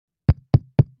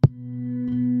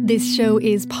This show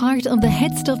is part of the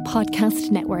Head Stuff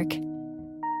Podcast Network.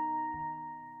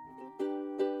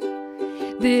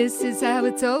 This is how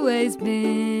it's always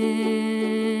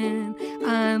been.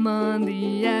 I'm on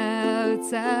the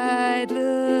outside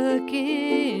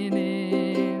looking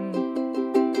in.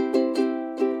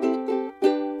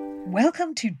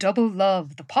 Welcome to Double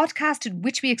Love, the podcast in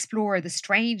which we explore the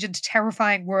strange and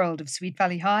terrifying world of Sweet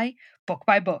Valley High, book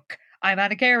by book. I'm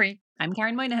Anna Carey. I'm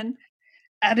Karen Moynihan.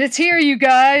 And it's here, you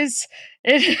guys.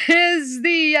 It is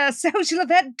the social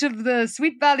event of the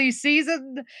Sweet Valley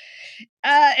season.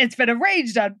 It's been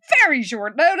arranged on very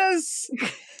short notice.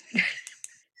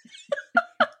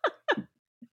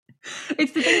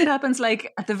 It's the thing that happens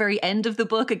like at the very end of the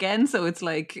book again. So it's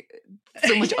like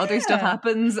so much other stuff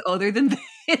happens other than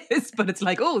this. But it's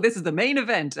like, oh, this is the main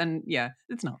event. And yeah,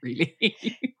 it's not really.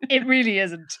 It really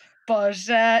isn't. But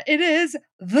it is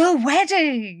the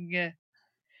wedding.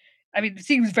 I mean, it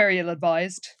seems very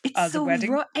ill-advised as a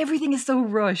wedding. Everything is so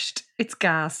rushed. It's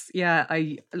gas. Yeah,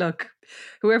 look,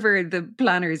 whoever the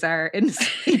planners are in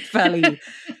Sweet Valley,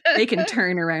 they can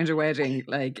turn around a wedding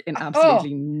like in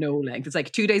absolutely no length. It's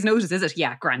like 2 days' notice, is it?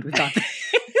 Yeah, grand, we've got this.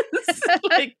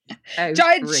 Like,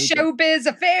 giant showbiz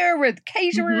affair with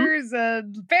caterers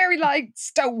and fairy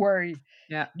lights. Don't worry.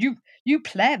 Yeah. You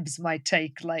plebs might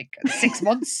take like 6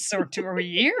 months or a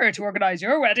year to organise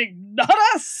your wedding, not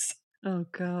us. Oh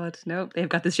God, nope. They've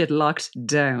got this shit locked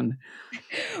down.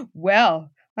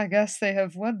 Well, I guess they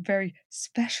have one very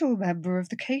special member of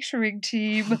the catering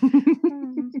team.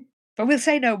 But we'll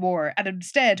say no more. And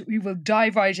instead, we will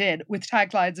dive right in with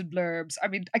taglines and blurbs. I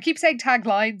mean, I keep saying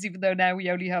taglines, even though now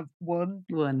we only have one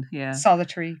yeah,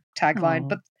 solitary tagline.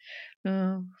 Aww.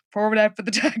 But forward out for the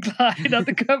tagline on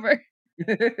the cover.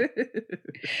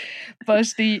 But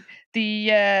the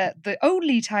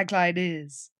only tagline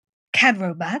is, can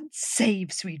romance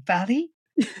save Sweet Valley?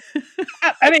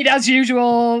 I mean, as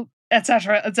usual,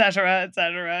 etc., etc.,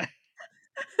 etc.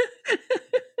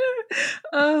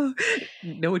 Oh,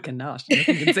 no, it cannot.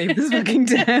 Nothing can save this fucking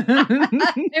town.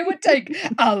 It would take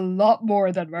a lot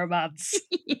more than romance.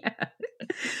 Yeah.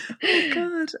 Oh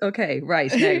God. Okay,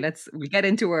 right. Now we get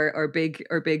into our big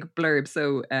blurb.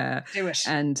 So do it.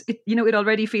 And it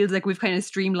already feels like we've kind of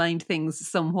streamlined things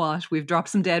somewhat. We've dropped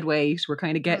some dead weight. We're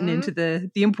kind of getting into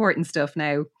the important stuff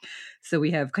now. So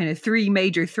we have kind of three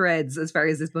major threads as far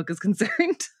as this book is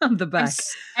concerned on the back.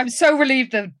 I'm so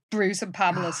relieved that Bruce and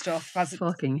Pamela stuff has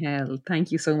fucking hell.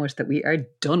 Thank you so much that we are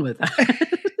done with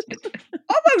that.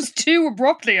 Almost too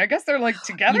abruptly. I guess they're like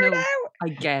together now. I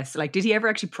guess. Like, did he ever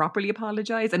actually properly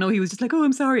apologise? I know he was just like, oh,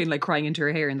 I'm sorry, and like crying into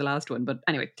her hair in the last one. But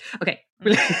anyway, okay.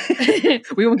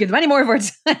 We won't give them any more of our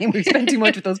time. We've spent too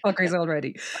much with those fuckers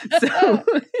already. So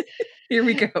here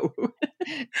we go.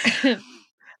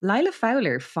 Lila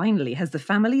Fowler finally has the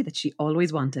family that she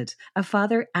always wanted, a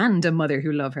father and a mother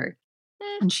who love her.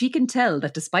 And she can tell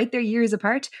that despite their years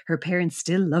apart, her parents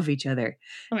still love each other.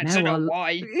 I don't know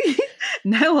why.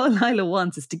 Now all Lila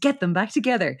wants is to get them back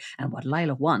together. And what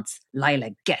Lila wants, Lila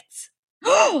gets.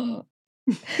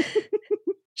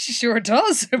 She sure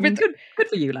does. I mean, good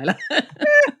for you, Lila.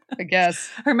 I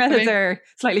guess. Her methods are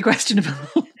slightly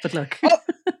questionable, but look.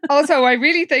 Also, I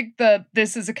really think that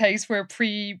this is a case where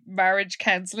pre-marriage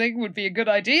counselling would be a good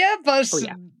idea, but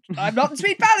I'm not in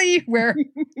Sweet Valley where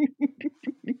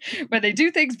they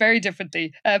do things very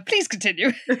differently. Please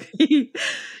continue.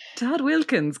 Todd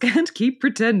Wilkins can't keep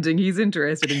pretending he's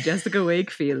interested in Jessica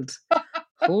Wakefield.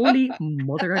 Holy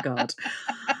mother of God.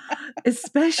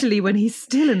 Especially when he's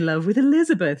still in love with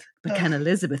Elizabeth. But can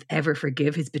Elizabeth ever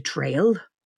forgive his betrayal?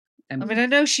 I mean, I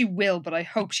know she will, but I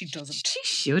hope she doesn't. She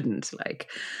shouldn't, like.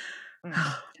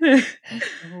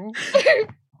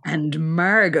 And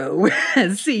Margot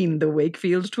has seen the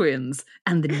Wakefield twins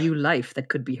and the new life that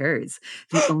could be hers.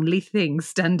 The only thing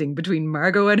standing between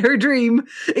Margot and her dream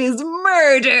is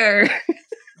murder.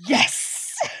 Yes!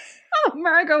 Oh,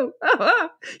 Margot.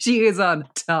 She is on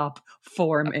top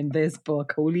form in this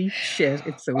book. Holy shit,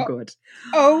 it's so good.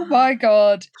 Oh my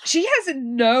God. She has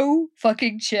no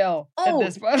fucking chill in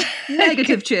this one.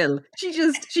 Negative chill.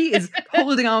 She is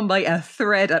holding on by a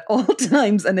thread at all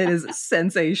times, and it is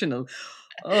sensational.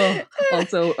 Oh,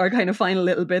 also our kind of final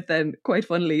little bit then, quite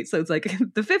funnily. So it's like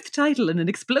the fifth title in an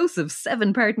explosive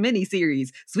 7-part miniseries.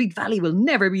 Sweet Valley will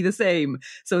never be the same.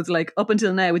 So it's like up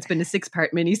until now it's been a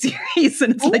 6-part miniseries,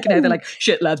 and it's like now they're like,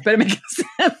 shit lads, better make it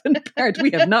 7-part. We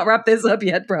have not wrapped this up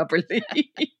yet properly.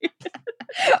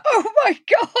 Oh my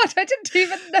God, I didn't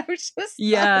even notice that.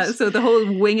 Yeah, so the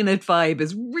whole winging it vibe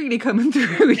is really coming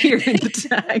through here in the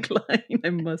tagline, I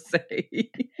must say.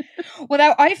 Well,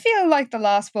 now I feel like the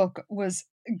last book was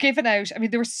given out, I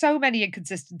mean, there were so many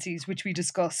inconsistencies which we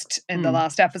discussed in the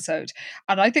last episode,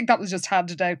 and I think that was just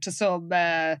handed out to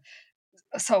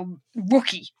some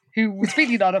rookie who was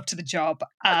really not up to the job.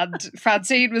 And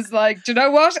Francine was like, do you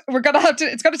know what?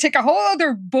 It's going to take a whole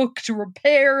other book to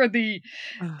repair the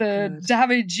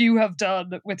damage you have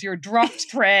done with your dropped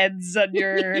threads and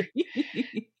your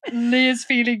Liz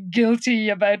feeling guilty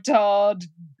about Todd.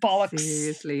 Bollocks.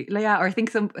 Seriously. Yeah, or I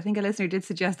think a listener did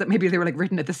suggest that maybe they were like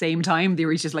written at the same time. They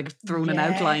were just like thrown an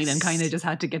outline and kind of just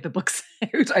had to get the books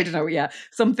out. I don't know. Yeah.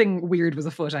 Something weird was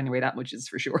afoot anyway, that much is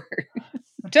for sure.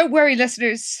 Don't worry,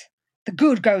 listeners. The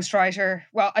good ghostwriter.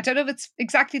 Well, I don't know if it's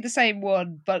exactly the same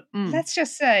one, but let's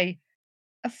just say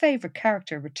a favourite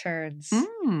character returns.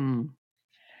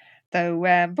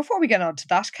 Though, before we get on to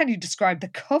that, can you describe the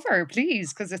cover,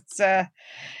 please? Because it's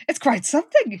quite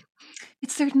something. It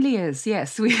certainly is,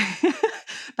 yes. We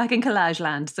back in Collage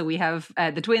Land, so we have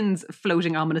the twins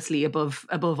floating ominously above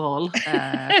all,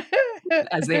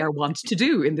 as they are wont to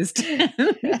do in this town.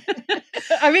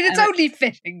 I mean, it's only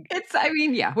fitting.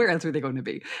 Where else were they going to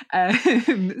be?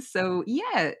 So,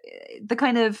 yeah, the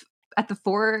kind of at the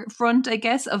forefront, I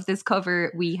guess, of this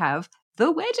cover, we have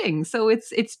the wedding. So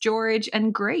it's George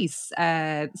and Grace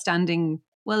standing,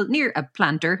 well, near a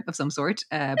planter of some sort,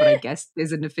 but I guess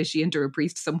there's an officiant or a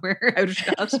priest somewhere out of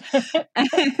shot.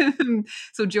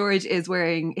 So George is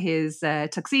wearing his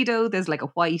tuxedo. There's like a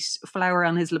white flower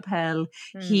on his lapel.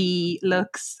 He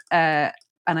looks,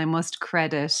 and I must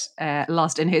credit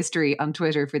Lost in History on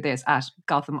Twitter for this, at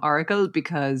Gotham Oracle,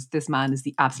 because this man is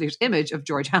the absolute image of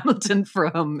George Hamilton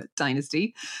from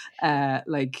Dynasty.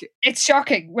 It's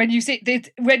shocking when you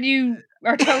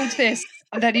are told this,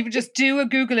 and then even just do a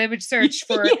Google image search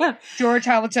for George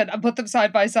Hamilton and put them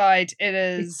side by side.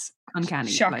 It's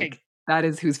uncanny. Shocking. That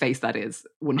is whose face that is,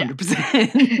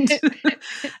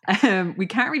 100%. We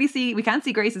can't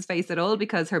see Grace's face at all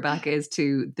because her back is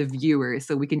to the viewer.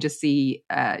 So we can just see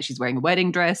she's wearing a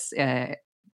wedding dress.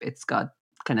 It's got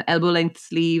kind of elbow length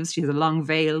sleeves. She has a long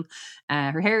veil.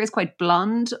 Her hair is quite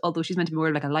blonde, although she's meant to be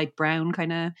more like a light brown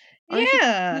kind of.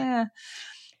 Yeah.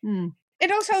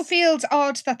 It also feels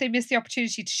odd that they missed the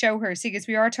opportunity to show her, seeing as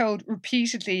we are told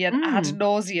repeatedly and ad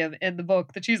nauseum in the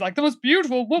book that she's like the most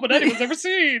beautiful woman anyone's ever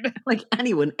seen. Like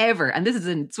anyone ever. And this is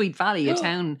in Sweet Valley, a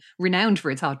town renowned for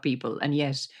its hot people. And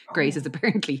yet Grace is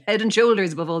apparently head and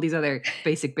shoulders above all these other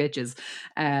basic bitches.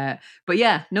 But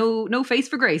yeah, no face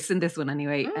for Grace in this one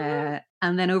anyway.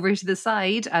 And then over to the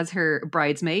side, as her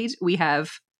bridesmaid, we have,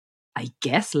 I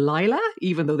guess, Lila,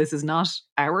 even though this is not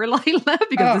our Lila,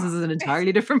 because this is an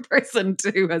entirely different person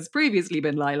to who has previously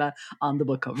been Lila on the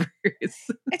book covers.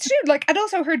 It's true, and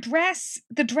also her dress,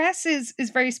 the dress is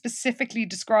very specifically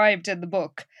described in the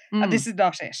book, and this is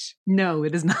not it. No,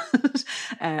 it is not.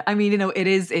 I mean, it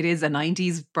is a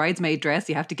 90s bridesmaid dress,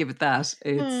 you have to give it that.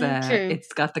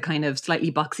 It's got the kind of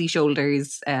slightly boxy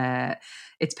shoulders,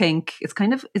 it's pink, it's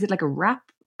kind of, is it like a wrap?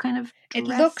 Kind of dress? It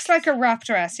looks like a wrap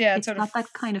dress, yeah. It's got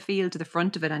that kind of feel to the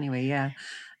front of it anyway, yeah.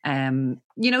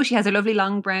 She has a lovely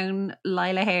long brown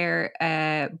Lila hair,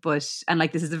 and this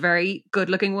is a very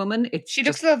good looking woman. She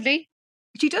looks lovely.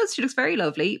 She looks very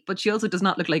lovely, but she also does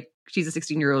not look like she's a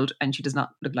 16-year-old, and she does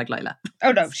not look like Lila.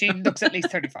 Oh no, she looks at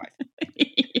least 35.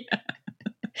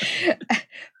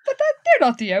 But they're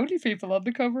not the only people on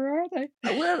the cover, are they?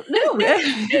 Well, no.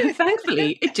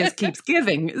 Thankfully, it just keeps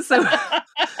giving. So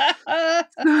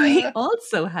we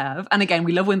also have, and again,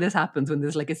 we love when this happens, when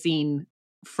there's like a scene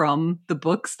from the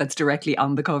books that's directly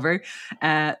on the cover.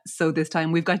 So this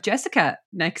time we've got Jessica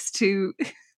next to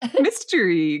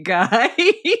mystery guy.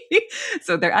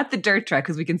 So they're at the dirt track,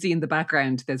 because we can see in the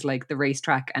background there's like the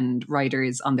racetrack and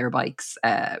riders on their bikes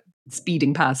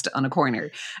speeding past on a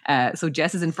corner. So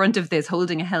Jess is in front of this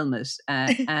holding a helmet,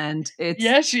 and it's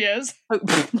yeah, she is.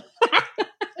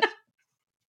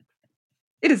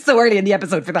 It is so early in the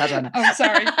episode for that, Anna. I'm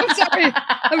sorry.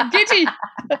 I'm giddy.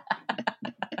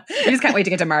 We just can't wait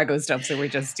to get to Margot's stuff, so we're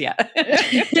just so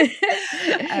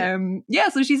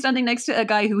she's standing next to a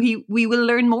guy who we will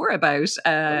learn more about.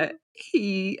 I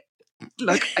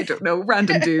don't know,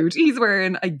 random dude. He's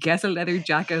wearing, I guess, a leather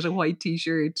jacket, a white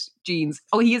t-shirt, jeans.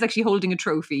 Oh, he is actually holding a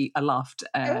trophy aloft.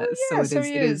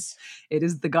 It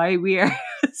is the guy we are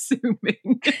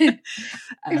assuming.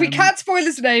 We can't spoil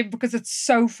his name because it's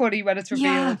so funny when it's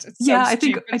revealed. I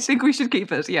think we should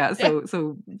keep it. Yeah.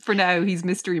 So for now, he's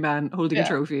mystery man holding a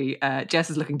trophy. Jess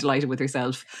is looking delighted with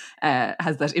herself.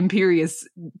 Has that imperious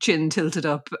chin tilted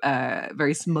up,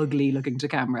 very smugly looking to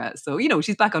camera. So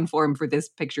she's back on form for this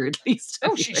picture at least.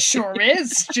 Oh, she sure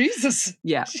is. Jesus.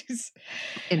 Yeah.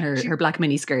 In her black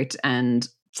mini skirt and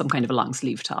some kind of a long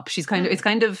sleeve top. She's it's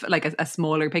kind of like a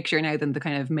smaller picture now than the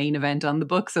kind of main event on the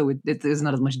book, so there's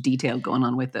not as much detail going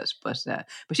on with it. But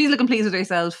she's looking pleased with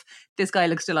herself. This guy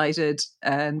looks delighted,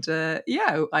 and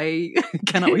I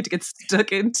cannot wait to get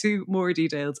stuck into more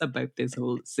details about this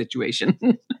whole situation.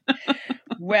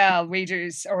 Well,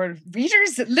 listeners,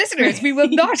 we will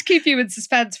not keep you in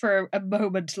suspense for a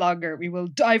moment longer. We will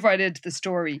dive right into the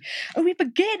story. And we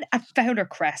begin at Fowler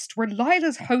Crest, where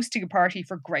Lila's hosting a party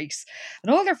for Grace.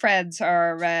 And all their friends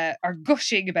are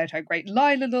gushing about how great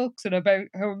Lila looks and about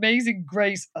how amazing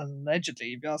Grace,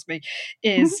 allegedly, if you ask me,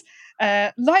 is.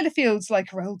 Lila feels like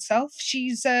her old self.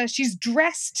 She's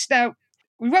dressed now.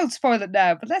 We won't spoil it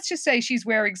now, but let's just say she's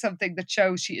wearing something that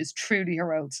shows she is truly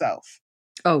her old self.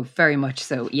 Oh, very much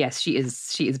so. Yes, she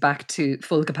is back to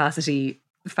full capacity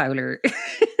Fowler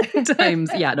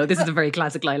times. Yeah, no, this is a very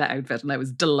classic Lila outfit, and I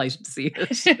was delighted to see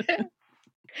it.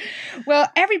 Well,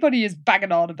 everybody is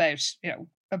banging on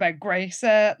about Grace.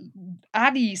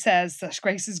 Annie says that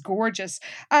Grace is gorgeous,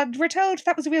 and we're told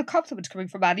that was a real compliment coming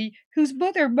from Annie, whose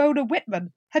mother, Mona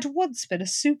Whitman, had once been a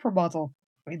supermodel.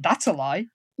 I mean, that's a lie.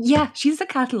 Yeah, she's a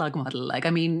catalogue model. Like, I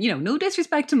mean, no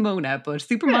disrespect to Mona, but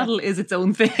supermodel is its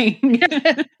own thing.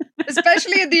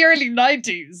 Especially in the early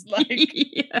 90s.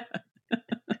 Yeah.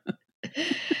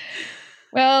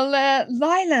 Well,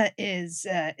 Lila is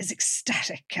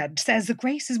ecstatic and says that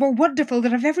Grace is more wonderful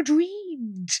than I've ever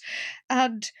dreamed.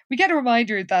 And we get a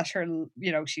reminder that her,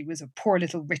 she was a poor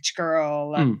little rich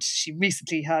girl and she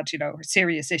recently had, her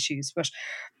serious issues. But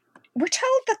we're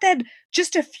told that then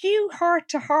just a few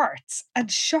heart-to-hearts and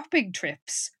shopping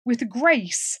trips with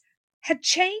Grace had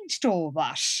changed all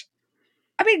that.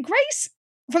 I mean, Grace,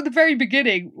 from the very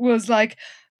beginning, was like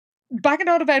banging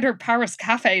on about her Paris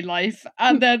cafe life.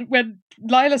 And then when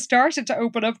Lila started to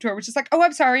open up to her, which is like, oh,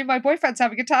 I'm sorry, my boyfriend's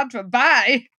having a tantrum,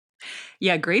 bye.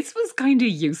 Yeah, Grace was kind of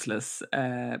useless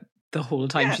the whole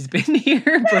time she's been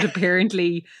here, but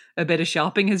apparently a bit of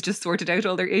shopping has just sorted out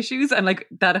all their issues. And like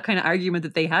that kind of argument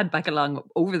that they had back along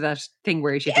over that thing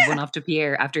where she had to run off to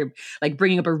Pierre after like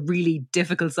bringing up a really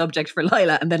difficult subject for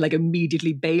Lila and then like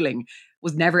immediately bailing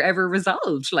was never ever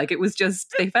resolved. Like it was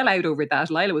just, they fell out over that.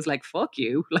 Lila was like, fuck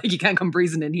you. Like you can't come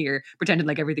breezing in here pretending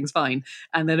like everything's fine.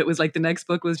 And then it was like the next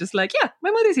book was just like, yeah, my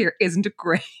mother's here. Isn't it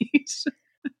great?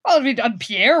 Well, I mean, and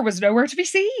Pierre was nowhere to be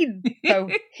seen. So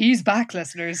he's back,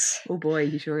 listeners. Oh boy,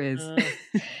 he sure is.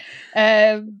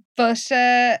 But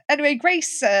anyway,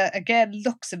 Grace again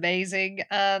looks amazing,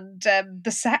 and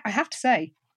I have to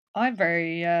say, I'm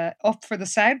very up for the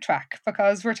soundtrack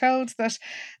because we're told that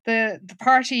the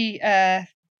party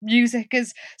music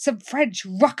is some French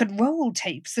rock and roll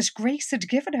tapes that Grace had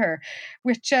given her,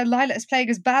 which Lila is playing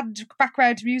as band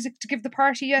background music to give the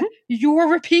party a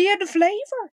European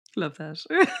flavour. Love that.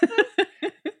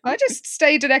 I just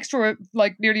stayed an extra,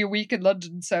 nearly a week in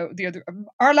London. So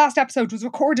our last episode was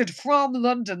recorded from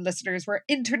London, listeners. We're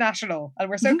international and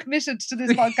we're so committed to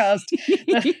this podcast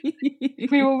that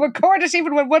we will record it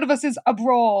even when one of us is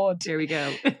abroad. There we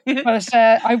go. But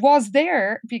I was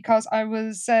there because I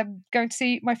was going to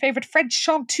see my favourite French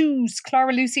chanteuse,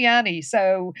 Clara Luciani,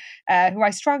 so who I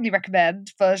strongly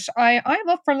recommend. But I'm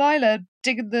up for Lila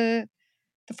digging the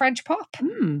French pop.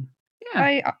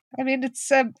 Yeah. I mean,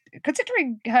 it's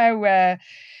considering how.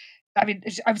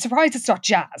 I'm surprised it's not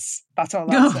jazz. That's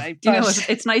all I'll say. But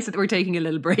it's nice that we're taking a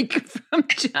little break from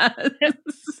jazz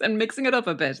and mixing it up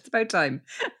a bit. It's about time.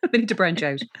 We need to branch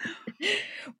out.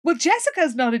 Well,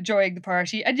 Jessica's not enjoying the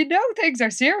party, and things are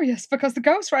serious because the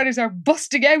ghostwriters are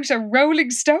busting out a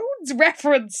Rolling Stones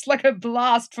reference like a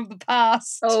blast from the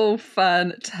past. Oh,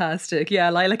 fantastic. Yeah,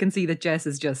 Lila can see that Jess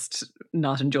is just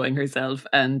not enjoying herself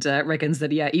and reckons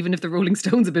that, even if the Rolling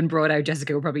Stones had been brought out,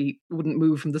 Jessica probably wouldn't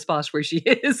move from the spot where she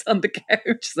is on the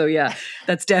couch. So yeah,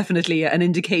 that's definitely an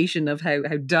indication of how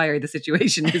dire the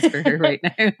situation is for her right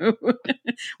now.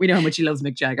 We know how much she loves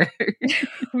Mick Jagger.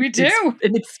 We do.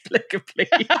 Inexplicably.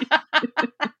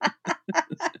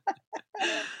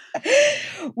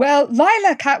 Well,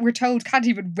 Lila, we're told, can't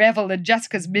even revel in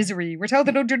Jessica's misery. We're told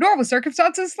that under normal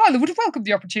circumstances, Lila would have welcomed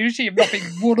the opportunity of not being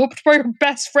one-upped by her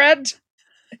best friend.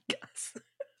 Yes.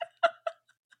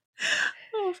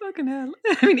 Oh, fucking hell.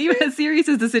 I mean, even as serious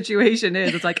as the situation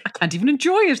is, it's like, I can't even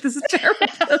enjoy it. This is terrible.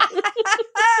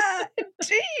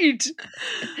 Indeed.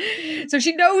 So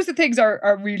she knows that things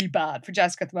are really bad for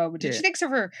Jessica at the moment. And she thinks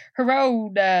of her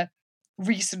own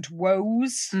recent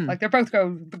woes. Like they're both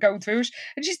going through it.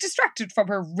 And she's distracted from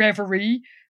her reverie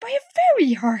by a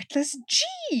very heartless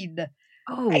Jean.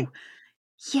 Oh,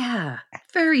 Yeah,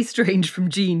 very strange from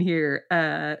Jean here.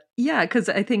 Yeah, because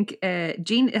I think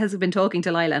Jean has been talking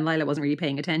to Lila and Lila wasn't really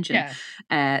paying attention.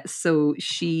 Yeah. So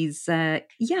she's,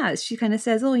 she kind of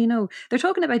says, oh, they're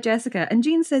talking about Jessica. And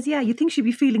Jean says, yeah, you think she'd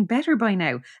be feeling better by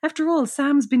now. After all,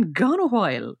 Sam's been gone a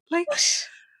while. Like, What?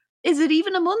 is it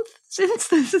even a month since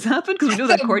this has happened? Because we know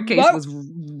that court case was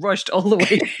rushed all the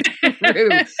way through.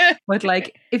 But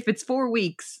like, if it's 4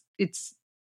 weeks, is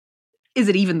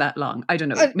it even that long? I don't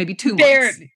know. Maybe 2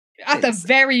 months. At the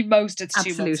very most, it's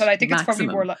 2 months. And I think it's probably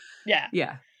maximum. more like, yeah.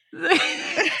 Yeah.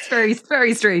 It's very,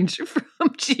 very strange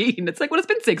from Jean. It's like, well, it's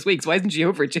been 6 weeks. Why isn't she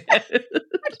over it yet?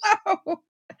 No.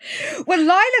 Well,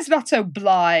 Lila's not so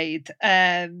blithe.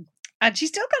 And she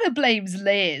still kind of blames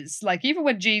Liz. Like, even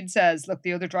when Jean says, look,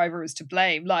 the other driver is to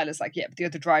blame, Lila's like, yeah, but the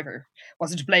other driver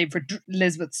wasn't to blame for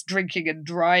Elizabeth's drinking and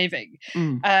driving.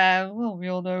 Well, we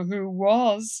all know who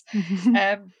was.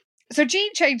 So Jean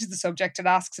changes the subject and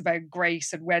asks about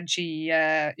Grace and when she,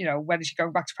 when is she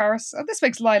going back to Paris? And this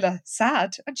makes Lila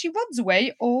sad, and she runs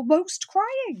away almost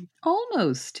crying.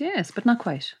 Almost, yes, but not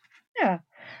quite. Yeah,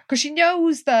 because she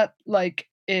knows that, like,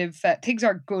 if things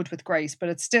aren't good with Grace, but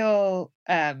it's still,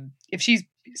 even if she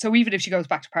goes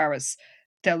back to Paris,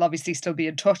 they'll obviously still be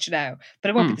in touch now, but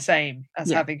it won't be the same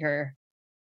as having her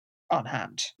on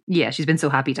hand. Yeah, she's been so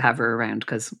happy to have her around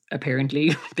because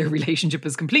apparently their relationship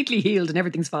is completely healed and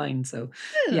everything's fine. So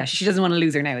yeah, she doesn't want to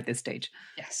lose her now at this stage.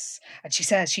 Yes. And she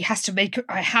says she has to make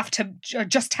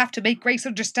Grace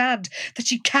understand that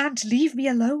she can't leave me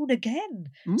alone again.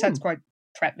 Sounds quite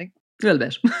threatening. A little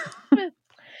bit.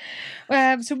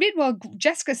 So meanwhile,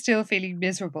 Jessica's still feeling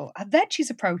miserable. And then she's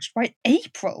approached by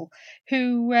April,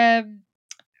 who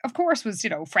of course was,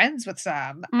 friends with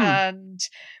Sam, and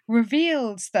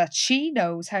reveals that she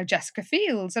knows how Jessica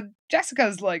feels. And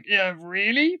Jessica's like, yeah,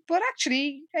 really? But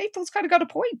actually, April's kind of got a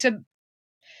point and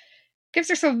gives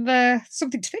her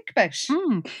something to think about.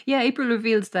 Yeah, April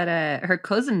reveals that her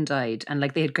cousin died and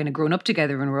like they had kind of grown up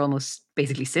together and were almost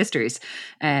basically sisters.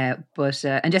 And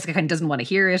Jessica kind of doesn't want to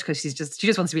hear it because she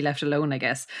just wants to be left alone, I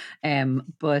guess.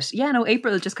 But yeah, no,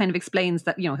 April just kind of explains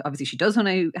that, obviously she does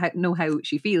know how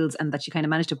she feels and that she kind of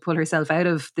managed to pull herself out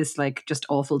of this like just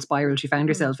awful spiral she found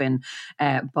herself in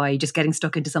by just getting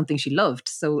stuck into something she loved.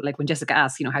 So like when Jessica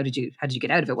asks, how did you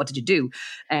get out of it? What did you do?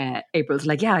 April's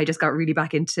like, yeah, I just got really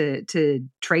back into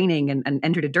training and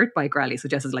entered a dirt bike rally. So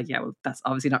Jess is like, yeah, well, that's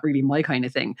obviously not really my kind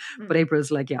of thing. But April's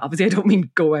like, yeah, obviously I don't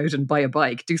mean go out and buy a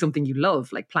bike, do something you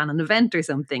love, like plan an event or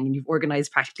something, and you've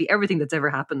organized practically everything that's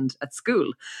ever happened at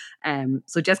school.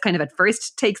 So Jess kind of at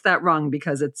first takes that wrong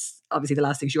because it's obviously the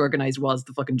last thing she organized was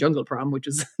the fucking jungle prom, which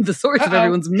is the source of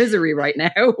everyone's misery right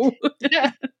now.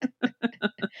 Yeah.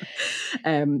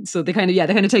 So they kind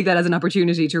of take that as an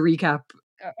opportunity to recap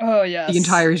the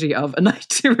entirety of A Night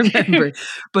to Remember.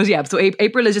 But yeah, so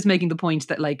April is just making the point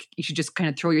that like you should just kind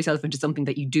of throw yourself into something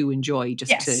that you do enjoy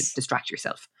just to distract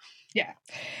yourself. Yeah.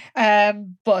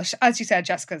 But as you said,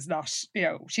 Jessica's not,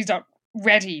 she's not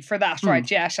ready for that right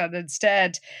yet. And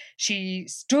instead, she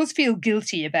does feel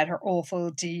guilty about her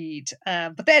awful deed.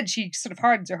 But then she sort of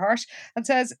hardens her heart and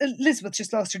says, Elizabeth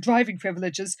just lost her driving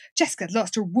privileges. Jessica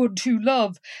lost her one true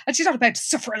love. And she's not about to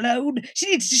suffer alone.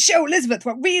 She needs to show Elizabeth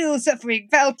what real suffering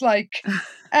felt like.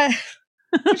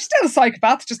 She's still a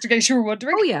psychopath, just in case you were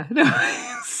wondering. Oh yeah, no,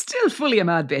 still fully a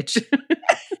mad bitch.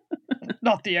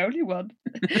 Not the only one.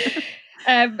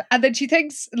 And then she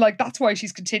thinks like that's why she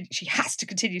has to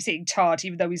continue seeing Todd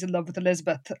even though he's in love with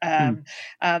Elizabeth, and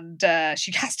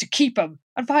she has to keep him.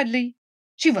 And finally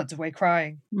she runs away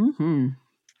crying. Then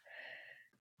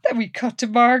we cut to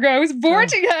Margot's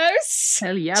boarding house.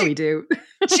 Hell yeah, we do.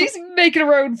 She's making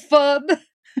her own fun.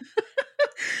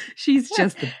 She's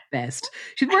just the best.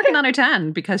 She's working on her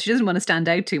tan because she doesn't want to stand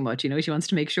out too much. She wants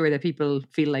to make sure that people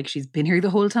feel like she's been here the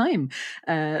whole time.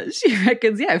 She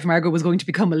reckons, if Margot was going to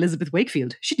become Elizabeth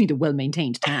Wakefield, she'd need a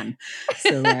well-maintained tan.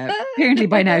 So apparently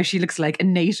by now she looks like a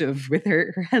native with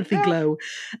her healthy glow.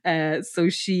 So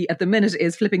she, at the minute,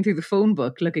 is flipping through the phone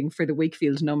book looking for the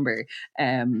Wakefield number.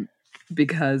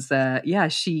 Because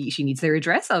she needs their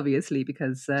address obviously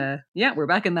because we're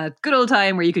back in that good old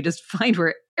time where you could just find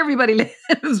where everybody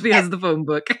lives because of the phone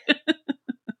book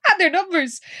and their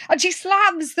numbers, and she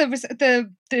slams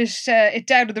it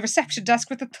down on the reception desk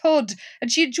with a thud,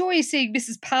 and she enjoys seeing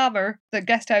Mrs. Palmer, the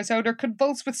guest house owner,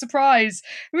 convulse with surprise.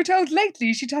 We're told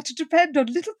lately she'd had to depend on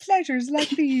little pleasures like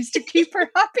these to keep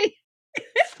her happy.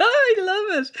 I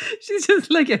love it. She's just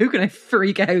like, who can I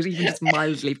freak out even just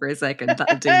mildly for a second?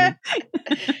 That'll do me.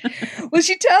 Well,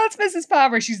 she tells Mrs.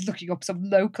 Palmer she's looking up some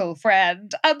local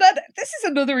friend. And then this is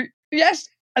another,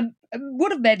 and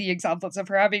one of many examples of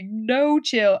her having no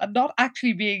chill and not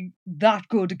actually being that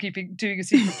good at doing a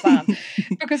secret plan.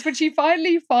 Because when she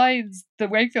finally finds the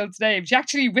Wakefield's name, she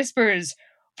actually whispers,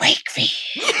 Wakefield!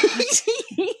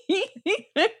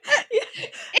 In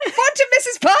front of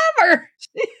Mrs. Palmer!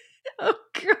 Oh,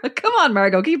 God. Come on,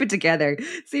 Margot, keep it together.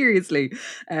 Seriously.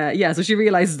 So she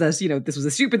realizes that, this was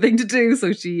a stupid thing to do. So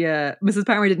Mrs.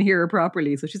 Palmer didn't hear her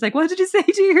properly. So she's like, what did you say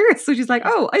to her? So she's like,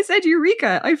 oh, I said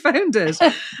Eureka. I found it.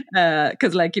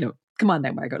 Because, come on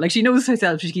now, Margot. Like, she knows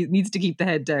herself she needs to keep the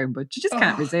head down, but she just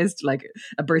can't resist, like,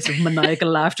 a burst of maniacal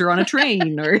laughter on a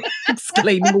train or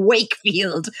exclaiming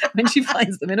Wakefield when she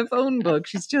finds them in a phone book.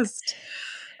 She's just...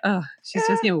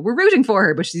 we're rooting for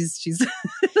her, but she's she's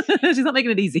not making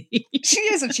it easy. She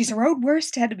isn't. She's her own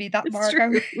worst enemy, that It's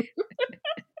Margot. true.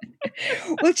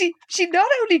 Well, she not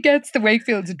only gets the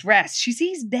Wakefield's address, she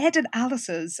sees Ned and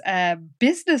Alice's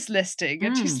business listing,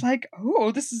 and she's like,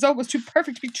 oh, this is almost too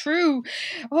perfect to be true.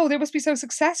 Oh, they must be so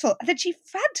successful. And then she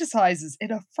fantasizes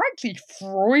in a frankly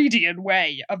Freudian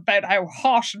way about how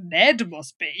hot Ned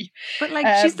must be. But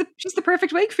she's the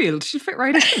perfect Wakefield. She'd fit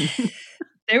right in.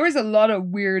 There was a lot of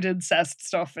weird incest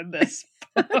stuff in this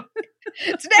book.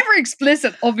 It's never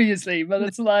explicit, obviously, but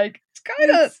it's like, it's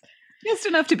kind of... Just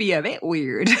enough to be a bit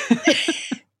weird.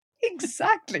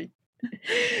 Exactly.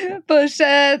 But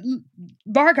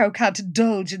Margot can't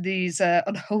indulge in these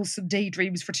unwholesome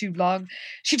daydreams for too long.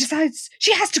 She decides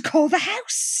she has to call the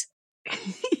house.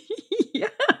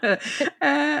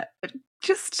 Yeah.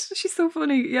 She's so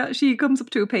funny. Yeah, she comes up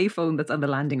to a payphone that's on the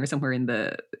landing or somewhere in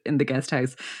the guest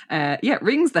house.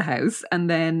 Rings the house, and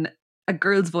then a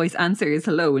girl's voice answers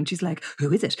hello, and she's like,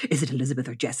 who is it? Is it Elizabeth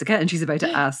or Jessica? And she's about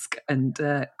to ask and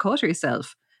caught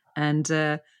herself. And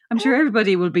I'm sure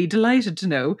everybody will be delighted to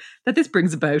know that this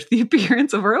brings about the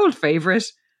appearance of our old favourite,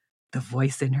 the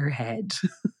voice in her head.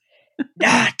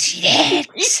 Not yet.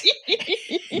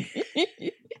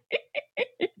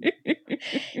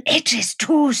 It is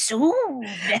too soon.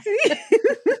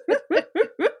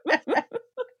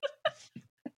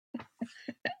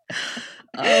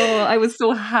 Oh, I was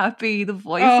so happy the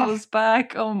voice was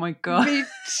back. Oh my God. Me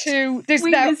too.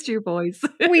 We missed your voice.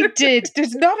 We did.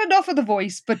 There's not enough of the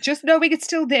voice, but just knowing it's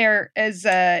still there is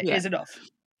enough.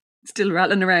 Still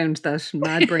rattling around that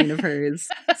mad brain of hers.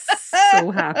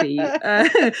 So happy.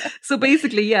 So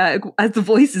basically, as the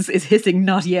voice is hissing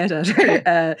not yet at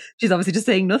her, she's obviously just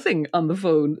saying nothing on the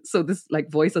phone. So this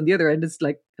voice on the other end is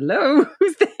like, hello,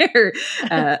 who's there?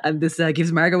 And this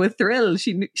gives Margot a thrill.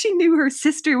 She knew her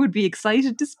sister would be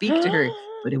excited to speak to her,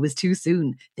 but it was too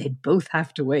soon. They'd both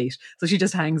have to wait. So she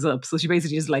just hangs up. So she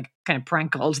basically just kind of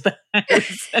prank calls the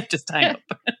house and just hang up.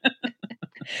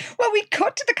 Well, we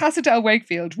cut to the Casa del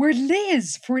Wakefield, where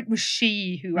Liz, for it was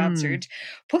she who answered,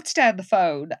 puts down the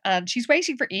phone, and she's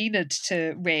waiting for Enid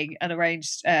to ring and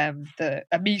arrange a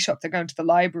meet-up. They're going to the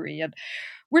library, and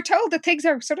we're told that things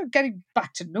are sort of getting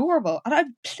back to normal. And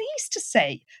I'm pleased to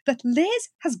say that Liz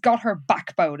has got her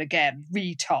backbone again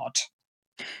retaught.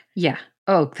 Yeah.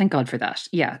 Oh, thank God for that.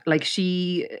 Yeah. Like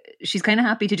she's kind of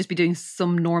happy to just be doing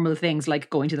some normal things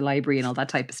like going to the library and all that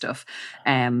type of stuff.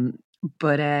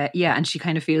 But and she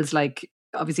kind of feels like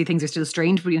obviously things are still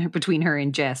strange between her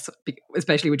and Jess,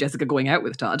 especially with Jessica going out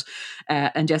with Todd.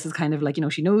 And Jess is kind of like,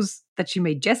 she knows that she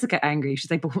made Jessica angry.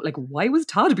 She's like, but why was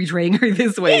Todd betraying her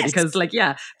this way? Yes. Because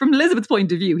from Elizabeth's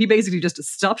point of view, he basically just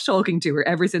stopped talking to her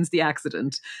ever since the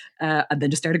accident, and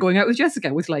then just started going out with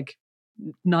Jessica with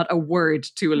not a word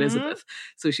to Elizabeth.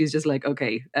 So she's just like,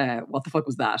 okay, what the fuck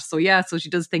was that? So so she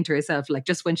does think to herself,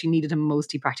 just when she needed him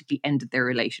most, he practically ended their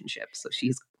relationship. So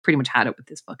she's pretty much had it with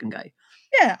this fucking guy.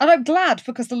 Yeah, and I'm glad,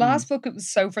 because the last book, it was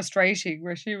so frustrating,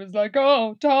 where she was like,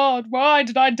 oh, Todd, why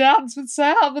did I dance with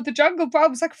Sam at the Jungle Prom? I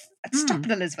was like, stop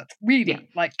it, Elizabeth, really.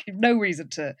 No reason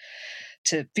to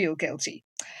feel guilty.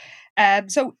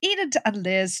 So Enid and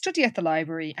Liz study at the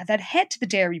library and then head to the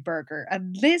Dairy Burger.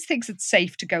 And Liz thinks it's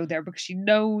safe to go there because she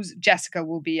knows Jessica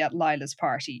will be at Lila's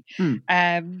party.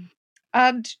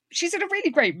 And she's in a really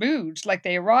great mood.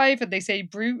 They arrive and they see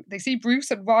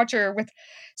Bruce and Roger with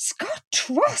Scott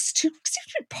Trust, who seems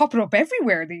to be popping up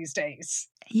everywhere these days.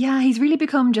 Yeah, he's really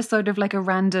become just sort of like a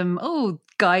random,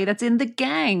 guy that's in the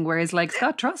gang. Whereas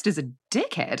Scott Trust is a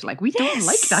dickhead. We don't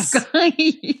like that guy.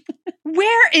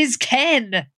 Where is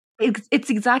Ken? It's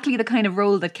exactly the kind of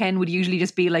role that Ken would usually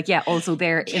just be also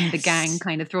there in the gang,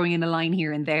 kind of throwing in a line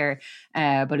here and there.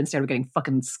 But instead we're getting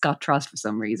fucking Scott Trust for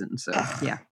some reason. So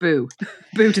boo.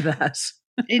 Boo to that.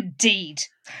 Indeed.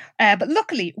 But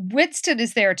luckily Winston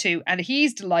is there too, and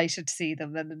he's delighted to see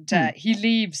them, and he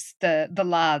leaves the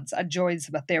lads and joins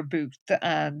them at their booth.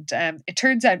 And it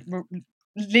turns out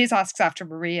Liz asks after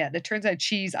Maria, and it turns out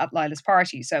she's at Lila's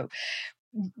party. So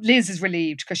Liz is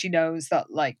relieved because she knows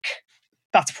that, like,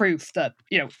 that's proof that,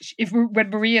 you know, when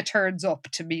Maria turns up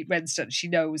to meet Winston, she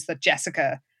knows that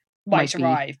Jessica might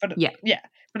arrive. But yeah.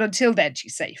 But until then,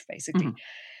 she's safe, basically. Mhm.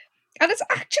 And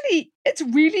it's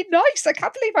really nice. I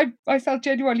can't believe I felt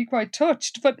genuinely quite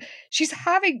touched. But she's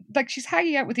hanging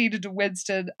out with Enid and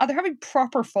Winston, and they're having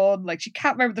proper fun. Like, she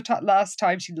can't remember the last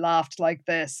time she laughed like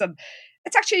this. And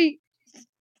it's actually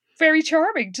very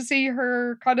charming to see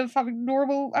her kind of having a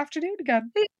normal afternoon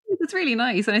again. It's really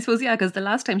nice. And I suppose, yeah, because the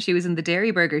last time she was in the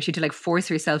Dairy Burger, she had to like force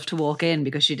herself to walk in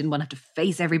because she didn't want to have to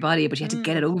face everybody, but she had to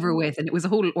get it over with. And it was a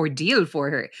whole ordeal for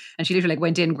her. And she literally like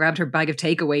went in, grabbed her bag of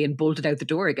takeaway and bolted out the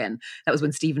door again. That was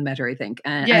when Stephen met her, I think.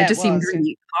 And it just seemed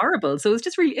really horrible. So it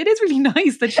is really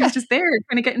nice that she's just there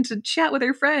kind of getting to chat with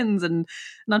her friends and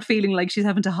not feeling like she's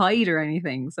having to hide or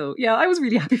anything. So yeah, I was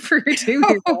really happy for her too.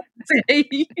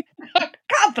 I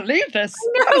can't believe this.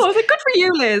 No, I was like, good for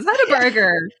you, Liz. Have a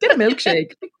burger. Get a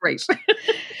milkshake. Great.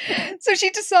 So she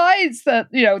decides that,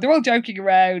 you know, they're all joking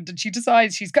around, and she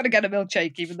decides she's going to get a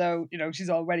milkshake, even though, you know, she's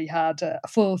already had a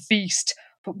full feast.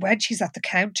 But when she's at the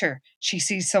counter, she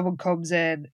sees someone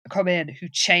come in who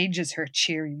changes her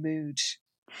cheery mood.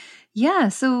 Yeah,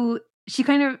 so she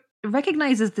kind of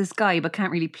recognizes this guy but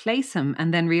can't really place him,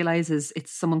 and then realizes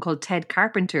it's someone called Ted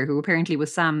Carpenter, who apparently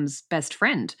was Sam's best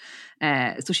friend.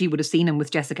 So she would have seen him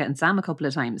with Jessica and Sam a couple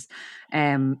of times.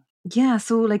 Yeah,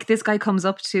 so like this guy comes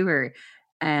up to her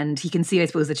and he can see, I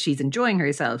suppose, that she's enjoying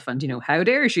herself and, you know, how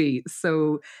dare she?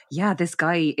 So yeah, this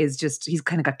guy is just, he's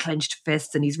kind of got clenched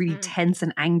fists and he's really tense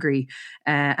and angry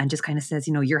and just kind of says,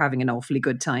 you know, you're having an awfully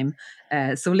good time.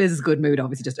 So Liz's good mood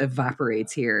obviously just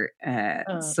evaporates here.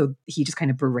 So he just kind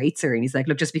of berates her and he's like,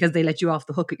 look, just because they let you off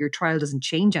the hook at your trial doesn't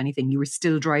change anything. You were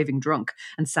still driving drunk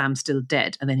and Sam's still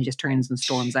dead. And then he just turns and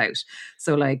storms out.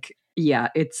 So like, yeah,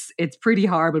 it's pretty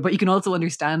horrible, but you can also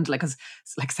understand, like, because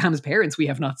like Sam's parents, we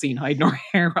have not seen hide nor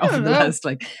hair of in the last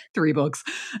like 3 books.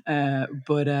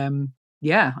 But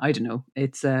yeah, I don't know.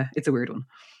 It's a weird one.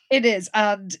 It is,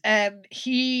 and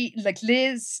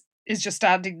Liz is just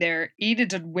standing there.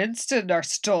 Enid and Winston are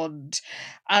stunned,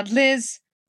 and Liz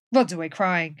runs away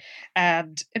crying.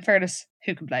 And in fairness,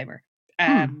 who can blame her?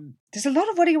 There's a lot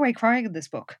of running away crying in this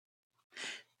book.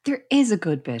 There is a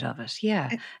good bit of it, yeah.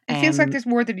 It feels like there's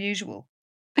more than usual.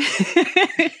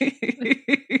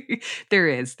 There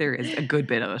is a good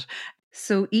bit of it.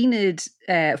 So Enid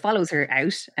follows her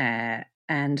out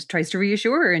and tries to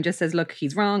reassure her and just says, look,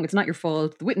 he's wrong. It's not your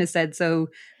fault. The witness said so.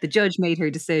 The judge made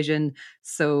her decision.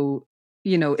 So,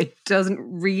 you know, it doesn't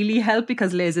really help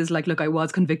because Liz is like, look, I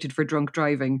was convicted for drunk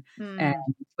driving.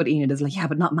 But Enid is like, yeah,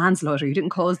 but not manslaughter. You didn't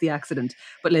cause the accident.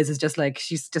 But Liz is just like,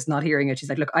 she's just not hearing it. She's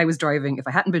like, look, I was driving. If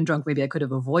I hadn't been drunk, maybe I could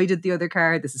have avoided the other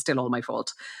car. This is still all my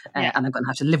fault. And I'm going to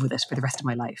have to live with it for the rest of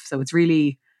my life. So it's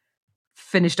really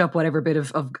finished up whatever bit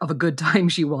of a good time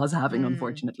she was having,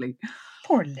 unfortunately.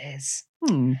 Poor Liz.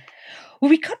 Well,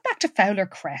 we cut back to Fowler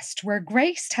Crest, where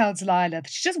Grace tells Lila that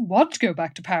she doesn't want to go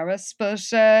back to Paris, but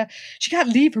she can't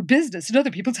leave her business in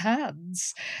other people's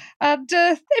hands. And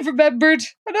they've remembered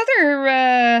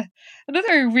another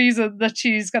reason that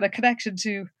she's got a connection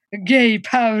to gay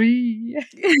Paris.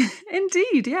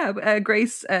 Indeed, yeah.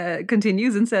 Grace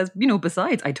continues and says, you know,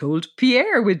 besides, I told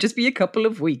Pierre it would just be a couple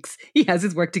of weeks. He has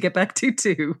his work to get back to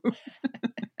too.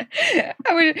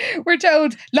 And we're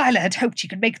told Lila had hoped she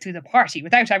could make it through the party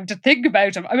without having to think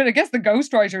about him. I mean, I guess the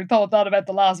ghostwriter thought that about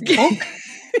the last book.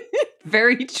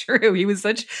 Very true. He was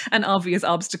such an obvious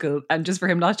obstacle, and just for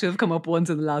him not to have come up once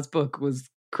in the last book was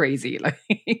crazy. Like,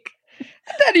 and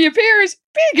then he appears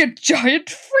being a giant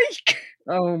freak.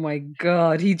 Oh my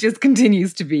God, he just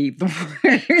continues to be the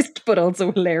worst, but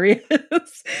also hilarious.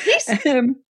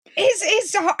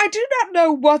 I do not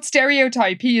know what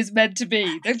stereotype he is meant to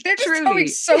be. They're just throwing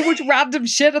so much random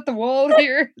shit at the wall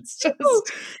here. It's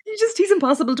just he's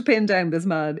impossible to pin down, this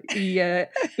man.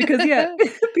 Because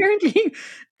apparently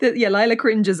Lila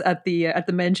cringes at the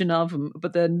mention of him,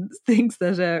 but then thinks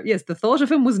that the thought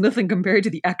of him was nothing compared to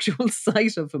the actual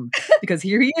sight of him, because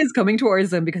here he is coming towards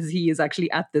them because he is actually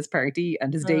at this party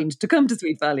and has deigned to come to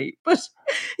Sweet Valley. But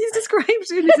he's described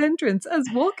in his entrance as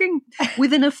walking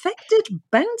with an affected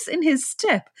bounce in his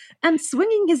step and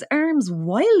swinging his arms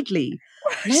wildly.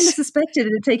 Lila suspected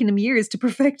it had taken him years to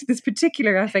perfect this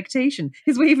particular affectation,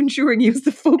 his way of ensuring he was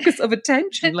the focus of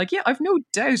attention. Like, yeah, I've no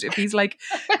doubt if he's like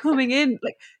coming in,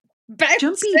 like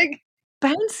jumpy,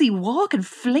 bouncy walk and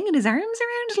flinging his arms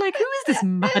around. Like, who is this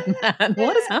madman?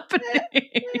 What is happening?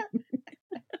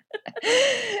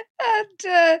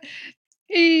 And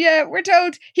We're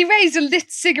told he raised a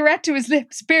lit cigarette to his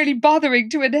lips, barely bothering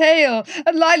to inhale.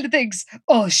 And Lila thinks,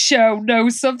 oh, show no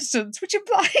substance, which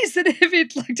implies that if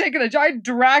he'd like taken a giant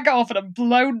drag off and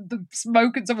blown the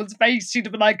smoke in someone's face, she'd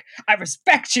have been like, I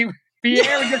respect you,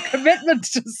 Pierre, and your commitment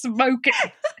to smoking.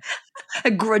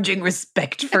 A grudging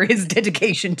respect for his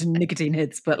dedication to nicotine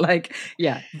hits, but like,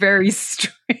 yeah, very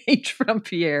strange from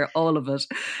Pierre, all of it.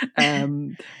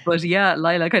 But yeah,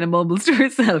 Lila kind of mumbles to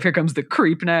herself, here comes the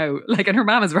creep now. Like, and her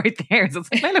mom is right there. So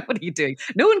it's like, Lila, what are you doing?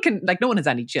 No one has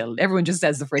any chill. Everyone just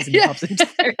says the phrase and pops into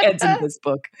their heads in this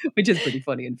book, which is pretty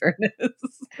funny in fairness.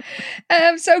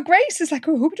 So Grace is like,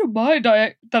 oh, I hope you don't mind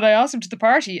that I asked him to the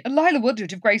party. And Lila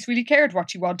wondered if Grace really cared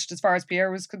what she wanted as far as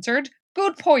Pierre was concerned.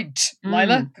 Good point,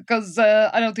 Lila, because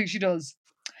I don't think she does.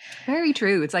 Very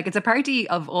true. It's like it's a party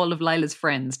of all of Lila's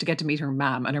friends to get to meet her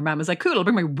mom, and her mom is like, cool, I'll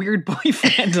bring my weird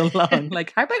boyfriend along.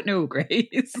 Like, how about no,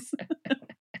 Grace?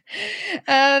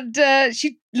 And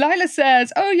Lila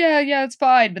says, oh yeah, it's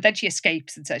fine. But then she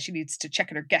escapes and says she needs to check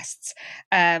on her guests.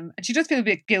 And she does feel a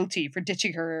bit guilty for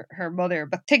ditching her mother,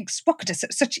 but thinks, what could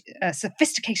such a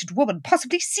sophisticated woman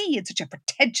possibly see in such a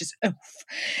pretentious oaf?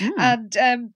 And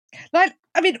Lila,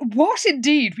 I mean, what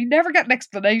indeed? We never get an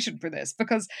explanation for this,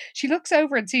 because she looks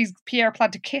over and sees Pierre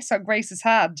plant a kiss on Grace's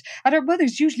hand, and her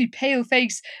mother's usually pale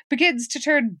face begins to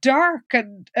turn dark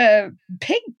and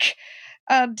pink.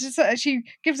 And she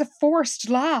gives a forced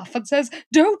laugh and says,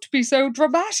 don't be so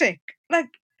dramatic. Like,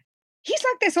 he's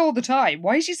like this all the time.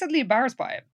 Why is she suddenly embarrassed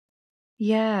by him?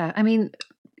 Yeah, I mean,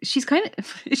 she's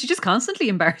just constantly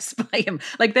embarrassed by him.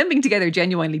 Like, them being together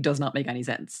genuinely does not make any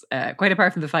sense. Quite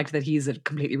apart from the fact that he's a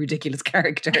completely ridiculous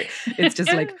character. It's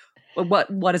just like,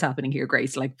 what is happening here,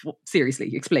 Grace? Like,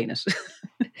 seriously, explain it.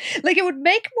 Like, it would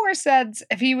make more sense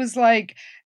if he was like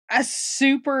a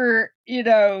super,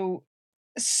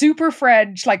 super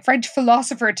French, like French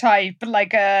philosopher type,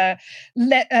 like the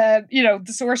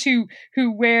sort who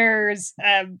wears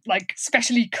like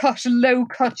specially cut, low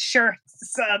cut shirts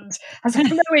and has a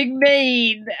flowing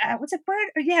mane. Was it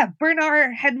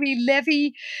Bernard Henry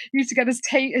Levy used to get his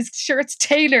shirts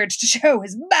tailored to show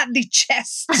his manly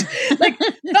chest. Like,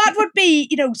 that would be,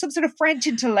 some sort of French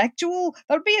intellectual.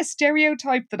 That would be a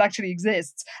stereotype that actually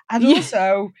exists. And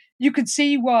also, you could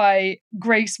see why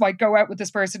Grace might go out with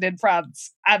this person in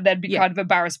France and then be kind of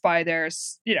embarrassed by their,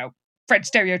 French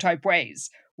stereotype ways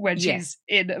when she's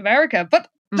in America. But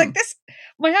like this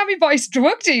Miami Vice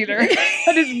drug dealer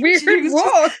and his weird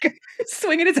walk,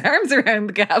 swinging his arms around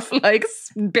the gaff, like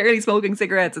barely smoking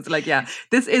cigarettes. It's like, yeah,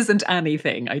 this isn't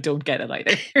anything. I don't get it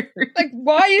either. Like,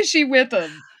 why is she with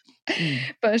him?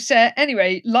 But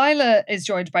anyway, Lila is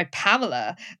joined by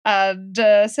Pamela and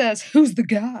says, who's the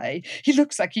guy? He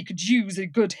looks like he could use a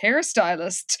good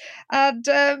hairstylist. And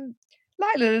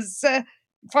Lila's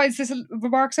finds this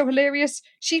remark so hilarious,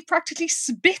 she practically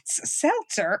spits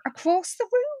seltzer across the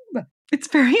room. It's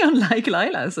very unlike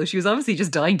Lila. So she was obviously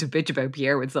just dying to bitch about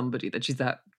Pierre with somebody, that she's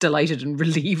that delighted and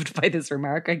relieved by this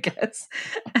remark, I guess.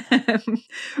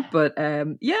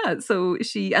 So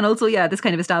she, and also, this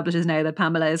kind of establishes now that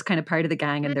Pamela is kind of part of the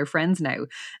gang and they're friends now.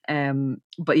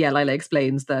 But Lila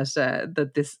explains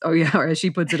that this, or as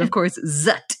she puts it, of course,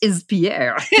 that is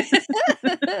Pierre.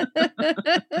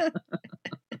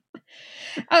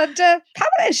 And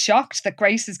Pamela is shocked that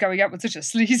Grace is going out with such a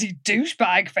sleazy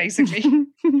douchebag, basically.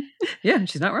 Yeah,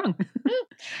 she's not wrong.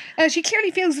 She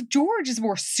clearly feels that George is a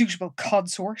more suitable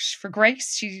consort for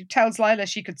Grace. She tells Lila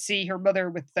she could see her mother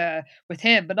with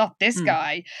him, but not this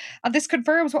guy. And this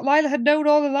confirms what Lila had known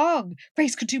all along.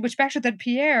 Grace could do much better than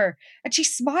Pierre. And she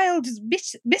smiled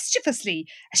mischievously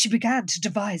as she began to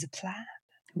devise a plan.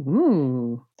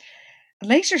 Ooh.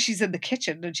 Later, she's in the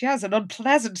kitchen and she has an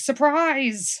unpleasant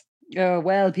surprise. Oh,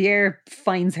 well, Pierre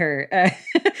finds her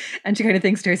and she kind of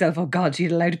thinks to herself, oh God,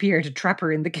 she'd allowed Pierre to trap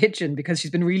her in the kitchen because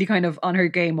she's been really kind of on her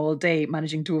game all day,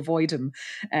 managing to avoid him.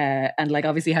 And like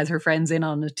obviously has her friends in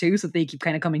on it too, so they keep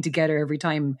kind of coming together every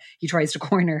time he tries to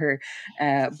corner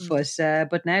her.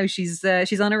 But now she's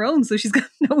on her own, so she's got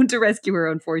no one to rescue her,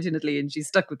 unfortunately, and she's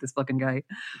stuck with this fucking guy.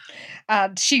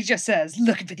 And she just says,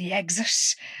 looking for the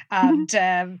exit.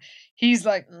 And he's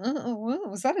like, well,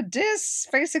 was that a diss,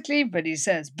 basically? But he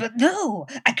says, but no,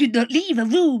 I could not leave a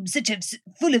room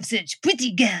full of such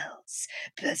pretty girls.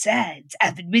 Besides,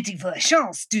 I've been waiting for a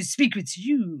chance to speak with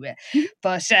you.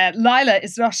 But Lila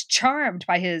is not charmed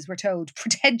by his, we're told,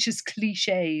 pretentious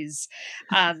cliches.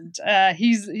 And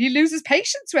he loses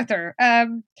patience with her.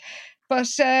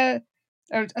 As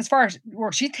far as,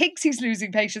 or she thinks he's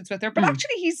losing patience with her, but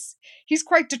actually he's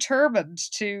quite determined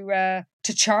to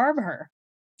charm her.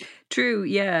 True,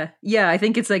 yeah. Yeah, I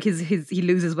think it's like his he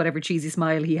loses whatever cheesy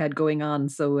smile he had going on.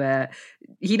 So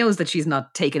he knows that she's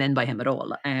not taken in by him at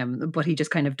all. But he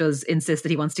just kind of does insist that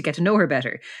he wants to get to know her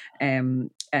better. And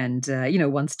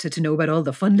wants to know about all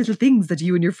the fun little things that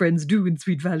you and your friends do in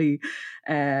Sweet Valley.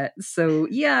 So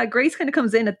yeah, Grace kind of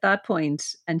comes in at that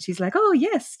point and she's like, oh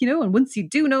yes, and once you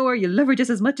do know her, you'll love her just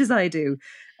as much as I do.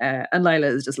 And Lila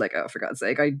is just like, oh, for God's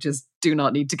sake, I just do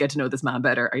not need to get to know this man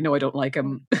better. I know I don't like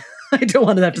him. I don't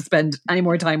want to have to spend any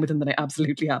more time with him than I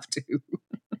absolutely have to.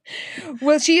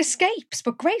 Well, she escapes,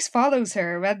 but Grace follows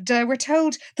her, and we're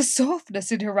told the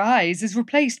softness in her eyes is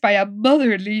replaced by a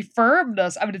motherly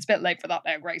firmness. I mean, it's a bit late for that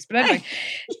now, Grace, but anyway.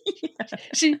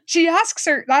 She asks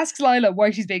Lila why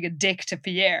she's being a dick to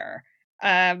Pierre.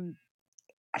 I'm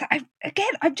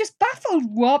just baffled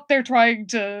how they're trying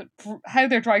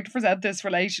to present this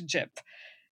relationship.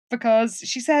 Because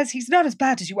she says he's not as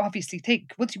bad as you obviously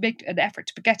think. Once you make an effort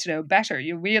to get to know him better,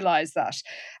 you realise that.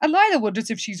 And Lila wonders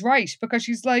if she's right, because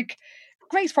she's like,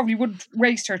 Grace probably wouldn't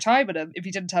waste her time with him if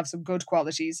he didn't have some good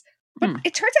qualities. But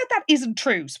it turns out that isn't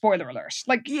true. Spoiler alert.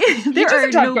 Like, he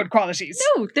doesn't have good qualities.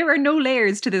 No, there are no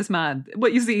layers to this man.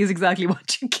 What you see is exactly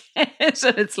what you get.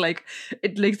 And it's like,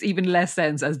 it makes even less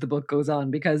sense as the book goes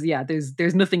on, because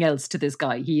there's nothing else to this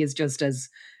guy. He is just as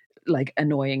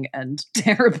annoying and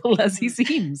terrible as he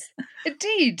seems.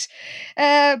 Indeed.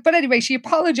 But anyway,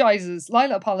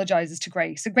 Lila apologises to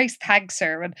Grace, and Grace thanks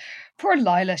her, and poor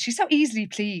Lila, she's so easily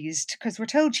pleased, because we're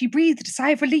told she breathed a sigh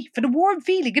of relief and a warm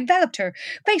feeling enveloped her.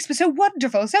 Grace was so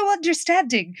wonderful, so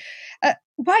understanding.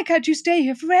 Why can't you stay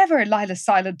here forever? Lila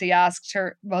silently asked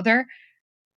her mother.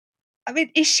 I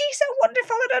mean, is she so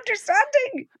wonderful and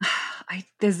understanding?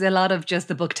 There's a lot of just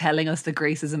the book telling us that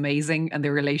Grace is amazing and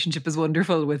their relationship is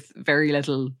wonderful, with very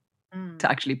little to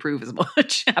actually prove as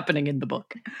much happening in the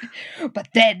book. But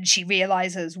then she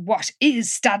realises what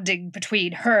is standing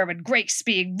between her and Grace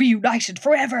being reunited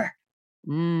forever.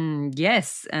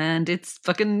 Yes, and it's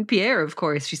fucking Pierre, of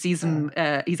course. She sees him,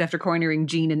 he's after cornering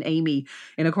Jean and Amy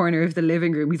in a corner of the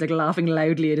living room. He's laughing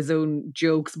loudly at his own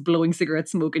jokes, blowing cigarette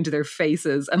smoke into their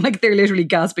faces, and they're literally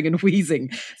gasping and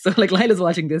wheezing. So Lila's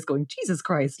watching this going, Jesus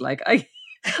Christ, I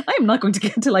am not going to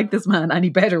get to like this man any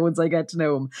better once I get to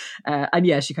know him. And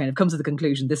yeah, she kind of comes to the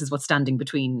conclusion this is what's standing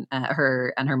between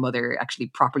her and her mother actually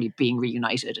properly being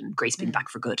reunited and Grace being back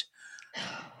for good.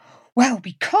 Well,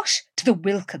 we cut to the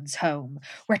Wilkins home,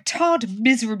 where Todd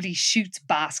miserably shoots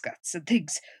baskets and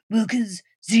thinks, Wilkins,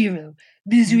 0,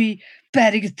 misery,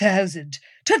 batting 1,000.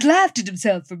 Todd laughed at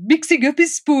himself for mixing up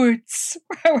his sports.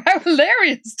 Wow, how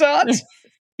hilarious, Todd.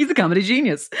 He's a comedy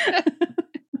genius.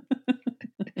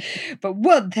 But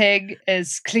one thing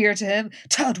is clear to him.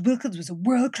 Todd Wilkins was a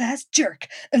world-class jerk,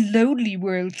 a lonely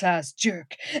world-class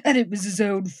jerk, and it was his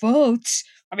own fault.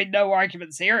 I mean, no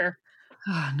arguments here.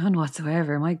 Oh, none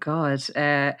whatsoever. My God. So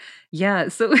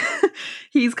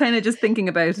he's kind of just thinking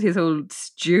about his whole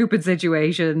stupid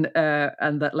situation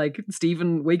and that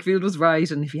Stephen Wakefield was right,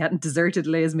 and if he hadn't deserted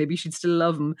Liz, maybe she'd still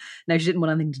love him. Now she didn't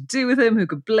want anything to do with him. Who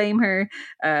could blame her?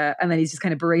 And then he's just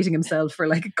kind of berating himself for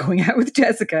going out with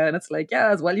Jessica, and it's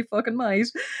as well you fucking might.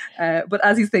 But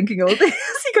as he's thinking all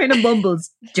this, he kind of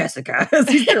mumbles Jessica as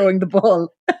he's throwing the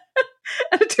ball.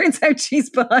 And it turns out she's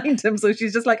behind him. So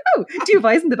she's just like, oh, do you have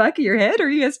eyes in the back of your head or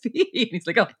ESP? And he's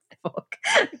like, oh, fuck.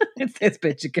 It's this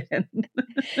bitch again.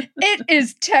 It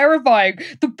is terrifying.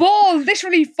 The ball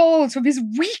literally falls from his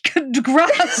weakened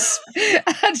grasp.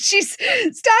 And she's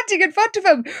standing in front of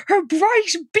him. Her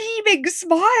bright, beaming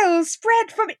smile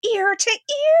spread from ear to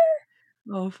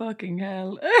ear. Oh, fucking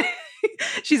hell.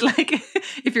 She's like,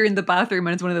 if you're in the bathroom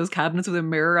and it's one of those cabinets with a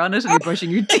mirror on it and you're brushing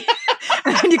your teeth.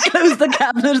 And when you close the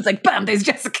cabinet, it's like, bam, there's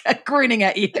Jessica grinning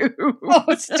at you.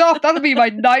 Oh, stop. That'll be my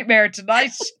nightmare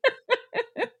tonight.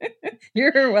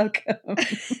 You're welcome.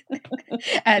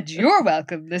 And you're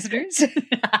welcome, listeners.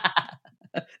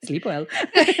 Sleep well.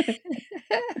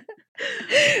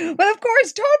 Well, of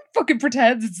course, Todd fucking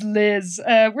pretends it's Liz.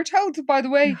 We're told, by the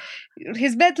way,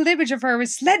 his mental image of her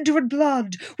is slender and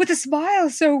blonde, with a smile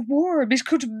so warm it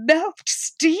could melt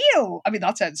steel. I mean,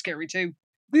 that sounds scary too.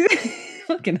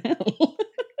 Fucking hell.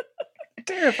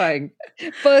 Terrifying.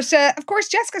 But, of course,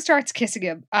 Jessica starts kissing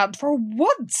him, and for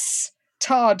once,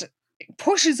 Todd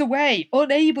pushes away,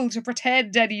 unable to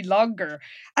pretend any longer.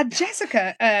 And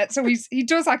Jessica, so he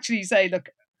does actually say, look,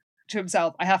 to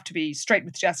himself, I have to be straight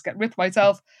with Jessica and with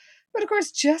myself. But of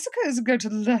course, Jessica isn't going to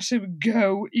let him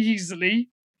go easily.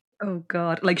 Oh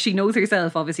God. She knows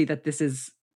herself, obviously, that this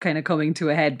is kind of coming to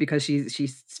a head because she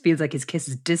feels like his kiss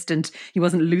is distant. He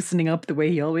wasn't loosening up the way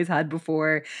he always had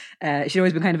before. She'd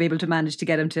always been kind of able to manage to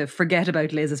get him to forget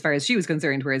about Liz as far as she was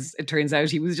concerned, whereas it turns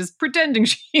out he was just pretending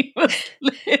she was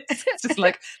Liz. It's just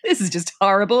like, this is just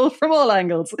horrible from all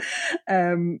angles.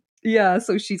 Yeah,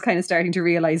 so she's kind of starting to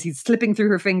realize he's slipping through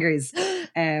her fingers. She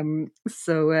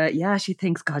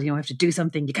thinks, God, I have to do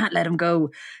something. You can't let him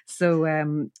go.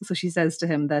 So she says to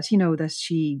him that, that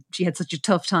she had such a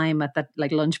tough time at that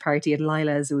like lunch party at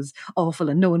Lila's. It was awful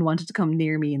and no one wanted to come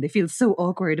near me and they feel so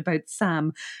awkward about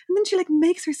Sam. And then she like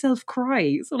makes herself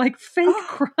cry. So like fake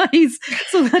cries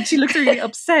so that she looks really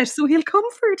upset. So he'll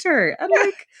comfort her. And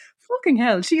like, fucking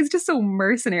hell, she is just so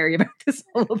mercenary about this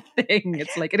whole thing.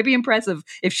 It's like, it'd be impressive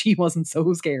if she wasn't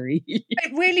so scary.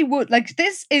 It really would. Like,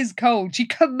 this is cold. She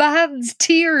commands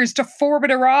tears to form in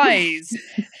her eyes.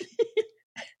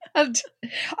 And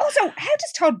also, how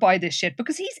does Todd buy this shit?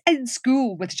 Because he's in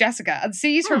school with Jessica and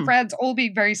sees her friends all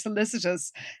being very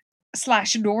solicitous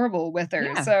 / normal with her.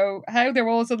 Yeah. So how they're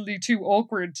all suddenly too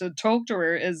awkward to talk to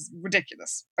her is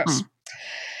ridiculous. But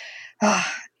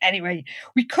anyway,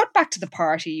 we cut back to the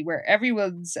party where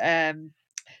everyone's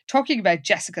talking about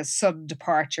Jessica's sudden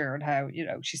departure and how,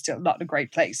 she's still not in a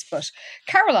great place. But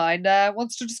Caroline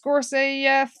wants to discourse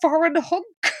a foreign hunk.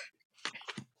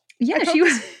 Yeah,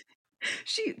 this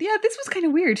was kind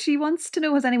of weird. She wants to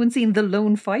know, has anyone seen The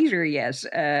Lone Fighter yet?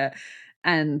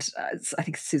 And I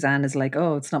think Suzanne is like,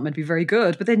 oh, it's not meant to be very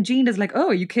good. But then Jean is like, oh,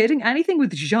 are you kidding? Anything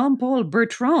with Jean-Paul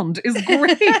Bertrand is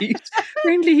great.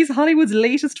 Apparently he's Hollywood's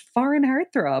latest foreign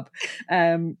heartthrob.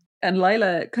 And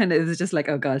Lila kind of is just like,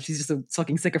 oh God, she's just so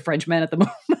fucking sick of French men at the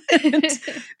moment.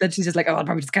 That she's just like, oh, I'll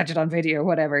probably just catch it on video or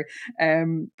whatever.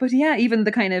 But yeah, even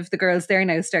the girls there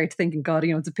now start thinking, God,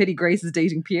 it's a pity Grace is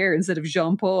dating Pierre instead of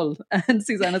Jean-Paul. And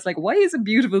Susanna's like, why is a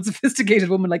beautiful, sophisticated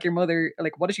woman like your mother,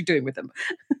 like, what is she doing with him?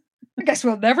 I guess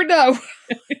we'll never know.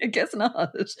 I guess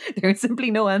not. There is simply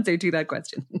no answer to that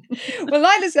question. Well,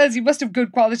 Lila says he must have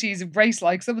good qualities and Grace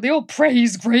likes him, and they all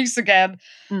praise Grace again.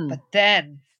 But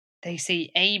then they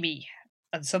see Amy,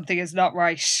 and something is not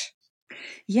right.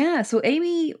 Yeah, so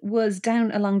Amy was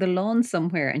down along the lawn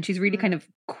somewhere, and she's really kind of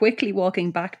quickly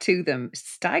walking back to them,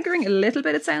 staggering a little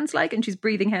bit, it sounds like, and she's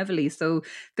breathing heavily. So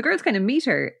the girls kind of meet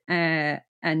her,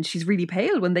 and she's really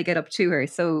pale when they get up to her.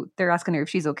 So they're asking her if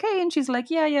she's okay. And she's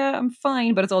like, yeah, I'm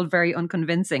fine. But it's all very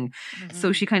unconvincing.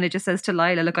 So she kind of just says to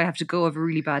Lila, look, I have to go. I have a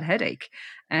really bad headache.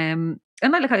 And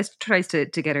Lila kind of tries to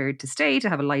get her to stay, to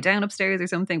have a lie down upstairs or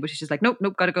something. But she's just like, nope,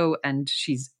 gotta go. And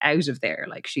she's out of there.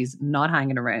 Like, she's not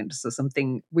hanging around. So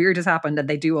something weird has happened. And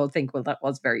they do all think, well, that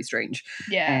was very strange.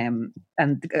 Yeah.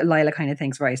 And Lila kind of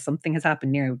thinks, right, something has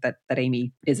happened now that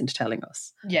Amy isn't telling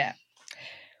us. Yeah.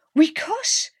 We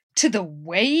cut to the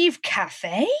Wave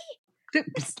Cafe?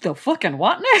 The fucking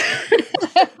what now?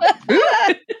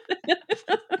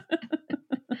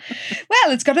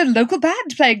 Well, it's got a local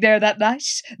band playing there that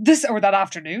night. That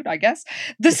afternoon, I guess.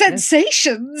 The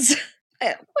Sensations.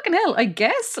 Fucking hell, I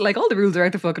guess. Like, all the rules are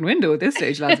out the fucking window at this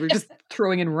stage, lads. We're just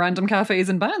throwing in random cafes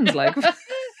and bands. Like,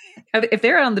 if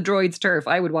they're on the Droids' turf,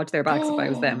 I would watch their backs if I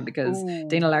was them, because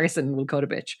Dana Larson will cut a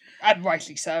bitch. And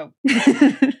rightly so.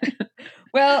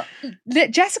 Well,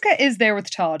 Jessica is there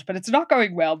with Todd, but it's not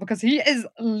going well because he is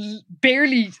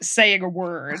barely saying a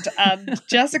word, and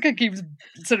Jessica keeps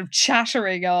sort of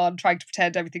chattering on, trying to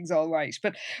pretend everything's all right.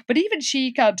 But even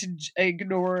she can't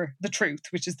ignore the truth,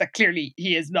 which is that clearly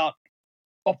he is not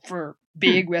up for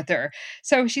being with her.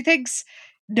 So she thinks,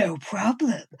 no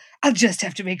problem. I'll just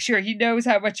have to make sure he knows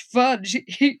how much fun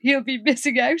he'll be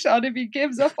missing out on if he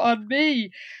gives up on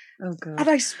me. Oh God! And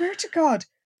I swear to God,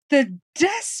 the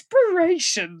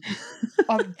desperation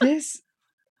of this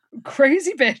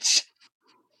crazy bitch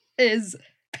is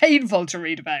painful to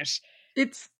read about.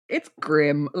 It's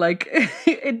grim. Like,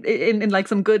 in like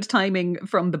some good timing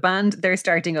from the band, they're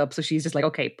starting up, so she's just like,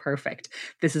 okay, perfect.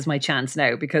 This is my chance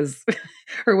now, because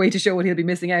her way to show what he'll be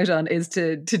missing out on is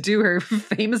to do her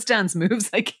famous dance moves,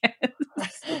 I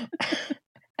guess.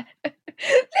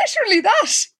 Literally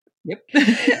that. Yep. And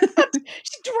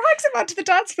she drags him onto the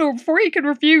dance floor before he can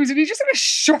refuse, and he just sort of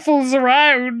shuffles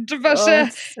around. But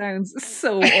it sounds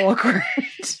so awkward.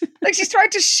 Like, she's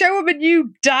trying to show him a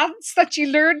new dance that she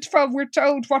learned from, we're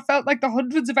told, what felt like the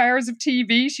hundreds of hours of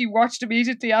TV she watched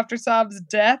immediately after Sam's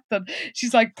death, and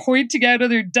she's like pointing out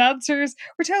other dancers.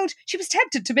 We're told she was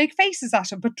tempted to make faces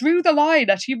at him, but drew the line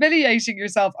at humiliating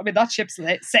herself. I mean, that ship's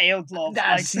sailed, love.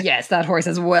 Yes, that horse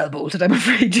has well bolted, I'm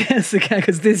afraid, Jessica,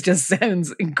 because this just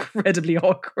sounds incredibly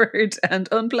awkward and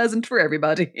unpleasant for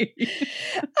everybody.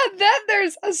 And then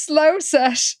there's a slow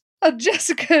set And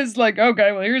Jessica's like,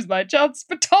 okay, well, here's my chance.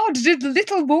 But Todd did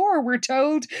little more, we're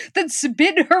told, than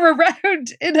spin her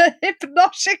around in a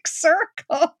hypnotic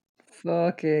circle.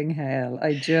 Fucking hell.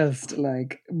 I just,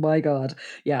 like, my God.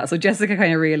 Yeah, so Jessica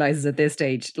kind of realizes at this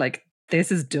stage, like,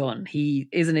 this is done. He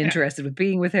isn't interested with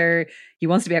being with her. He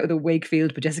wants to be out with a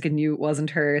Wakefield, but Jessica knew it wasn't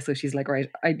her. So she's like, right,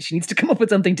 she needs to come up with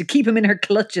something to keep him in her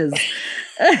clutches.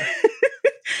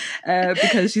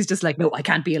 Because she's just like, no, I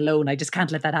can't be alone. I just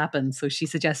can't let that happen. So she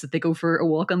suggests that they go for a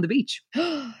walk on the beach.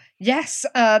 Yes,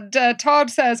 and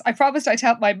Todd says, I promised I'd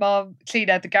help my mom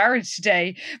clean out the garage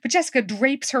today. But Jessica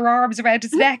drapes her arms around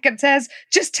his neck and says,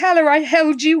 just tell her I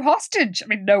held you hostage. I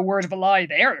mean, no word of a lie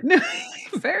there. No,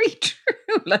 very true.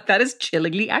 Like, that is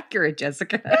chillingly accurate,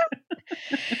 Jessica.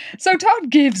 So Todd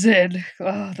gives in.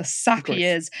 Oh, the sap he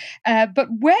is. But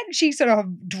when she sort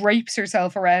of drapes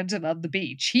herself around him on the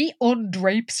beach, he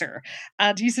undrapes her.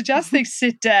 And he suggests they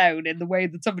sit down in the way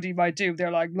that somebody might do.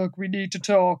 They're like, look, we need to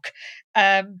talk.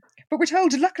 But we're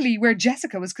told, luckily, where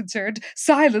Jessica was concerned,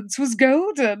 silence was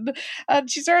golden.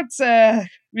 And she starts,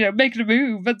 making a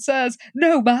move and says,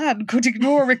 no man could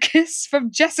ignore a kiss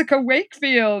from Jessica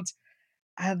Wakefield.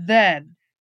 And then,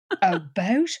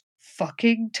 about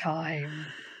fucking time.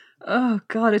 Oh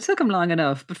God, it took him long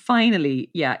enough, but finally,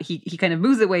 yeah, he kind of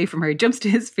moves away from her, jumps to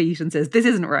his feet and says, this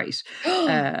isn't right.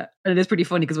 And it is pretty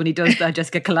funny because when he does that,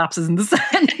 Jessica collapses in the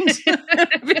sand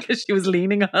because she was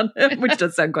leaning on him, which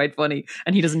does sound quite funny.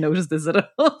 And he doesn't notice this at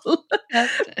all.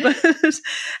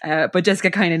 But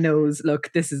Jessica kind of knows,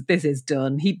 look, this is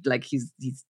done.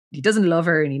 He doesn't love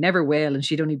her and he never will. And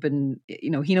she'd only been,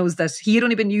 he knows that he had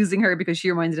only been using her because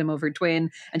she reminded him of her twin.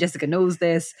 And Jessica knows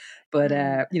this, but,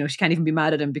 she can't even be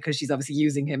mad at him because she's obviously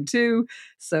using him too.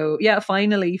 So yeah,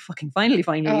 finally,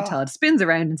 Todd spins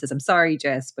around and says, I'm sorry,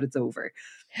 Jess, but it's over.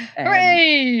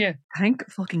 Hooray! Thank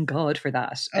fucking God for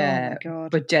that. Oh my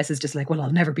God. But Jess is just like, well,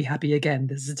 I'll never be happy again.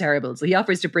 This is terrible. So he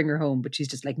offers to bring her home, but she's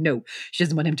just like, no, she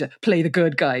doesn't want him to play the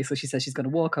good guy. So she says she's going to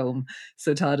walk home.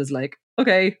 So Todd is like,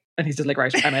 okay. And he's just like,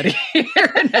 right, I'm out of here,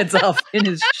 and heads off in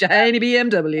his shiny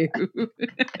BMW.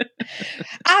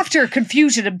 After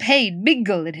confusion and pain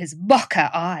mingle in his mocha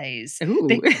eyes.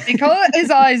 They call his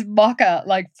eyes mocha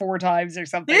like 4 times or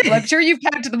something. Well, I'm sure you've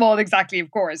counted them all exactly, of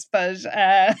course, but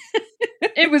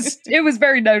it was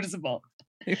very noticeable.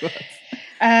 It was.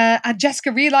 And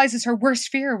Jessica realizes her worst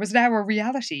fear was now a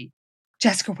reality.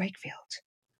 Jessica Wakefield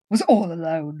was all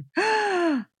alone.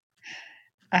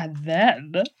 And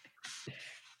then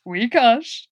we cut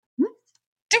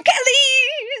to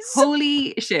Kelly's.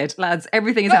 Holy shit, lads.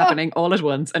 Everything is happening all at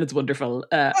once and it's wonderful.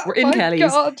 We're in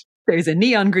Kelly's. God. There's a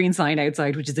neon green sign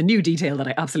outside, which is a new detail that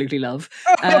I absolutely love.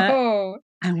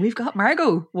 And we've got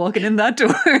Margot walking in that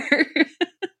door.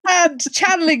 And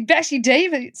channeling Betty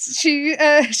Davis, she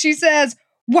says,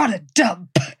 what a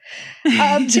dump.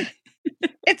 And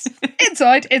it's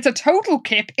inside. It's a total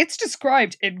kip. It's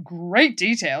described in great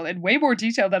detail, in way more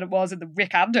detail than it was in the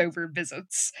Rick Andover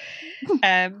visits.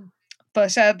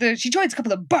 But she joins a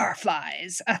couple of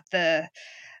barflies at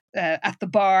the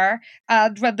bar,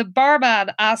 and when the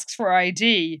barman asks for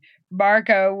ID,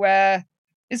 Margot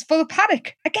is full of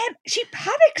panic. Again, she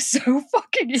panics so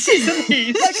fucking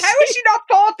easily. Like, how has she not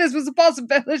thought this was a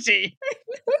possibility?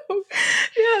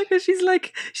 Yeah, because she's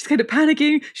kind of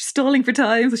panicking. She's stalling for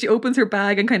time, so she opens her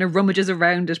bag and kind of rummages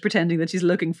around it, pretending that she's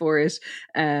looking for it,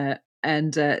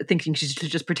 and thinking she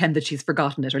should just pretend that she's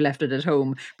forgotten it or left it at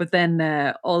home. But then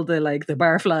all the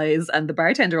barflies and the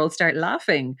bartender all start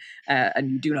laughing, and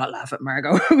you do not laugh at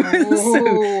Margot.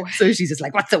 So she's just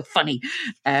like, "What's so funny?"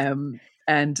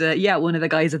 And one of the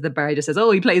guys at the bar just says,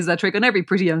 oh, he plays that trick on every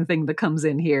pretty young thing that comes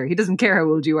in here. He doesn't care how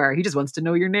old you are. He just wants to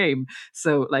know your name.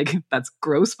 So, that's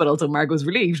gross, but also Margot's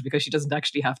relieved because she doesn't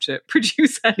actually have to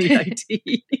produce any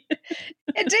ID.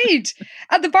 Indeed.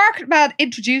 And the barman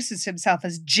introduces himself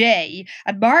as Jay,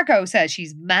 and Margot says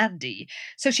she's Mandy.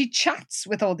 So she chats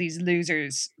with all these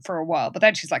losers for a while, but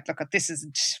then she's like, look, a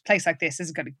place like this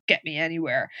isn't going to get me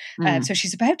anywhere. So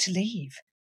she's about to leave.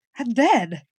 And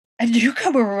then a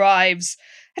newcomer arrives,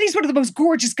 and he's one of the most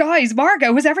gorgeous guys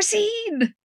Margot has ever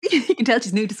seen. You can tell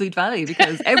she's new to Sweet Valley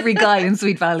because every guy in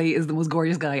Sweet Valley is the most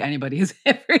gorgeous guy anybody has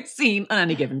ever seen on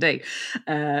any given day.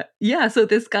 So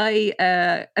this guy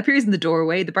appears in the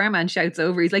doorway. The barman shouts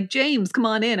over. He's like, James, come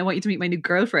on in. I want you to meet my new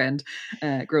girlfriend.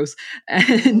 Gross.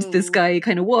 And this guy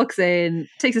kind of walks in,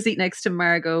 takes a seat next to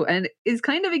Margot and is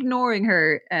kind of ignoring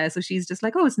her. So she's just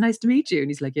like, oh, it's nice to meet you. And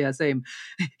he's like, yeah, same.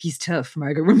 He's tough,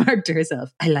 Margot remarked to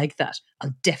herself. I like that.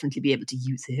 I'll definitely be able to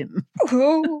use him.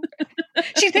 Oh,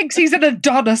 she thinks he's an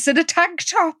Adonis in a tank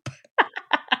top.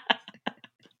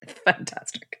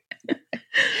 Fantastic.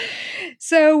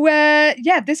 So,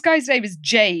 this guy's name is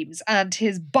James, and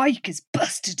his bike is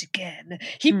busted again.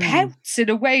 He pouts in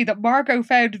a way that Margot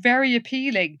found very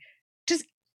appealing.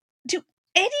 Do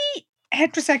any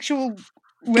heterosexual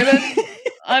women,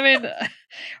 I mean,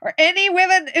 or any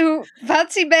women who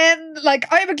fancy men, like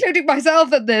I'm including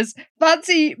myself in this,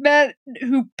 fancy men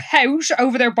who pout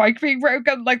over their bike being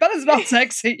broken? Like, that is not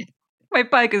sexy. My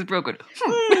bike is broken.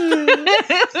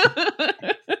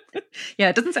 Yeah,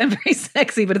 it doesn't sound very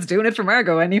sexy, but it's doing it for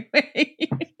Margot anyway.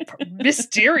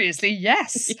 Mysteriously,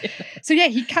 yes. Yeah. So yeah,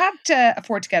 he can't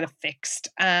afford to get it fixed,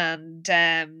 and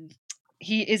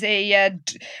he is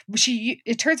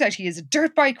it turns out he is a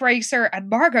dirt bike racer, and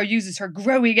Margot uses her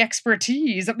growing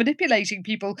expertise at manipulating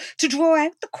people to draw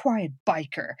out the quiet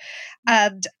biker,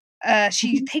 and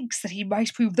she thinks that he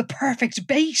might prove the perfect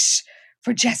bait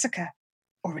for Jessica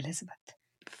or Elizabeth.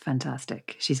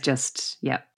 Fantastic. She's just,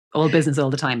 all business all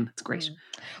the time. It's great.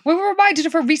 We were reminded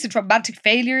of her recent romantic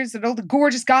failures and all the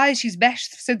gorgeous guys she's met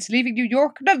since leaving New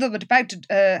York. None of them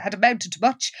had amounted to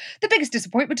much. The biggest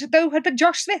disappointment, though, had been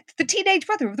Josh Smith, the teenage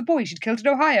brother of the boy she'd killed in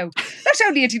Ohio. Not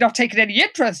only had he not taken any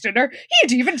interest in her, he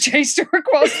had even chased her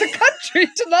across the country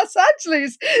to Los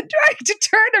Angeles, trying to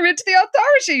turn her into the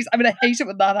authorities. I mean, I hate it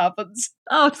when that happens.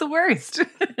 Oh, it's the worst.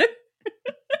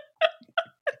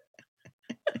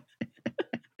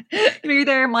 You're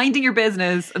there minding your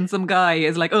business and some guy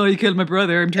is like, oh, you killed my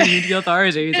brother, I'm turning you into the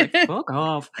authorities. Like, fuck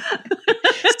off.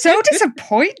 So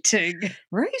disappointing.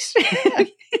 Right?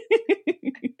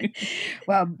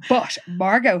 Well, but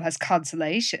Margot has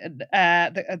consolation.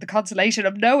 The consolation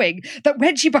of knowing that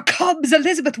when she becomes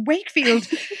Elizabeth Wakefield,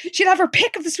 she'll have her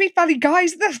pick of the Sweet Valley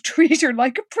guys that treat her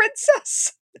like a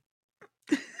princess.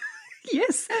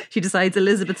 Yes. She decides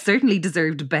Elizabeth certainly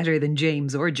deserved better than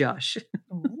James or Josh.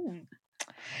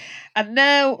 And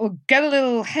now we'll get a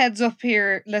little heads up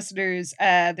here, listeners.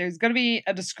 There's going to be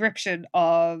a description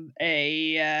of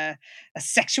a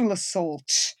sexual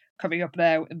assault coming up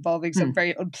now involving some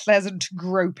very unpleasant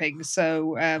groping.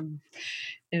 So, if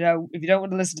you don't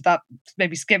want to listen to that,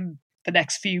 maybe skim the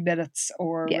next few minutes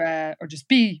or just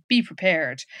be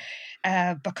prepared.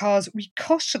 Because we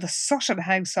cut to the Sutton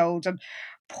household, and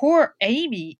poor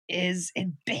Amy is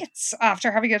in bits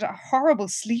after having a horrible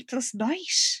sleepless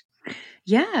night.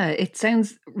 Yeah, it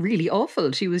sounds really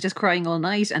awful. She was just crying all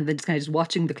night and then just kind of just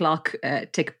watching the clock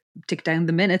tick down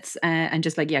the minutes and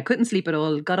just couldn't sleep at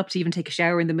all. Got up to even take a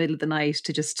shower in the middle of the night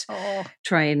to just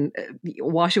try and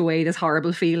wash away this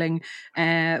horrible feeling.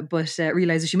 But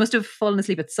realizes she must have fallen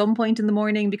asleep at some point in the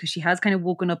morning because she has kind of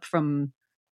woken up from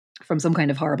some kind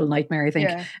of horrible nightmare, I think,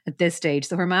 at this stage.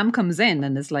 So her mom comes in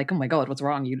and is like, oh my God, what's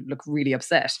wrong? You look really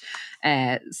upset.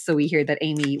 So we hear that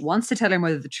Amy wants to tell her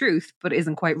mother the truth, but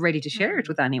isn't quite ready to share it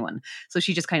with anyone. So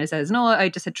she just kind of says, no, I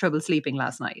just had trouble sleeping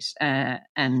last night.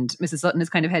 And Mrs. Sutton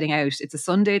is kind of heading out. It's a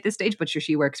Sunday at this stage, but sure,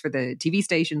 she works for the TV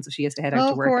station, so she has to head out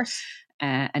to work. Of course.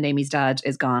 And Amy's dad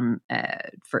is gone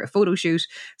for a photo shoot.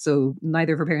 So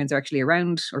neither of her parents are actually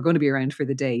around or going to be around for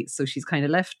the day. So she's kind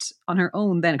of left on her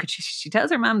own then, because she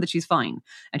tells her mom that she's fine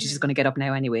and she's just going to get up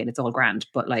now anyway and it's all grand.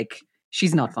 But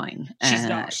she's not fine. She's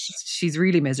not. She's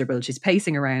really miserable. She's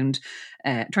pacing around,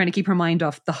 trying to keep her mind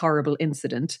off the horrible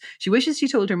incident. She wishes she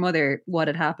told her mother what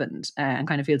had happened and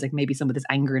kind of feels like maybe some of this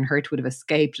anger and hurt would have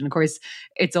escaped. And of course,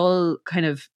 it's all kind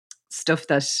of stuff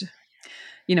that...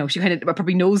 she kind of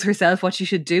probably knows herself what she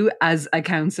should do as a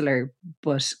counsellor,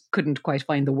 but couldn't quite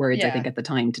find the words, I think, at the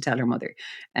time to tell her mother.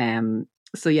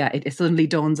 So it suddenly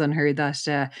dawns on her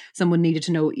that someone needed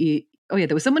to know.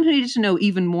 There was someone who needed to know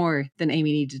even more than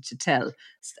Amy needed to tell,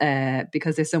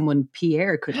 because there's someone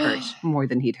Pierre could hurt more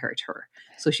than he'd hurt her.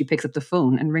 So she picks up the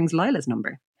phone and rings Lila's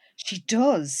number. She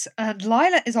does. And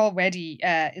Lila is already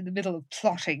in the middle of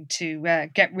plotting to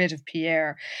get rid of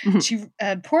Pierre.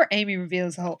 And poor Amy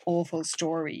reveals a whole awful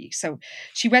story. So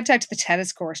she went out to the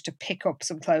tennis court to pick up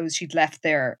some clothes she'd left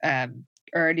there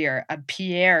earlier, and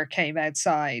Pierre came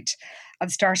outside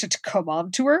and started to come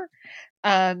on to her.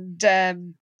 And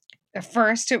at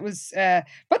first it was...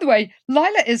 by the way,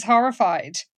 Lila is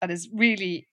horrified and is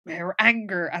really... Her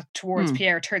anger towards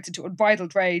Pierre turns into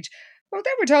unbridled rage. Well,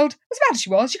 then we're told, as bad as she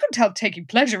was, she couldn't help taking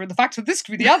pleasure in the fact that this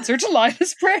could be the answer to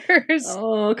Lila's prayers.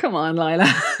 Oh, come on, Lila.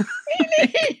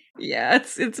 Really? Yeah,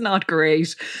 it's not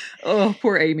great. Oh,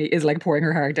 poor Amy is pouring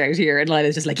her heart out here, and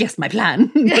Lila's just yes, my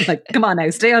plan. But come on now,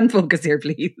 stay on focus here,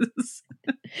 please.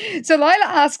 So Lila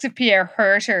asks if Pierre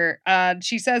hurt her, and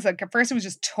she says at first it was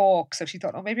just talk, so she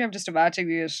thought, oh, maybe I'm just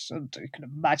imagining it, and you can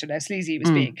imagine how sleazy he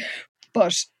was being.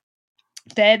 But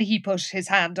then he put his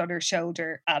hand on her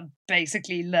shoulder and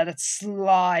basically let it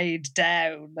slide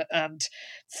down and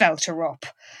felt her up.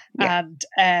 Yeah.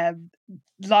 And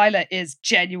Lila is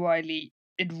genuinely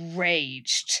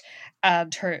enraged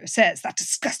and says, "That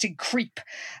disgusting creep."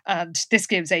 And this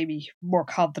gives Amy more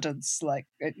confidence. Like,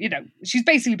 she's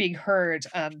basically being heard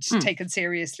and taken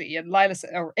seriously. And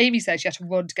Amy says she had to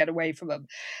run to get away from him.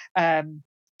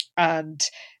 And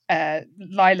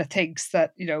Lila thinks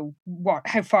that,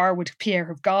 how far would Pierre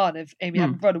have gone if Amy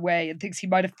hadn't run away, and thinks he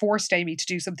might have forced Amy to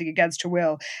do something against her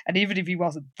will. And even if he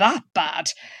wasn't that bad,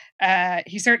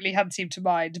 he certainly hadn't seemed to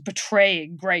mind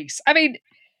betraying Grace. I mean,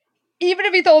 even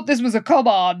if he thought this was a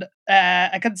come-on,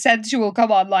 a consensual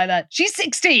come-on, Lila, she's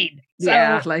 16. So.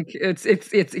 Yeah, like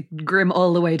it's grim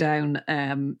all the way down.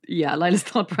 Lila's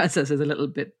thought process is a little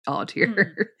bit odd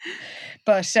here.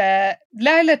 But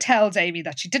Lila tells Amy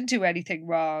that she didn't do anything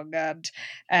wrong, and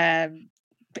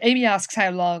Amy asks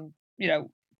how long,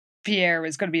 Pierre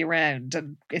is going to be around,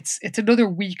 and it's another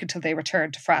week until they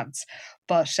return to France.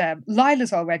 But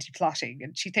Lila's already plotting,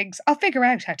 and she thinks, "I'll figure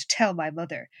out how to tell my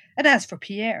mother. And as for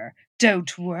Pierre,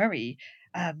 don't worry."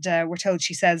 And we're told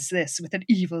she says this with an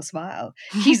evil smile.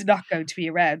 "He's not going to be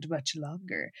around much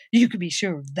longer. You can be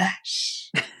sure of that."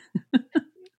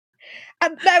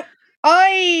 And now,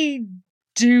 I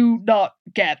do not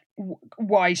get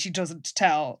why she doesn't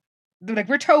tell. Like,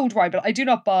 we're told why, but I do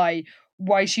not buy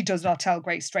why she does not tell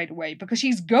Grace straight away, because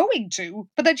she's going to,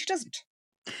 but then she doesn't.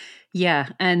 Yeah,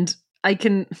 and I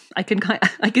can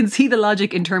see the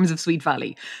logic in terms of Sweet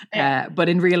Valley, but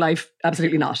in real life,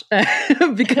 absolutely not,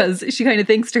 because she kind of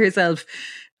thinks to herself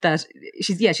that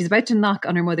she's about to knock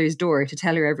on her mother's door to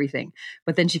tell her everything,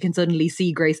 but then she can suddenly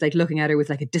see Grace like looking at her with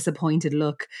like a disappointed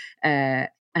look,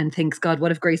 and thinks, God,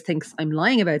 what if Grace thinks I'm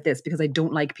lying about this because I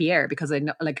don't like Pierre, because I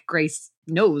know, like, Grace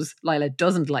knows Lila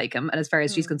doesn't like him, and as far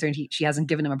as she's concerned, she hasn't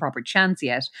given him a proper chance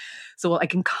yet. So I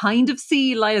can kind of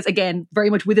see Lila's, again, very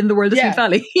much within the world of Sweet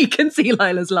Valley, you can see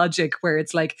Lila's logic where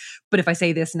it's like, but if I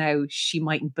say this now, she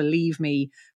mightn't believe me,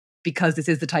 because this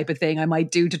is the type of thing I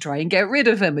might do to try and get rid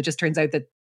of him. It just turns out that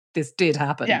this did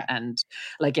happen. Yeah. And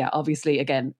obviously,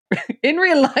 again, in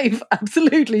real life,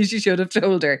 absolutely she should have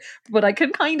told her. But I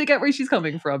can kind of get where she's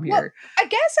coming from here. Well, I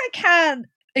guess I can.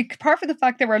 Apart from the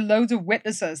fact there were loads of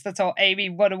witnesses that saw Amy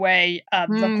run away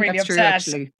and look really upset.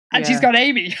 True, and she's got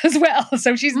Amy as well.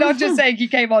 So she's not just saying he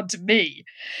came on to me.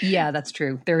 Yeah, that's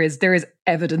true. There is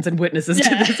evidence and witnesses to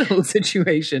this whole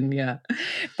situation. Yeah.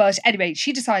 But anyway,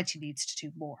 she decides she needs to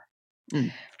do more.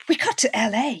 We got to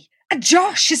LA. And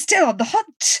Josh is still on the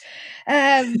hunt.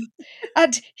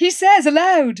 And he says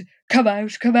aloud, come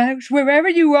out, wherever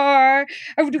you are."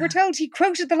 And we're told he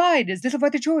quoted the line his little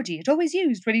brother Georgie had always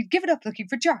used when he'd given up looking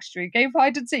for Josh during a game of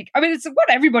hide and seek. I mean, it's what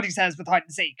everybody says with hide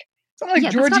and seek. It's not like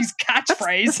Georgie's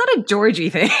catchphrase. It's not a Georgie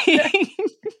thing.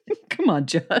 Come on,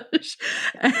 Josh.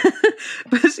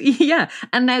 But yeah,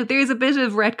 and now there's a bit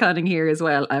of retconning here as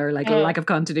well, or like a lack of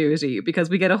continuity, because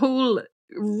we get a whole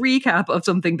recap of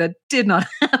something that did not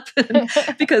happen,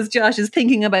 because Josh is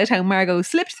thinking about how Margot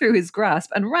slipped through his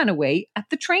grasp and ran away at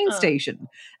the train station,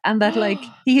 and that like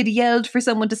he had yelled for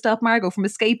someone to stop Margot from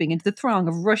escaping into the throng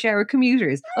of rush hour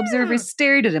commuters. Observers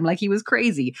stared at him like he was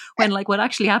crazy, when like what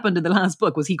actually happened in the last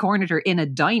book was he cornered her in a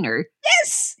diner.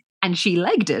 Yes. And she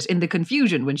legged it in the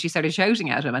confusion when she started shouting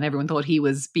at him, and everyone thought he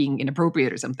was being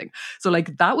inappropriate or something. So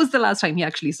like that was the last time he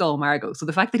actually saw Margot. So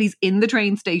the fact that he's in the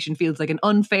train station feels like an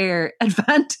unfair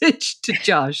advantage to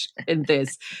Josh in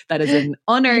this. That is an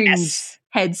unearned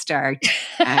head start.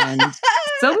 And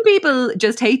some people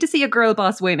just hate to see a girl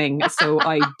boss winning. So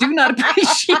I do not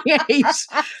appreciate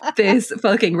this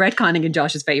fucking retconning in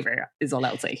Josh's favour, is all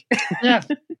I'll say. Yeah.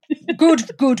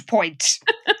 Good point.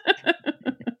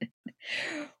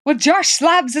 Well, Josh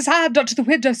slams his hand onto the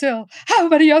windowsill. How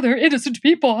many other innocent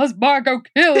people has Margot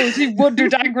killed? He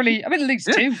wondered angrily. I mean, at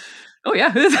least 2. Oh, yeah.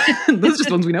 Those are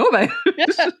just ones we know about.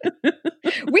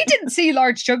 We didn't see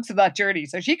large chunks of that journey,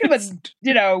 so she could have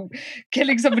been,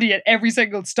 killing somebody at every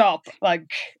single stop. And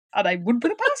I wouldn't put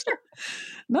it past her.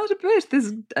 Not a bit.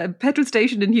 This petrol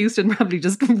station in Houston probably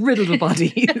just riddled with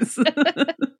bodies.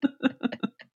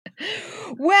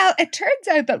 Well, it turns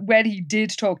out that when he did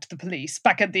talk to the police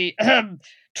back at the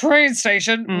train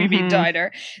station, we mean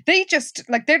diner, they just,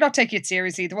 they're not taking it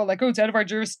seriously. They're all like, oh, it's out of our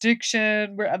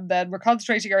jurisdiction, and then we're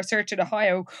concentrating our search in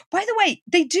Ohio. By the way,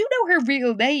 they do know her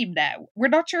real name now. We're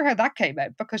not sure how that came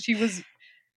out, because she was...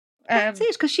 That's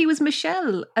it, because she was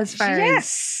Michelle as far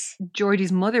as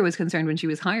Georgie's mother was concerned when she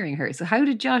was hiring her. So how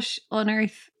did Josh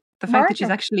unearth the fact that she's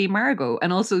actually Margot?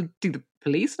 And also, do the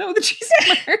police know that she's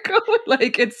Margot?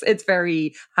 It's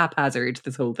very haphazard,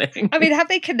 this whole thing. I mean, have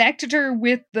they connected her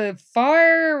with the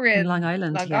fire in Long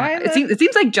Island? Island? It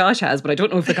seems like Josh has, but I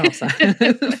don't know if the cops have.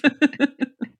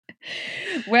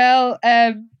 Well,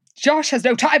 Josh has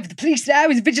no time for the police now.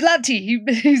 He's a vigilante.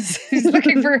 He's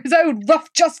looking for his own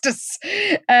rough justice.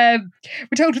 We're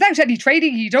told without any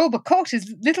training, he'd all but caught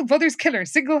his little brother's killer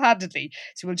single-handedly.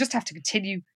 So we'll just have to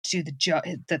continue to do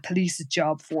the police's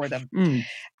job for them.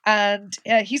 And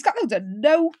he's got loads of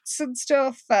notes and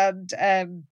stuff, and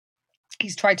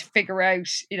he's trying to figure out,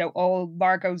 all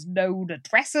Margot's known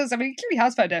addresses. I mean, he clearly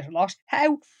has found out a lot.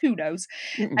 How? Who knows?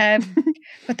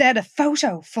 But then a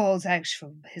photo falls out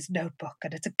from his notebook,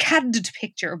 and it's a candid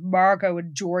picture of Margot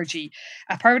and Georgie.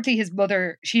 Apparently his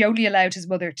mother, she only allowed his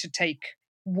mother to take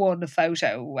one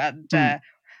photo, and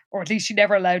or at least she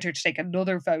never allowed her to take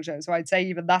another photo. So I'd say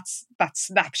even that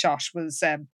snapshot was,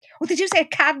 did you say a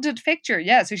candid picture?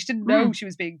 Yeah, so she didn't know she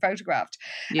was being photographed.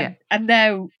 Yeah. And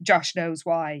now Josh knows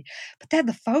why. But then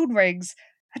the phone rings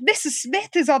and Mrs.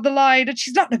 Smith is on the line and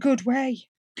she's not in a good way.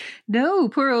 No,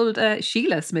 poor old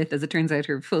Sheila Smith, as it turns out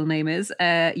her full name is.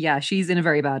 She's in a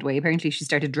very bad way. Apparently she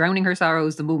started drowning her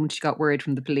sorrows the moment she got word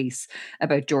from the police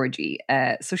about Georgie.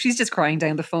 So she's just crying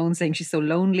down the phone saying she's so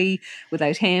lonely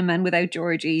without him and without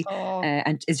Georgie,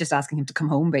 and is just asking him to come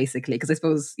home, basically. Because I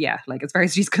suppose, as far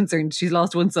as she's concerned, she's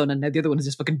lost one son and now the other one has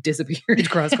just fucking disappeared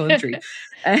cross country.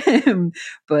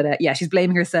 She's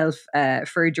blaming herself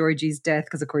for Georgie's death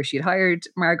because, of course, she had hired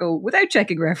Margot without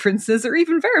checking references or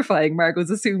even verifying Margot's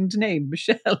assumed name,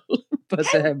 Michelle. But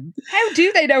how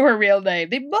do they know her real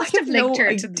name? They must have linked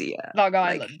her to Long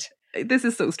Island. This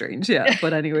is so strange, yeah.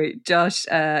 But anyway, Josh,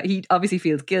 he obviously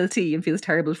feels guilty and feels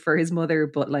terrible for his mother,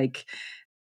 but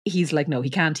he's like, no,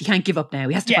 he can't give up now.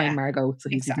 He has to find Margot. So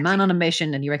he's a man on a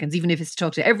mission, and he reckons even if it's to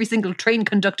talk to every single train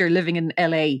conductor living in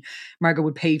LA, Margot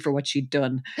would pay for what she'd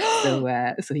done. So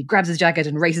he grabs his jacket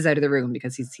and races out of the room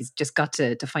because he's just got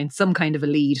to find some kind of a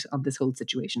lead on this whole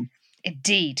situation.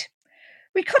 Indeed.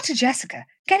 We cut to Jessica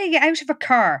getting out of a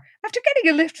car after getting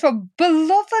a lift from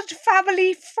beloved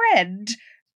family friend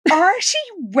Artie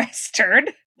Western.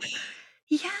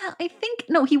 Yeah, I think,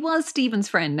 no, he was Stephen's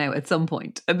friend now at some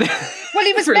point. Well,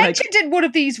 he was mentioned in one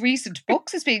of these recent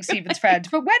books as being Stephen's friend,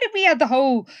 but when did we have the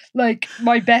whole,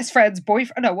 my best friend's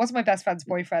boyfriend? No, it wasn't my best friend's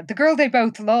boyfriend. The girl they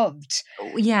both loved.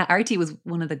 Oh, yeah, Artie was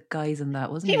one of the guys in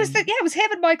that, wasn't he? It was him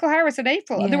and Michael Harris in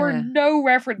April, and there were no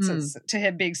references to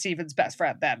him being Stephen's best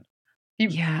friend then.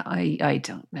 I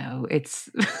don't know. It's...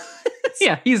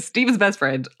 he's Stephen's best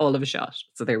friend, all of a shot.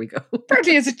 So there we go.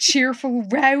 Apparently has a cheerful,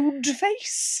 round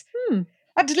face.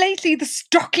 And lately the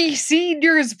stocky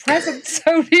senior's presence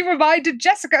only reminded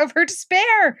Jessica of her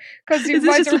despair because he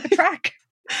reminds her of the track.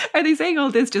 Are they saying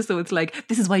all this just so it's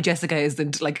this is why Jessica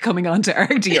isn't coming on to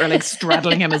Artie or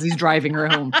straddling him as he's driving her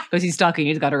home because he's stocky and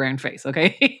he's got a round face,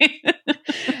 okay?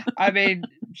 I mean,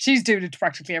 she's doing it to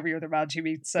practically every other man she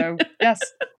meets, so yes.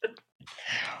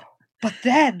 But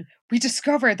then we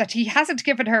discover that he hasn't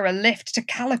given her a lift to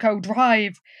Calico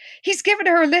Drive. He's given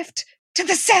her a lift to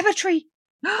the cemetery.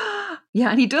 Yeah,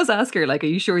 and he does ask her, are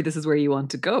you sure this is where you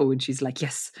want to go? And she's like,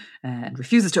 yes, and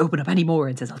refuses to open up anymore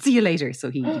and says, I'll see you later.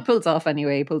 So he pulls off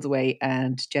anyway, pulls away,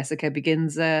 and Jessica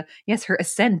begins, her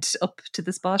ascent up to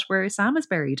the spot where Sam is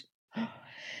buried.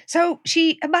 So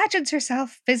she imagines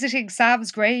herself visiting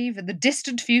Sam's grave in the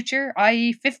distant future,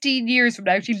 i.e. 15 years from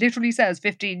now. She literally says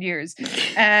 15 years,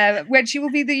 when she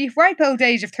will be the ripe old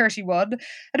age of 31.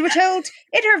 And we're told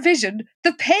in her vision,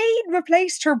 the pain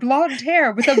replaced her blonde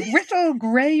hair with a brittle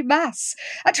grey mass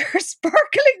and her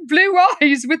sparkling blue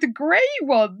eyes with the grey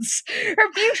ones.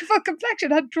 Her beautiful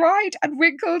complexion had dried and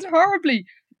wrinkled horribly.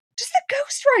 Does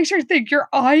the ghostwriter think your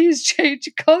eyes change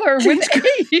colour with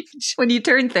age? When you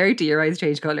turn 30, your eyes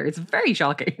change colour. It's very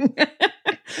shocking.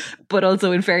 But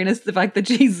also, in fairness, the fact that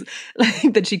she's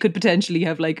that she could potentially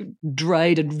have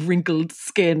dried and wrinkled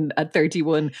skin at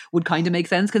 31 would kind of make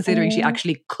sense, considering she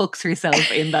actually cooks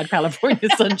herself in that California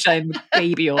sunshine with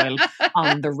baby oil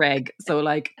on the reg. So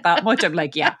that much, I'm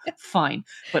yeah, fine.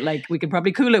 But we can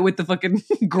probably cool it with the fucking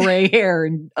grey hair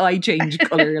and eye change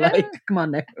colour. Come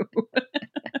on now.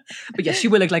 But yes, she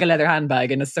will look like a leather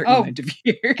handbag in a certain amount of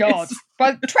years. God,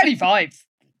 well, 25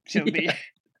 she'll be.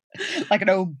 Like an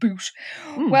old boot.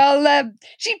 Well,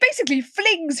 she basically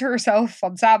flings herself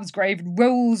on Sam's grave and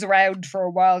rolls around for a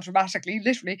while dramatically,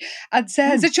 literally, and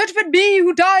says, it should have been me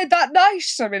who died that night.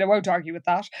 I mean, I won't argue with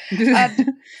that.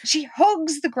 And she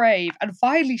hugs the grave, and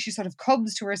finally she sort of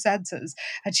comes to her senses,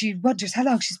 and she wonders how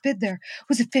long she's been there.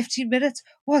 Was it 15 minutes?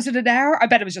 Was it an hour? I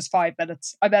bet it was just 5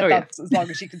 minutes. I bet that's as long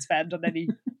as she can spend on any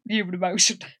human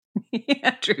emotion.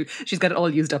 Yeah, true. She's got it all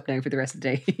used up now for the rest of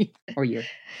the day or year.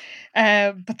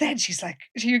 But then she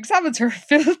examines her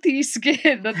filthy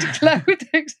skin and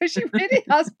clothing, so she really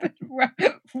has been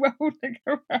rolling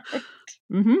around.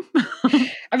 Mm-hmm.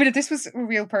 I mean, if this was a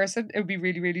real person, it would be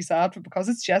really, really sad, but because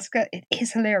it's Jessica, it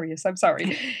is hilarious. I'm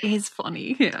sorry. It is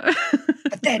funny, yeah.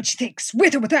 But then she thinks,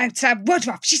 with or without Sam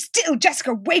Woodruff, she's still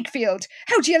Jessica Wakefield.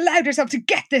 How'd she allow herself to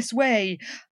get this way?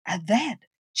 And then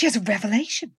she has a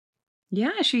revelation.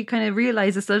 Yeah, she kind of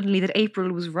realizes suddenly that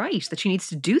April was right, that she needs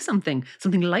to do something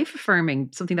life-affirming,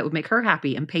 something that would make her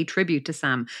happy and pay tribute to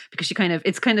Sam. Because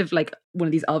it's kind of like one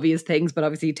of these obvious things, but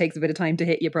obviously it takes a bit of time to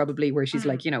hit you probably, where she's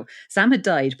like, Sam had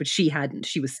died, but she hadn't.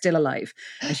 She was still alive.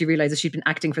 And she realizes she'd been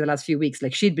acting for the last few weeks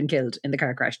like she'd been killed in the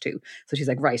car crash too. So she's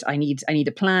like, right, I need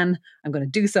a plan. I'm going to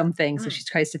do something. So she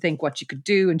tries to think what she could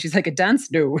do. And she's like, a dance?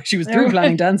 No, she was through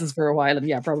planning dances for a while, and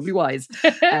yeah, probably wise.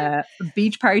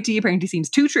 Beach party apparently seems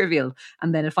too trivial.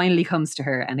 And then it finally comes to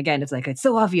her. And again, it's like, it's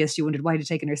so obvious. She wondered why it had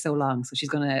taken her so long. So she's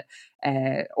going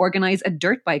to organize a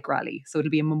dirt bike rally. So it'll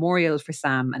be a memorial for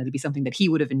Sam, and it'll be something that he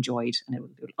would have enjoyed, and it will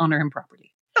honor him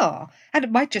properly. Oh, and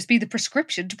it might just be the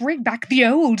prescription to bring back the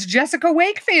old Jessica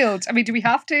Wakefield. I mean, do we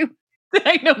have to?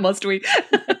 I know, must we?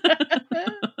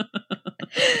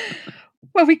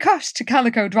 Well, we cut to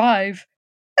Calico Drive,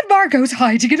 and Margot's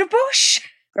hiding in a bush.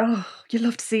 Oh, you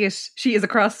love to see it. She is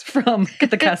across from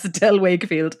the Castle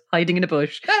Wakefield, hiding in a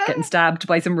bush, getting stabbed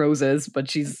by some roses,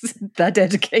 but she's that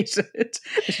dedicated.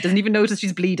 She doesn't even notice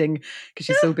she's bleeding because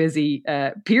she's so busy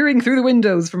peering through the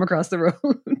windows from across the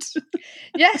road.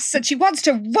 Yes, and she wants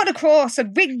to run across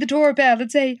and ring the doorbell and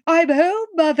say, "I'm home,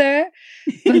 Mother."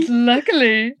 But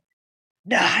luckily,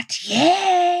 not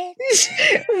yet,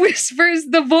 whispers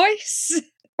the voice.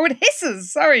 Oh, it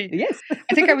hisses. Sorry. Yes.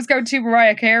 I think I was going to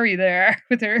Mariah Carey there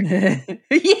with her.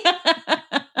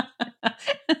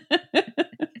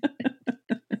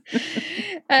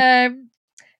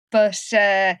 But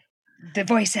the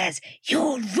voice says,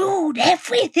 "You'll ruin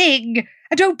everything."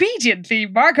 And obediently,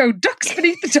 Margot ducks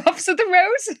beneath the tops of the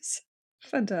roses.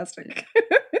 Fantastic.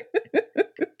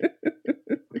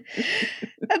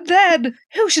 And then,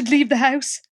 who should leave the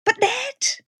house but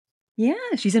Ned? Yeah,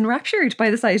 she's enraptured by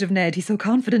the sight of Ned. He's so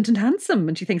confident and handsome,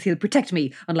 and she thinks he'll protect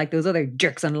me, unlike those other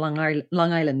jerks on Long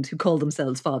Island who call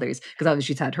themselves fathers, because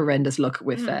obviously she's had horrendous luck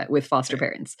with foster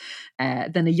parents.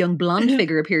 Then a young blonde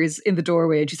figure appears in the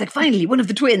doorway, and she's like, "Finally, one of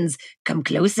the twins. Come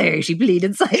closer," she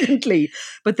pleaded silently,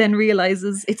 but then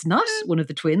realizes it's not one of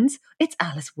the twins, it's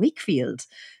Alice Wakefield.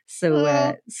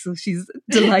 So she's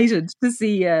delighted to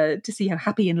see how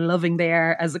happy and loving they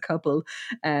are as a couple.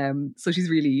 So she's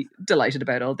really delighted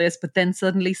about all this. But then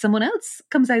suddenly someone else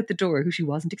comes out the door who she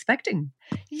wasn't expecting.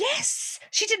 Yes,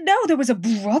 she didn't know there was a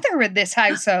brother in this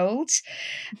household.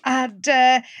 And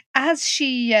as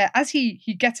Stephen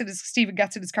gets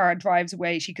in his car and drives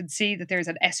away, she can see that there's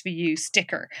an SVU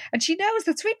sticker, and she knows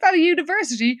that Sweet Valley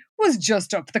University was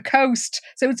just up the coast.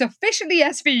 So it's officially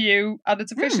SVU, and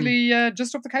it's officially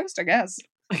just up the coast, I guess.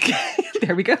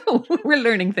 There we go. We're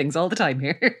learning things all the time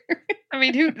here. I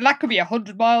mean, that could be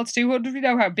 100 miles, 200. We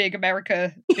know how big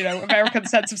American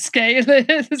sense of scale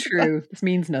is. True. This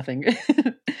means nothing.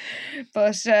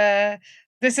 But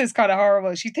this is kind of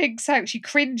horrible. She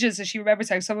cringes as she remembers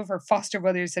how some of her foster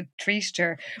mothers had treated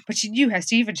her, but she knew how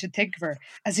Stephen should think of her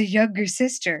as a younger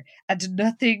sister and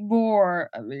nothing more.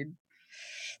 I mean,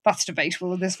 that's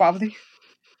debatable in this family.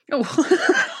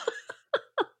 Oh.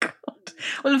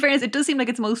 Well, in fairness, it does seem like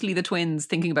it's mostly the twins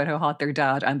thinking about how hot their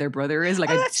dad and their brother is. Like,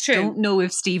 that's true. I don't know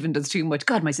if Stephen does too much.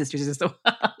 God, my sisters are so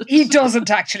hot. He doesn't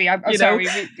actually. I'm sorry.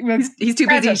 He's too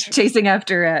busy chasing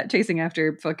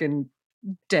after fucking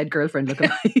dead girlfriend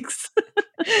lookalikes.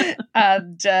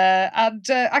 and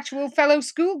actual fellow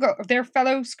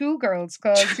schoolgirls,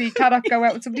 because he cannot go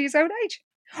out with somebody his own age.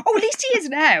 Oh, at least he is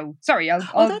now. Sorry.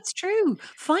 Oh, that's true.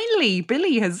 Finally,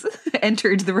 Billy has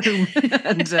entered the room.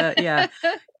 And yeah,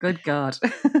 good God.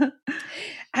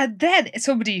 And then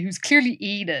somebody who's clearly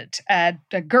Enid, a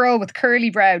girl with curly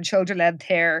brown shoulder-length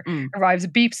hair, arrives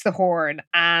and beeps the horn.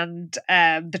 And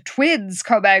the twins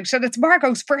come out, and it's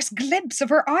Margot's first glimpse of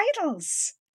her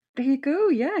idols. There you go.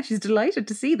 Yeah, she's delighted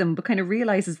to see them, but kind of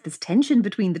realizes this tension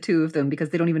between the two of them because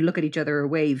they don't even look at each other or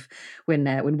wave when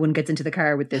one gets into the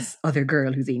car with this other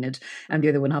girl who's Enid, and the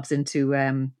other one hops into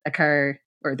a car,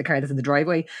 or the car that's in the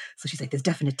driveway. So she's like, there's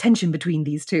definite tension between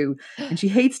these two, and she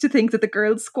hates to think that the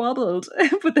girls squabbled,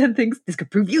 but then thinks this could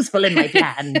prove useful in my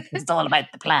plan. It's all about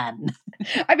the plan.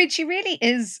 I mean, she really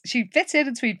is. She fits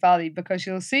in Sweet Valley because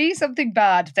she'll see something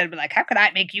bad, then be like, how can I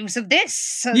make use of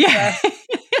this? And, yeah.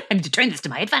 I need to turn this to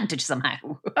my advantage somehow.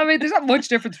 I mean, there's not much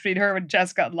difference between her and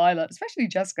Jessica and Lila, especially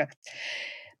Jessica.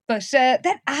 But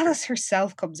then Alice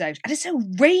herself comes out and is so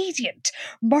radiant.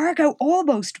 Margot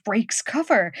almost breaks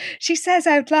cover. She says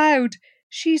out loud,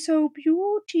 "She's so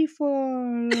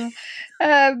beautiful."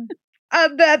 And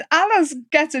then Alice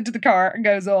gets into the car and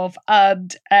goes off,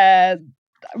 and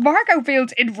Margot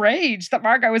feels enraged that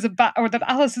that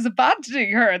Alice is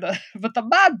abandoning her. But the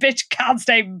mad bitch can't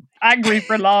stay angry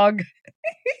for long.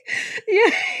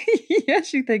 Yeah,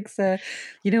 she thinks,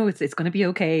 it's going to be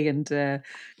okay, and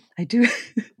I do.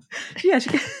 Yeah,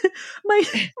 my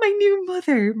new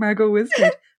mother, Margot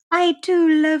whispered, "I do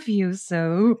love you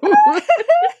so."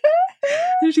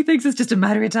 And she thinks it's just a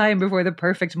matter of time before the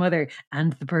perfect mother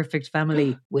and the perfect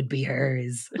family would be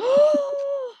hers.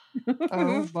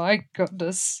 Oh my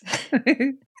goodness.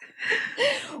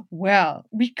 Well,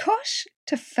 we cut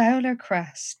to Fowler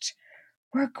Crest,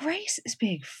 where Grace is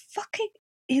being fucking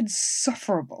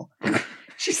insufferable.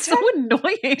 She's so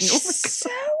annoying. She's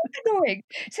so annoying.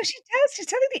 So she's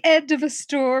telling the end of a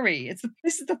story.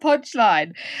 This is the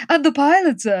punchline. And the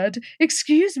pilot said,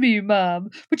 "Excuse me,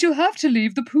 ma'am, but you'll have to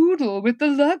leave the poodle with the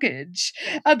luggage."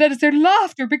 And then as their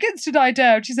laughter begins to die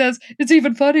down, she says, "It's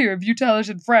even funnier if you tell it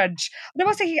in French." And I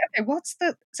was thinking, okay,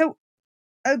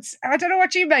 I don't know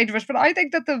what you made of it, but I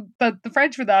think that the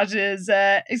French for that is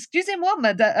 "Excusez-moi,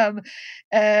 madame,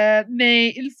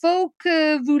 mais il faut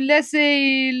que vous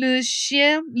laissez le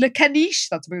chien, le caniche,"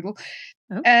 that's poodle,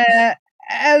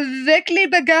 "avec les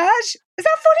bagages." Is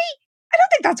that funny? I don't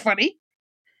think that's funny.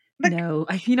 No,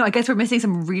 I guess we're missing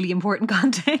some really important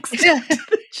context to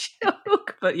the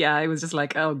joke. But yeah, I was just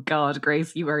like, oh God,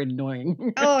 Grace, you are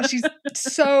annoying. Oh, she's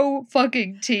so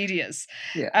fucking tedious.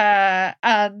 Yeah.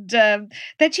 And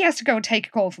then she has to go and take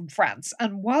a call from France.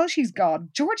 And while she's gone,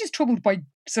 George is troubled by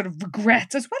sort of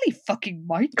regrets, as well he fucking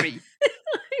might be.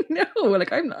 I know,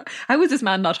 like how is this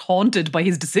man not haunted by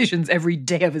his decisions every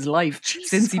day of his life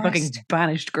since he fucking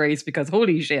banished Grace? Because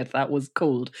holy shit, that was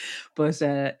cold. But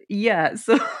so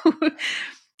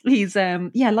he's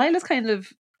Lila's kind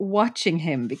of watching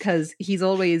him because he's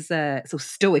always so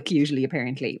stoic usually,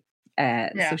 apparently.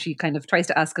 So she kind of tries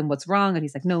to ask him what's wrong, and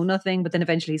he's like, "No, nothing." But then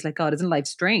eventually he's like, "God, isn't life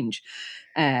strange?"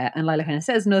 And Lila kind of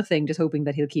says nothing, just hoping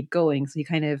that he'll keep going. So he's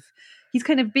kind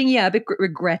of being, a bit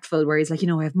regretful, where he's like,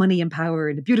 I have money and power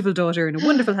and a beautiful daughter and a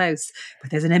wonderful house,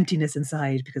 but there's an emptiness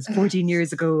inside because 14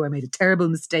 years ago I made a terrible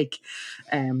mistake.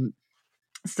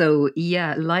 So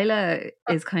yeah, Lila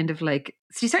is kind of like,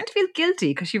 she's starting to feel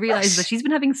guilty because she realizes that she's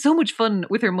been having so much fun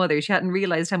with her mother. She hadn't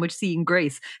realized how much seeing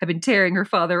Grace had been tearing her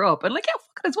father up. And like, yeah,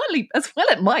 fuck it, as well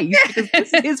it might, because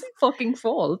this is his fucking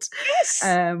fault. Yes.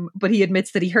 But he admits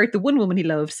that he hurt the one woman he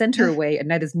loved, sent her away, and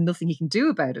now there's nothing he can do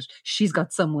about it. She's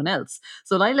got someone else.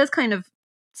 So Lila's kind of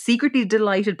secretly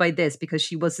delighted by this because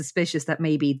she was suspicious that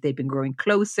maybe they'd been growing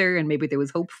closer and maybe there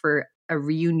was hope for a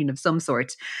reunion of some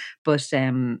sort. But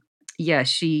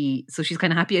she's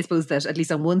kind of happy, I suppose, that at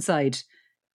least on one side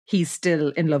he's still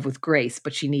in love with Grace,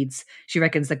 but she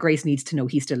reckons that Grace needs to know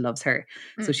he still loves her.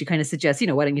 So she kind of suggests,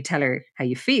 why don't you tell her how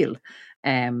you feel?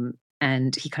 And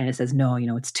he kind of says, no,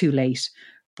 it's too late.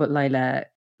 But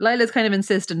Lila's kind of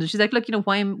insistent, and she's like, look,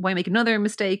 why make another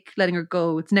mistake letting her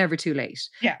go? It's never too late.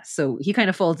 Yeah. So he kind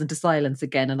of falls into silence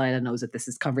again, and Lila knows that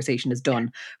this conversation is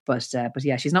done. But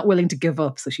yeah, she's not willing to give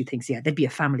up. So she thinks, they'd be a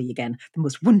family again, the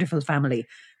most wonderful family,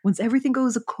 once everything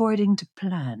goes according to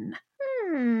plan.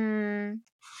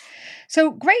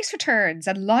 So Grace returns,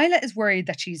 and Lila is worried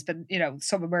that she's been,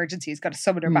 some emergency has got to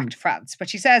summon her back to France. But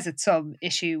she says it's some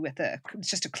issue with it's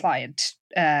just a client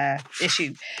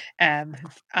issue, and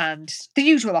the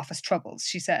usual office troubles,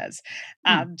 she says.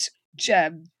 And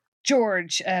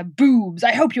George booms,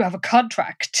 "I hope you have a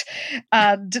contract."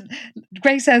 And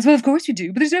Grace says, "Well, of course we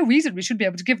do, but there's no reason we shouldn't be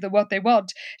able to give them what they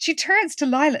want." She turns to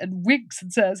Lila and winks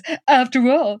and says,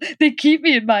 "After all, they keep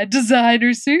me in my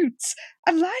designer suits."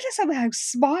 And Lila somehow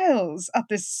smiles at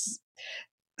this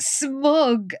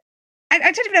smug, I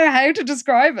don't even know how to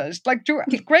describe it. Like,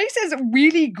 Grace is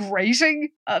really grating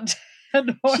and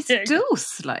annoying. She's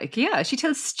dose, she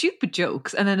tells stupid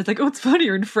jokes, and then it's like, oh, it's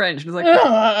funnier in French, and it's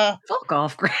like, fuck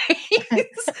off,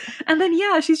 Grace. And then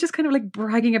she's just kind of like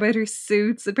bragging about her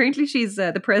suits. Apparently she's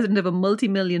the president of a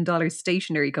multi-million-dollar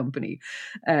stationery company.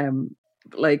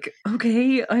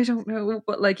 Okay, I don't know,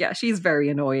 but she's very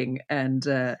annoying. And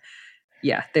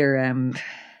they're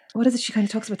what is it? She kind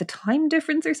of talks about the time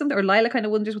difference or something, or Lila kind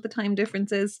of wonders what the time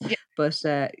difference is. Yeah. But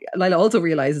Lila also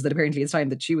realizes that apparently it's time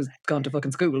that she was gone to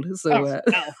fucking school, so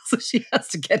so she has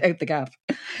to get out the gap.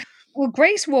 Well,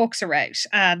 Grace walks her out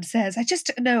and says, "I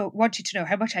just want you to know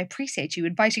how much I appreciate you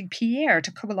inviting Pierre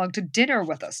to come along to dinner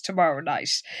with us tomorrow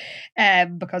night."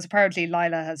 Because apparently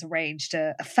Lila has arranged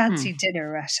a fancy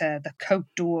dinner at the Côte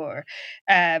d'Or.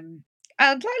 And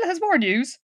Lila has more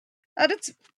news. And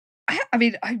I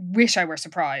mean, I wish I were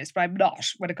surprised, but I'm not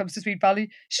when it comes to Sweet Valley.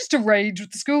 She's just arranged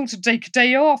with the school to take a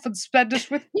day off and spend it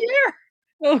with Pierre.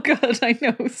 Oh God, I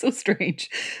know, so strange.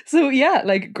 So yeah,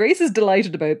 like Grace is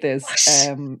delighted about this.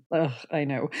 I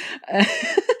know,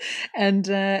 and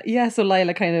yeah, so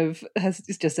Lila kind of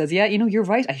just says, "Yeah, you're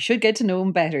right. I should get to know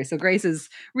him better." So Grace is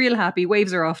real happy,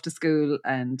 waves her off to school,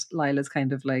 and Lila's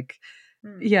kind of like,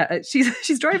 yeah,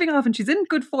 she's driving off and she's in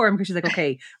good form because she's like,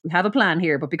 okay, we have a plan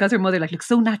here. But because her mother like looks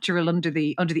so natural under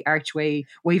the archway,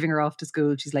 waving her off to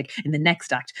school, she's like, in the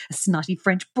next act, a snotty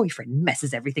French boyfriend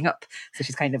messes everything up. So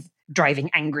she's kind of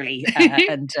driving angrily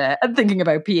and thinking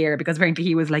about Pierre because apparently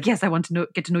he was like, yes, I want to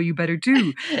get to know you better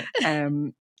too.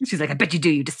 She's like, I bet you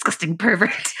do, you disgusting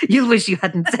pervert. You'll wish you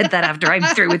hadn't said that after I'm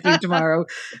through with you tomorrow.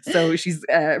 So she's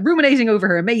ruminating over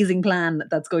her amazing plan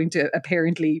that's going to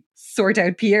apparently sort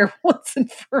out Pierre once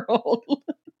and for all.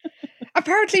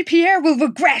 Apparently Pierre will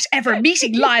regret ever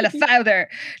meeting Lila Fowler.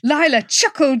 Lila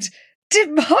chuckled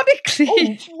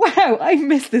demonically. Oh, wow, I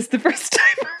missed this the first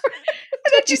time.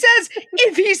 And then she says,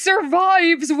 if he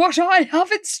survives what I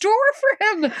have in store for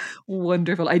him.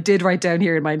 Wonderful. I did write down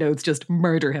here in my notes, just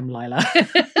murder him, Lila.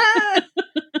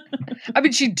 I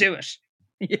mean, she'd do it.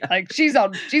 Yeah. Like she's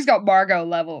got Margot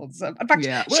levels. In fact,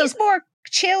 she's more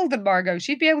chill than Margot.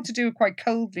 She'd be able to do it quite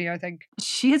coldly, I think.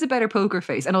 She has a better poker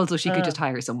face, and also she could just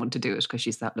hire someone to do it because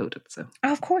she's that loaded. So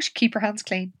of course, keep her hands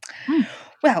clean.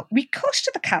 Well, we cut to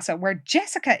the casa where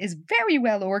Jessica is very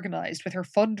well organised with her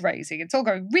fundraising. It's all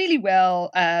going really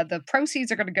well. The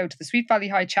proceeds are going to go to the Sweet Valley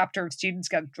High chapter of Students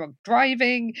Get Drunk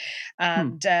Driving,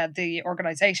 and the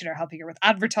organisation are helping her with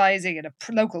advertising. And a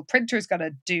local printer is going to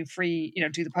do free,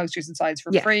 do the posters and signs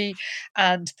for free.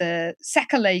 And the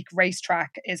Seca Lake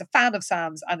racetrack is a fan of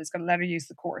Sam's and is going to let her use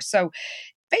the course. So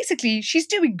basically, she's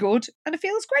doing good, and it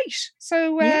feels great.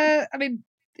 So I mean,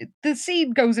 the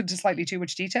scene goes into slightly too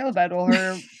much detail about all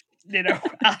her,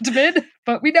 admin,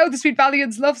 but we know the Sweet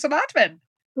Valians love some admin.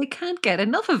 They can't get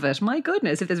enough of it. My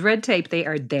goodness, if there's red tape, they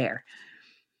are there.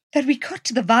 Then we cut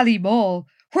to the Valley Mall,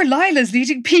 where Lila's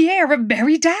leading Pierre a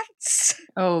merry dance.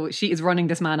 Oh, she is running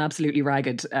this man absolutely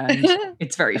ragged, and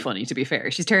it's very funny, to be fair.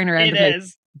 She's turning around the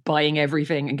place, buying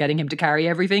everything and getting him to carry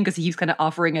everything because he's kind of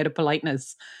offering out of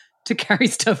politeness to carry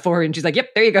stuff for her, and she's like, yep,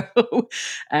 there you go.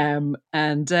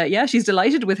 She's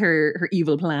delighted with her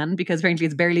evil plan because apparently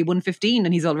it's barely 1:15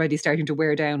 and he's already starting to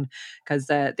wear down because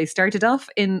they started off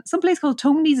in some place called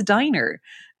Tony's Diner,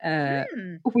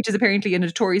 which is apparently a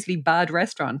notoriously bad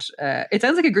restaurant. It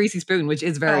sounds like a Greasy Spoon, which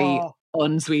is very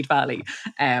unsweet Valley,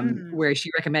 where she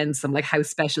recommends some like house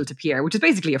special to Pierre, which is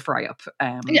basically a fry up.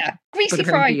 Greasy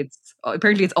fry.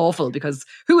 Apparently it's awful because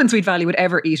who in Sweet Valley would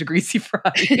ever eat a greasy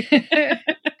fry?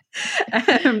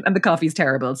 And the coffee's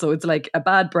terrible, so it's like a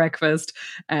bad breakfast.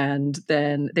 And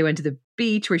then they went to the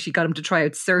beach where she got him to try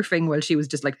out surfing while she was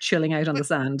just like chilling out on the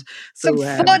sand. So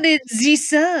some fun in the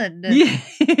sun.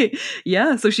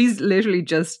 Yeah, so she's literally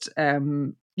just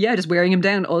just wearing him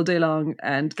down all day long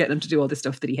and getting him to do all this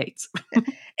stuff that he hates. In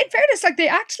fairness, like they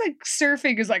act like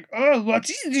surfing is like, oh, what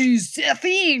is this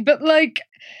surfing? But like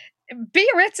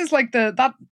Biarritz is like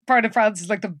that part of France is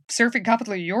like the surfing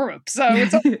capital of Europe. So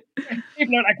it's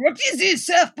people are like, what is this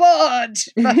surfboard?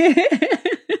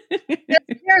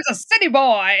 Here's a city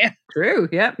boy. True,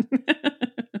 yeah.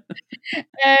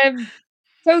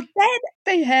 So then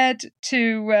they head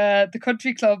to the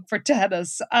country club for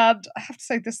tennis. And I have to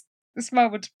say this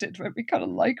moment did make me kind of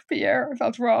like Pierre. I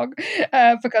felt wrong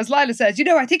because Lila says,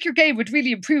 I think your game would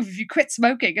really improve if you quit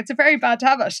smoking. It's a very bad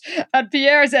habit. And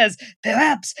Pierre says,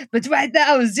 perhaps, but right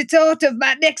now the thought of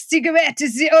my next cigarette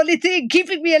is the only thing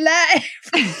keeping me alive.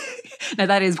 Now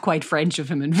that is quite French of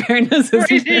him, in fairness.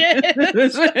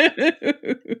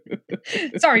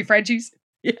 Sorry, Frenchies.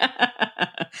 Yeah,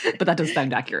 but that does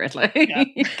sound accurate. Like. Yeah.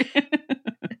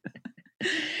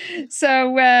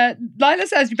 So Lila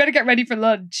says, you better get ready for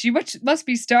lunch. You must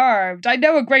be starved. I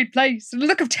know a great place. And a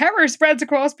look of terror spreads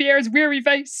across Pierre's weary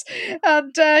face.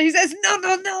 And he says,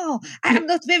 no, I am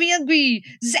not very hungry.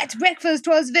 That breakfast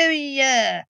was very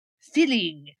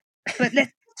filling. But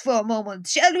let's for a moment,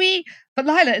 shall we? But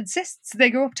Lila insists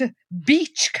they go up to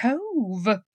Beach Cove.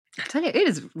 I tell you, it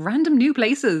is random new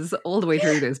places all the way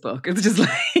through this book. It's just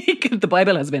like the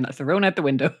Bible has been thrown out the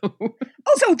window.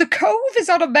 Also, the cove is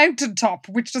on a mountaintop,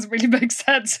 which doesn't really make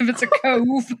sense if it's a cove.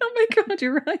 Oh my God,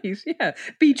 you're right. Yeah,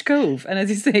 Beach Cove. And as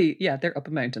you say, yeah, they're up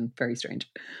a mountain. Very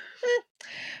strange.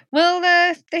 Well,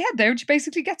 they head there and she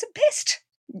basically gets him pissed.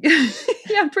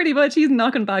 Yeah, pretty much. He's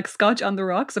knocking back scotch on the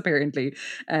rocks, apparently,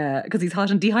 because he's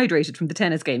hot and dehydrated from the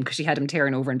tennis game because she had him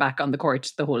tearing over and back on the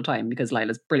court the whole time because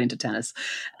Lila's brilliant at tennis.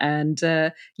 And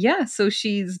so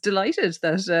she's delighted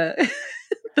that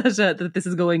that this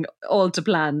is going all to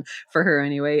plan for her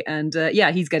anyway. And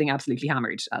he's getting absolutely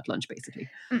hammered at lunch, basically.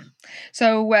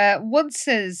 So once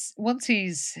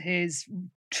he's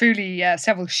truly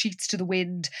several sheets to the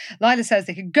wind, Lila says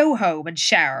they can go home and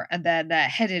shower and then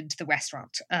head into the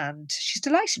restaurant. And she's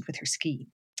delighted with her scheme.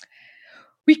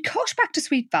 We cut back to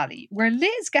Sweet Valley, where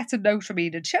Liz gets a note from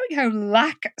Enid showing how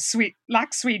lax Sweet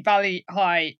Valley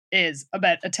High is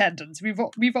about attendance.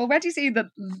 We've already seen that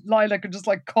Lila can just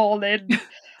like call in,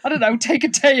 I don't know, take a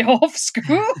day off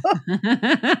school.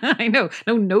 I know,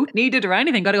 no note needed or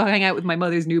anything. Got to go hang out with my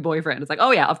mother's new boyfriend. It's like,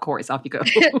 oh yeah, of course, off you go.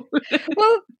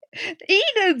 Well,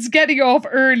 Enid's getting off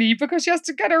early because she has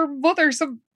to get her mother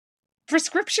some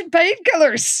prescription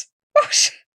painkillers.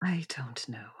 What? I don't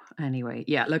know. Anyway,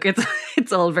 yeah, look,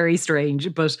 it's all very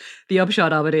strange, but the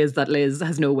upshot of it is that Liz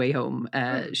has no way home.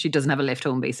 She doesn't have a lift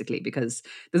home, basically, because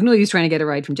there's no use trying to get a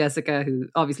ride from Jessica, who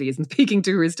obviously isn't speaking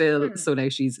to her still. So now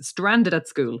she's stranded at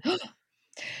school.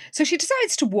 So she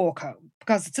decides to walk home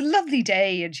because it's a lovely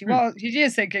day, and she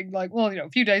is thinking like, well, a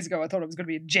few days ago I thought I was going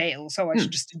to be in jail, so I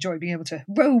should just enjoy being able to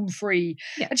roam free.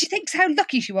 Yeah. And she thinks how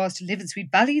lucky she was to live in Sweet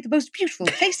Valley, the most beautiful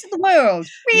place in the world.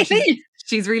 Really?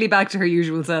 She's really back to her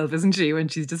usual self, isn't she? When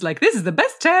she's just like, this is the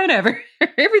best town ever.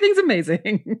 Everything's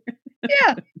amazing.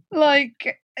 Yeah.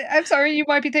 Like, I'm sorry, you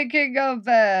might be thinking of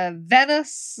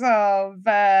Venice, of,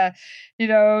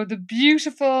 the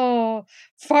beautiful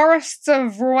forests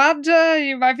of Rwanda.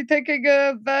 You might be thinking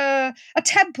of a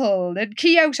temple in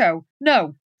Kyoto.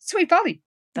 No, Sweet Valley.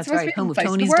 That's right, home of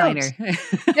Tony's Diner.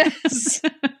 Yes.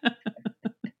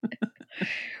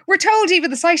 We're told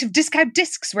even the sight of Discount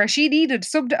Discs, where she needed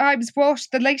sometimes bought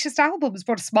the latest albums,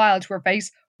 brought a smile to her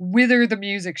face. Whither the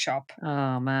music shop.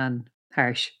 Oh man,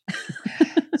 harsh.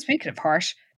 Speaking of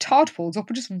harsh, Todd pulls up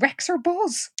and just wrecks her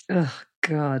buzz. Oh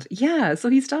God, yeah. So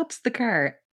he stops the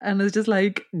car and is just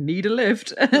like, need a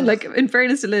lift. Like, in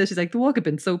fairness to Liz, she's like, the walk had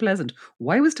been so pleasant.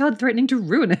 Why was Todd threatening to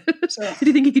ruin it? Did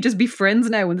you think he could just be friends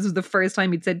now when this was the first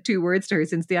time he'd said 2 words to her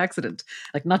since the accident?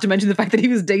 Like, not to mention the fact that he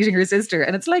was dating her sister.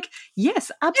 And it's like, yes,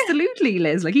 absolutely,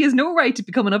 Liz. Like, he has no right to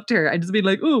be coming up to her and just being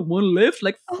like, oh, one lift?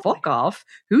 Like, fuck off.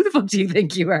 Who the fuck do you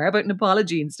think you are? How about an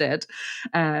apology instead?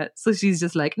 So she's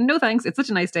just like, no thanks. It's such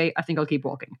a nice day. I think I'll keep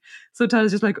walking. So Todd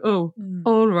is just like, oh,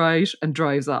 all right. And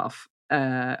drives off.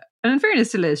 And in fairness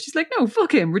to Liz, she's like, no,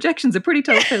 fuck him. Rejection's a pretty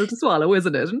tough pill to swallow,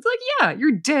 isn't it? And it's like, yeah,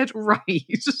 you're dead right.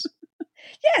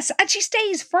 Yes, and she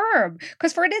stays firm,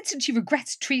 because for an instant she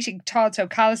regrets treating Todd so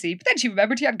callously, but then she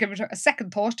remembered he hadn't given her a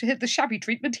second thought to hit the shabby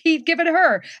treatment he'd given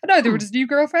her. And now there was his new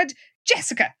girlfriend,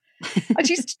 Jessica. And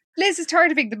Liz is tired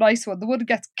of being the nice one, the one who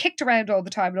gets kicked around all the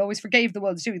time and always forgave the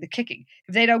ones doing the kicking.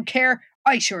 If they don't care,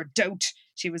 I sure don't.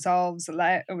 She resolves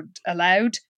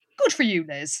aloud. Good for you,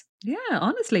 Liz. Yeah,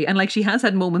 honestly. And like, she has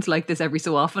had moments like this every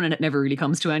so often, and it never really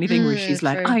comes to anything, where she's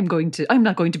like, I'm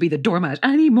not going to be the doormat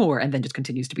anymore, and then just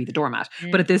continues to be the doormat.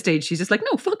 But at this stage, she's just like,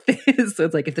 no, fuck this. So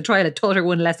it's like, if the trial had taught her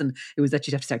one lesson, it was that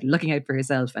she'd have to start looking out for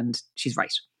herself, and she's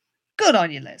right. Good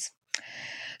on you, Liz.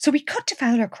 So we cut to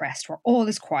Fowler Crest, where all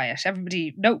is quiet.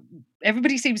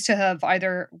 Everybody seems to have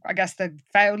either, I guess the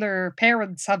Fowler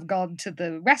parents have gone to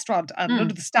the restaurant and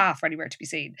none of the staff are anywhere to be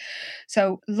seen.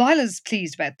 So Lila's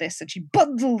pleased about this, and she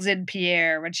bundles in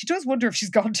Pierre, and she does wonder if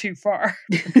she's gone too far,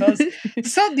 because the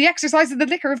sun, the exercise and the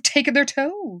liquor have taken their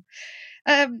toll.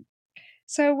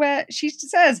 So she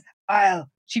says,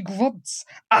 she grunts,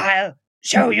 I'll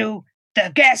show you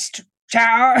the guest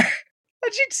shower.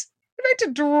 And she's about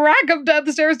to drag him down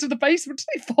the stairs to the basement.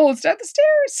 He falls down the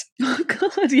stairs. Oh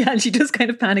God, yeah. And she just kind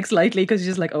of panics slightly, because she's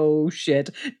just like, oh shit,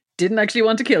 didn't actually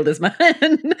want to kill this man.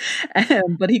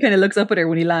 But he kind of looks up at her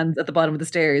when he lands at the bottom of the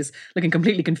stairs, looking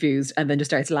completely confused, and then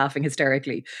just starts laughing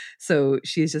hysterically. So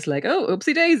she's just like, oh,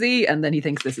 oopsie daisy. And then he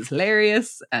thinks this is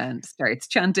hilarious and starts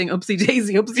chanting, oopsie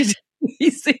daisy, oopsie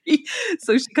daisy.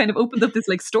 So she kind of opens up this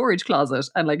like storage closet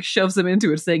and like shoves him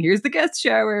into it, saying, here's the guest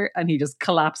shower. And he just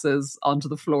collapses onto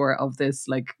the floor of this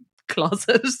like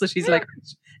closet. So she's like,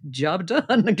 job done,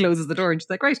 and closes the door. And she's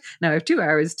like, right, now I have 2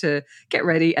 hours to get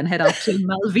ready and head off to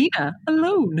Malvina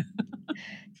alone.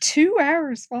 2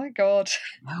 hours, my God.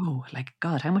 No, like,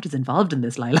 God, how much is involved in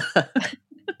this, Lila?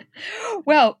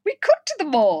 Well, we cut to the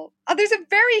mall, and there's a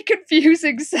very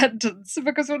confusing sentence,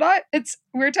 because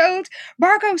we're told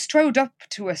Margot strode up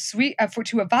to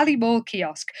a Valley Mall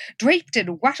kiosk, draped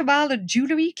in Guatemalan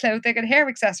jewellery, clothing, and hair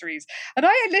accessories, and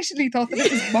I initially thought that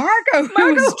it was Margot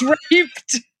who was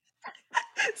draped.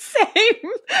 Same.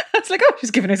 I was like, oh,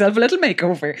 she's giving herself a little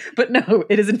makeover. But no,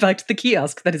 it is in fact the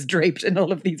kiosk that is draped in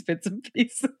all of these bits and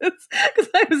pieces. Because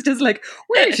I was just like,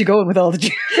 where is she going with all the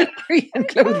jewelry and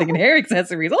clothing and hair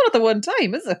accessories all at the one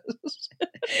time, is it?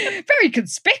 Very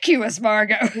conspicuous,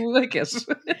 Margot. Like it.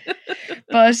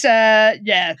 But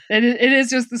yeah, it is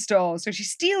just the stall. So she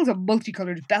steals a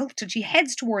multicolored belt and she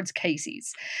heads towards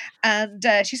Casey's. And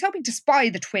she's hoping to spy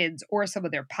the twins or some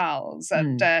of their pals.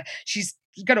 And she's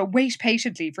going to wait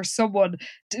patiently for someone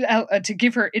to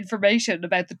give her information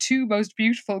about the two most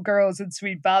beautiful girls in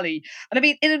Sweet Valley. And I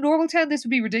mean, in a normal town, this would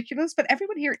be ridiculous, but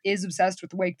everyone here is obsessed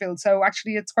with Wakefield. So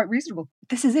actually, it's quite reasonable.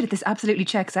 This is it. This absolutely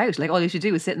checks out. Like, all you should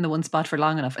do is sit in the one spot for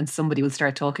long enough and somebody will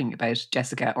start talking about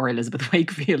Jessica or Elizabeth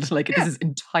Wakefield. Like, this is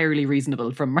entirely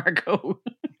reasonable from Margot.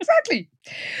 Exactly.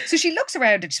 So she looks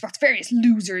around and she spots various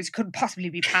losers who couldn't possibly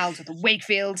be pals with the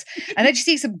Wakefields. And then she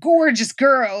sees some gorgeous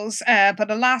girls, but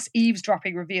alas,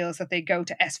 eavesdropping reveals that they go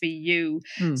to SVU.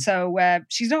 So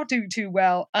she's not doing too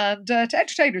well. And to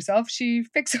entertain herself, she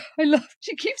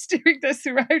keeps doing this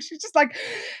throughout. She's just like,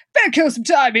 better kill some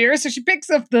time here. So she picks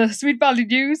up the Sweet Valley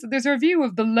News and there's a review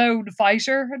of The Lone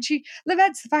Fighter. And she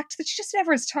laments the fact that she just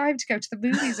never has time to go to the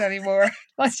movies anymore.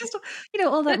 Like, it's just,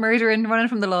 all that murder and running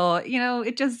from the law,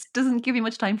 it just doesn't give you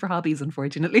much time for hobbies,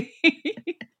 unfortunately.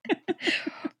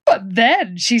 But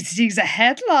then she sees a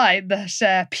headline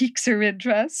that piques her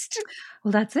interest.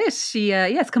 Well, that's it. She,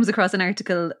 comes across an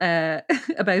article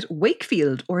about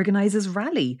Wakefield organises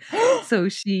rally. So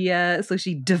she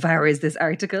devours this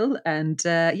article and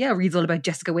reads all about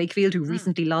Jessica Wakefield, who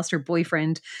recently lost her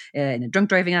boyfriend in a drunk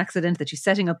driving accident. That she's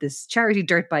setting up this charity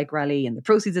dirt bike rally, and the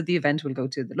proceeds of the event will go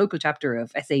to the local chapter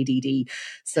of SADD.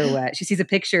 So she sees a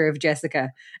picture of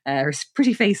Jessica. Her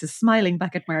pretty face is smiling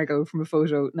back at Margot from a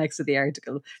photo next to the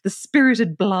article. The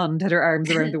spirited blonde had her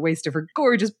arms around the waist of her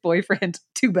gorgeous boyfriend.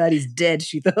 Too bad he's dead,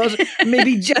 she thought.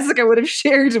 Maybe Jessica would have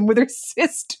shared him with her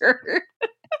sister.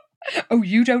 Oh,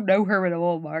 you don't know her at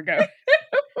all, Margot.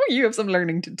 You have some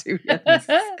learning to do. Yes.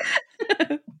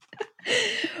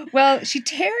 Well, she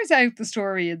tears out the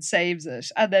story and saves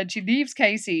it. And then she leaves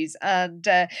Casey's and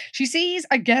she sees,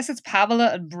 I guess it's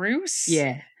Pamela and Bruce.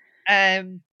 Yeah.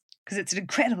 Because it's an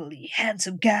incredibly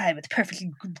handsome guy with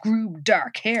perfectly groomed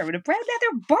dark hair and a brown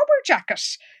leather bomber jacket.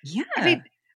 Yeah. I mean,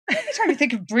 every time you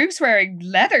think of Bruce wearing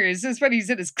leathers is when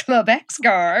he's in his Club X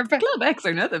garb. Club X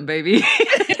or nothing, baby.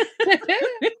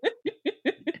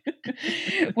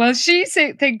 Well, she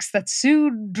thinks that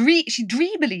she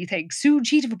dreamily thinks soon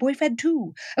she'd have a boyfriend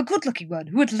too. A good-looking one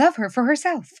who would love her for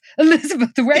herself.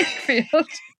 Elizabeth Wakefield.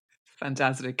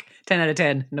 Fantastic. 10 out of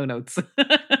 10. No notes.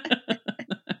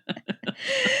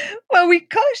 Well, we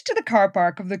cut to the car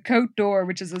park of the Cote d'Or,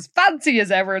 which is as fancy as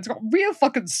ever. It's got real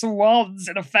fucking swans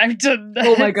in a fountain.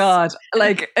 Oh my God.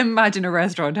 Like, imagine a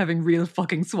restaurant having real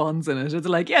fucking swans in it. It's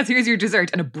like, yes, here's your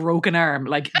dessert and a broken arm.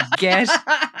 Like, get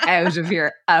out of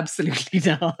here. Absolutely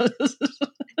not.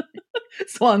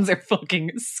 Swans are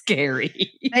fucking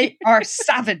scary. They are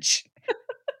savage.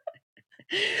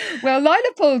 Well,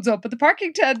 Lila pulls up, but the parking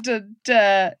attendant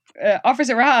offers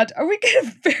her a hand, and we get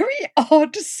a very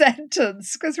odd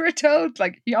sentence because we're told,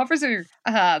 like, he offers her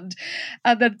a hand,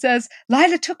 and then it says,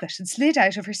 Lila took it and slid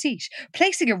out of her seat,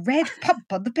 placing a red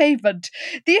pump on the pavement.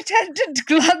 The attendant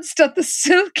glanced at the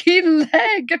silky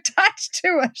leg attached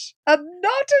to it and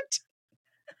nodded.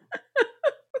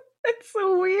 It's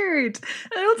so weird.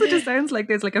 It also just sounds like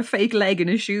there's like a fake leg in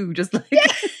a shoe just like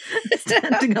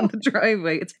standing on the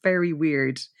driveway. It's very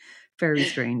weird. Very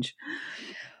strange.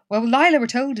 Well, Lila, we're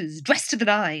told, is dressed to the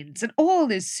nines and all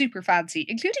is super fancy,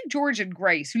 including George and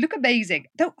Grace, who look amazing.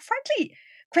 Though, frankly,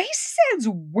 Grace sounds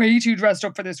way too dressed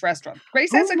up for this restaurant.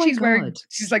 Grace sounds like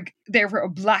she's like there for a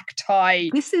black tie.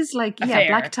 This is like, affair.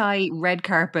 Black tie, red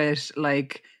carpet,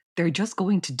 like they're just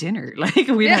going to dinner. Like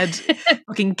we've had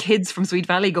fucking kids from Sweet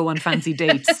Valley go on fancy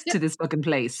dates to this fucking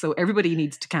place. So everybody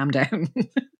needs to calm down.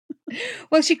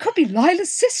 Well, she could be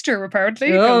Lila's sister,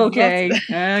 apparently. Okay,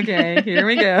 here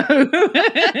we go.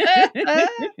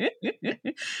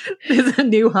 There's a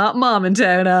new hot mom in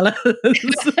town, Alice.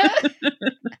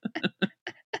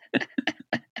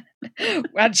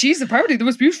 And she's apparently the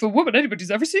most beautiful woman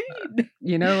anybody's ever seen.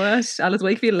 You know what? Alice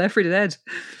Wakefield left for dead.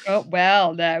 Oh,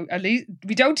 well, now, at least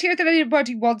we don't hear that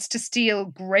anybody wants to steal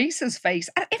Grace's face.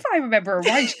 And if I remember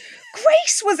right,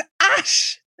 Grace was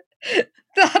at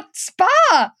that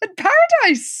spa in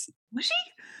Paradise. Was she?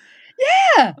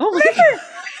 Yeah. Oh, remember?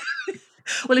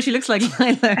 Well, if she looks like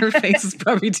Lila, her face is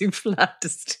probably too flat to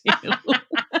steal.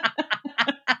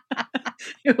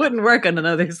 It wouldn't work on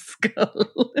another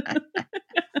skull.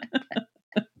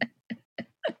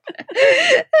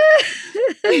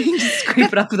 You can just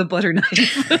scrape it off with a butter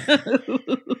knife.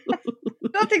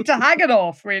 Nothing to hang it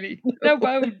off, really. No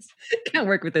bones. Can't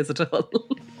work with this at all.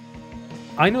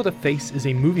 I Know That Face is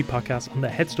a movie podcast on the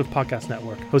Head Stuff Podcast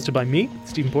Network, hosted by me,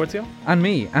 Stephen Porzio. And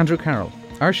me, Andrew Carroll.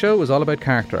 Our show is all about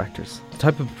character actors, the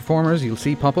type of performers you'll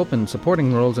see pop up in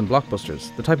supporting roles in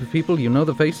blockbusters, the type of people you know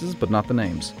the faces but not the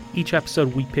names. Each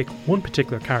episode we pick one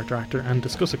particular character actor and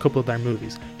discuss a couple of their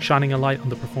movies, shining a light on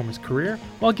the performer's career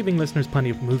while giving listeners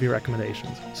plenty of movie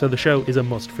recommendations. So the show is a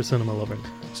must for cinema lovers.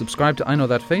 Subscribe to I Know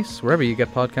That Face wherever you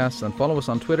get podcasts and follow us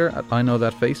on Twitter at I Know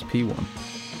That Face P1.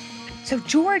 So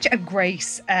George and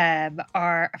Grace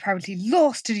are apparently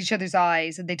lost in each other's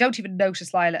eyes and they don't even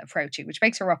notice Lila approaching, which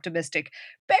makes her optimistic.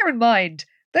 Bear in mind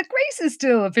that Grace is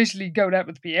still officially going out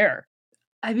with Pierre.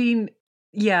 I mean,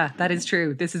 yeah, that is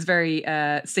true. This is very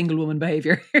single woman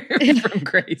behaviour from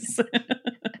Grace.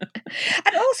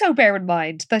 And also bear in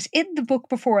mind that in the book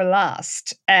before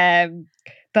last,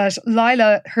 that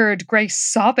Lila heard Grace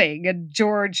sobbing and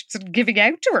George sort of giving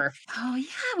out to her. Oh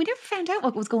yeah, we never found out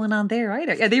what was going on there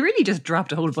either. Yeah, they really just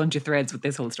dropped a whole bunch of threads with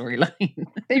this whole storyline.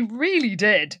 They really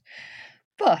did.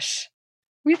 But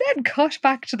we then cut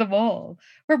back to the mall,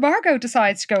 where Margot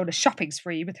decides to go on a shopping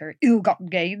spree with her ill-gotten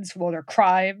gains from all her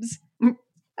crimes. And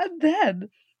then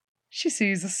she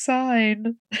sees a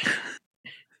sign.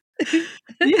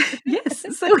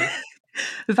 Yes, so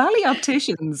Valley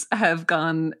Opticians have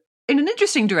gone in an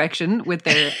interesting direction with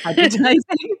their advertising,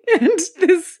 and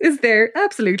this is their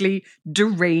absolutely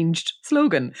deranged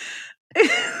slogan.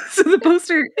 So the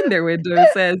poster in their window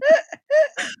says,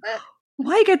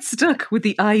 "Why get stuck with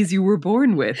the eyes you were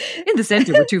born with?" In the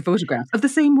centre were two photographs of the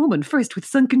same woman, first with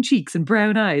sunken cheeks and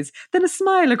brown eyes, then a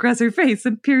smile across her face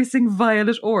and piercing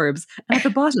violet orbs. And at the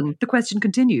bottom, the question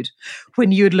continued,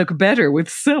 "When you'd look better with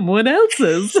someone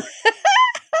else's."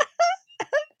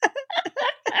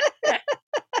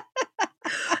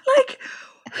 Like,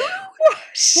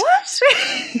 what?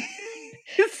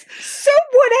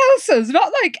 Someone else's,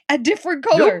 not like a different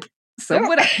colour. Nope.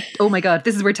 Someone oh my god,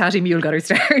 this is where Tatty Mule got her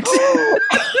start.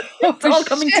 It's all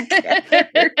coming together.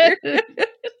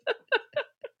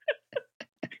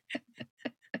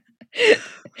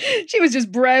 She was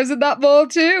just browsing that mall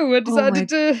too and decided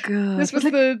this was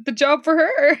the job for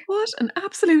her. What an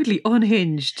absolutely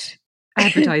unhinged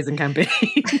advertising campaign.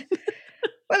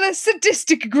 Well, a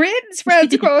sadistic grin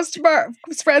spreads across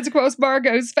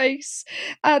Margot's face,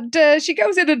 and she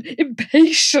goes in and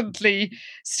impatiently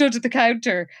stood at the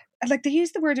counter. And like they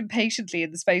use the word impatiently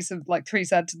in the space of like 3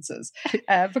 sentences,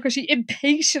 because she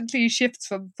impatiently shifts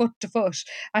from foot to foot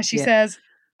as she says,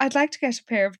 "I'd like to get a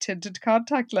pair of tinted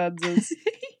contact lenses."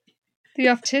 The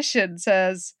optician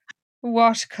says,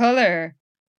 "What colour?"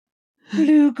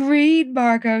 "Blue-green,"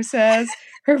 Margot says,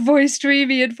 her voice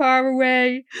dreamy and far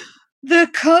away. "The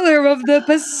colour of the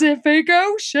Pacific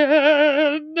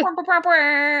Ocean."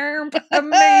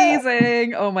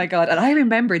 Amazing. Oh my god. And I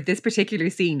remembered this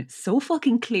particular scene so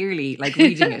fucking clearly, like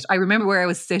reading it. I remember where I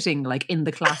was sitting like in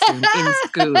the classroom in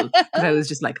school, and I was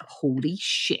just like, holy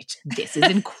shit, this is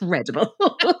incredible.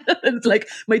 It's like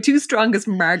my 2 strongest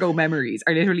Margot memories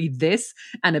are literally this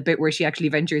and a bit where she actually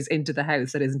ventures into the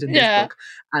house that isn't in this book.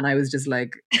 And I was just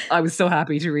like, I was so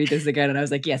happy to read this again, and I was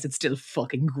like, yes, it's still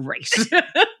fucking great.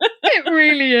 It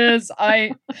really is.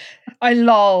 I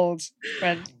lolled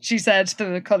when she said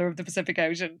the colour of the Pacific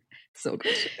Ocean. So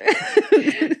good.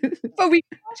 But we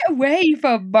got away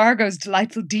from Margot's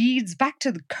delightful deeds back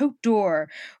to the Côte d'Or,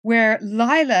 where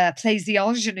Lila plays the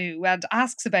ingenue and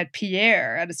asks about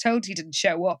Pierre and is told he didn't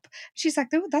show up. She's like,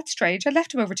 "Oh, that's strange. I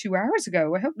left him over 2 hours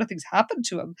ago. I hope nothing's happened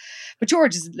to him." But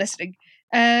George isn't listening.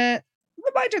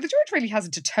 Reminder that George really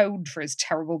hasn't atoned for his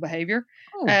terrible behaviour.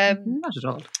 Not at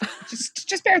all.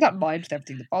 just bear that in mind with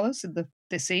everything that follows in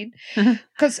this scene.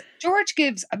 Because George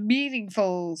gives a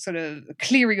meaningful sort of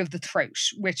clearing of the throat,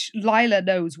 which Lila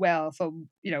knows well from,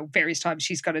 various times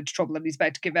she's got into trouble and he's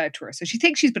about to give out to her. So she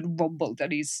thinks she's been rumbled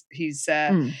and he's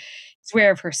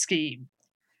aware of her scheme.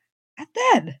 And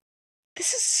then,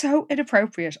 this is so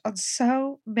inappropriate on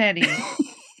so many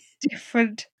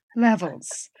different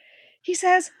levels. He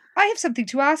says, "I have something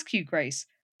to ask you, Grace,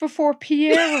 before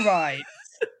Pierre arrives."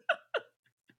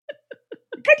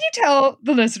 Can you tell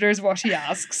the listeners what he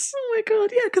asks? Oh my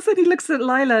god, yeah, because then he looks at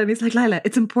Lila and he's like, "Lila,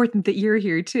 it's important that you're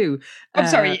here too." I'm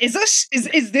sorry, is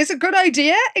this a good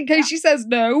idea? In case she says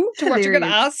no to what you're going to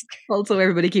ask. Also,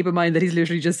 everybody keep in mind that he's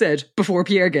literally just said, "Before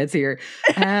Pierre gets here."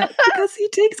 Because he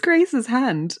takes Grace's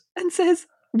hand and says,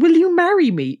 "Will you marry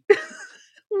me?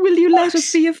 Will you let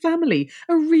us be a family?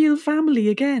 A real family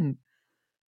again?"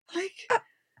 Like,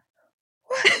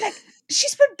 what? Like,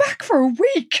 she's been back for a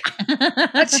week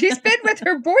and she's been with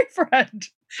her boyfriend.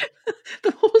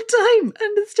 The whole time.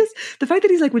 And it's just the fact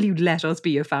that he's like, will you let us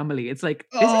be a family? It's like,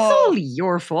 this is all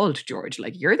your fault, George.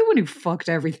 Like, you're the one who fucked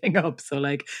everything up. So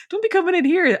like, don't be coming in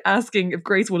here asking if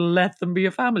Grace will let them be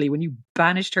a family when you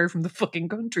banished her from the fucking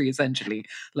country, essentially.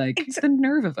 Like, the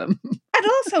nerve of him. And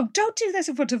also, don't do this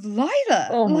in front of Lila.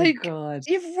 Oh my like, God.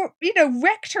 You've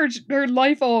wrecked her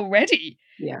life already.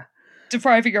 Yeah.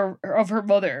 Depriving her of her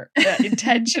mother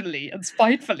intentionally and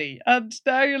spitefully. And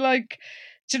now you're like,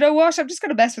 do you know what? I'm just going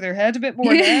to mess with her head a bit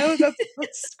more now.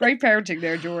 That's great parenting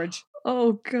there, George.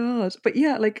 Oh, God. But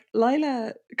yeah, like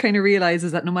Lila kind of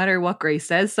realizes that no matter what Grace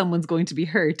says, someone's going to be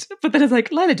hurt. But then it's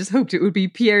like, Lila just hoped it would be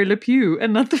Pierre Le Pew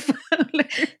and not the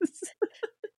Fowlers.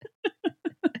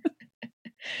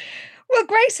 Well,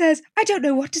 Grace says, I don't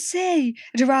know what to say.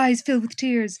 And her eyes fill with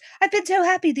tears. I've been so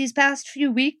happy these past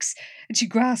few weeks. And she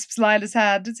grasps Lila's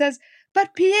hand and says,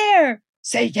 but Pierre...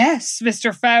 Say yes,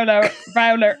 Mr.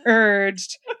 Fowler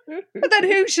urged. But then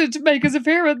who should make his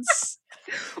appearance?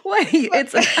 Why?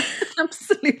 It's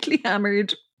absolutely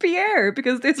hammered Pierre,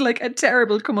 because there's like a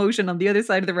terrible commotion on the other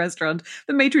side of the restaurant.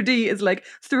 The maitre d' is like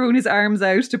throwing his arms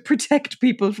out to protect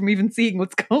people from even seeing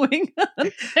what's going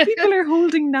on. People are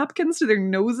holding napkins to their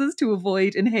noses to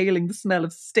avoid inhaling the smell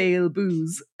of stale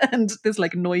booze. And this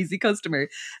like noisy customer,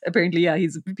 apparently,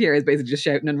 Pierre is basically just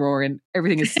shouting and roaring.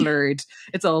 Everything is slurred.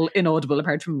 It's all inaudible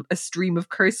apart from a stream of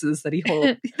curses that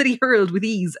he hurled with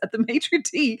ease at the maitre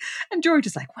d'. And George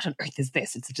is like, what on earth is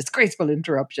this? It's a disgraceful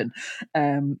interruption.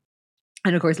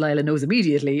 And of course, Lila knows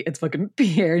immediately it's fucking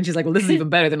Pierre. And she's like, well, this is even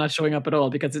better than not showing up at all,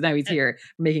 because now he's here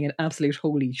making an absolute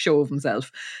holy show of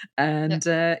himself. And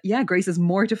Grace is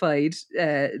mortified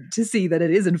to see that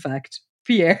it is, in fact,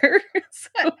 Pierre.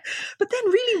 But then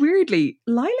really weirdly,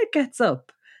 Lila gets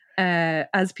up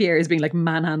as Pierre is being like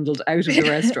manhandled out of the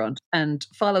restaurant and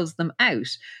follows them out.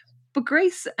 But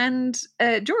Grace and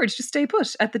George just stay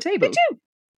put at the table. They do.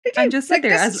 And just sit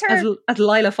there as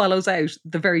Lila follows out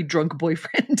the very drunk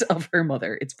boyfriend of her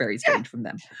mother. It's very strange from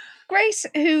them. Grace,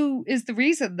 who is the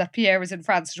reason that Pierre is in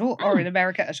France at all, or in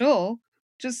America at all,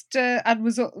 just and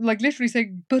was like literally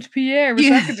saying, but Pierre a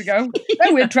second ago.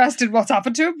 No interest in what's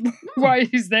happened to him, why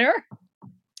he's there.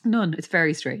 None. It's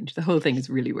very strange. The whole thing is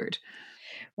really weird.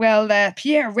 Well,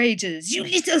 Pierre rages, you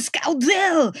little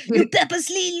scoundrel! You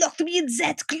purposely locked me in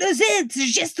that closet!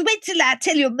 Just wait till I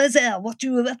tell your mother what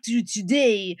you were up to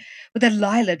today! But then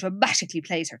Lila dramatically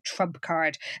plays her trump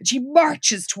card, and she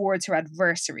marches towards her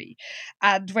adversary.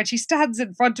 And when she stands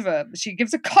in front of him, she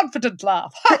gives a confident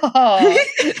laugh. Ha ha ha!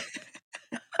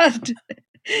 And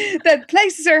then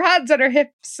places her hands on her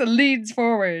hips and leans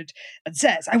forward and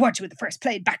says, I want you in the first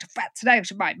plane back to France and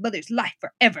out of my mother's life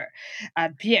forever.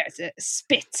 And Pierre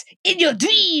spits, in your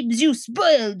dreams, you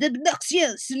spoiled,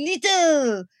 obnoxious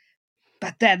little.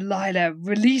 But then Lila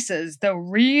releases the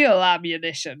real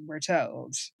ammunition, we're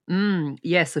told.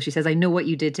 Yes, so she says, I know what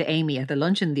you did to Amy at the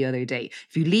luncheon the other day.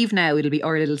 If you leave now, it'll be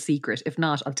our little secret. If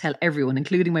not, I'll tell everyone,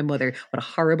 including my mother, what a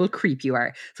horrible creep you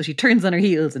are. So she turns on her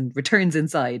heels and returns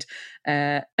inside.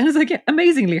 And it's like, yeah,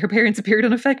 amazingly, her parents appeared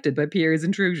unaffected by Pierre's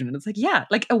intrusion. And it's like, yeah,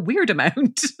 like a weird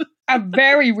amount. A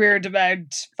very weird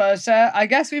amount. But I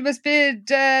guess we must bid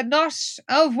not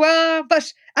au revoir,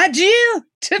 but adieu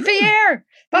to Pierre.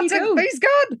 That's it. He's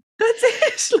gone. That's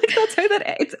it. Like, that's how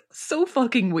it's so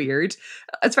fucking weird.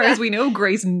 As far as we know,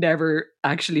 Grace never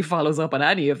actually follows up on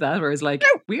any of that, whereas like,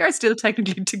 no, we are still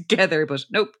technically together, but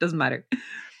nope, doesn't matter.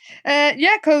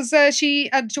 Because she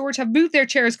and George have moved their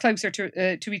chairs closer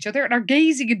to each other and are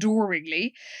gazing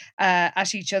adoringly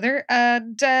at each other.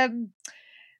 And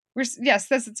yes,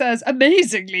 as it says,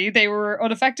 amazingly, they were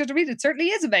unaffected. I mean, it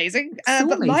certainly is amazing.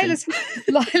 But amazing.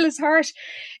 Lila's heart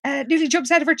nearly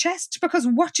jumps out of her chest, because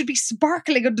what should be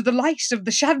sparkling under the light of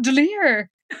the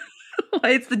chandelier?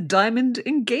 It's the diamond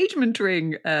engagement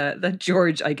ring that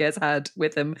George, I guess, had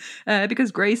with him,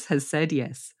 because Grace has said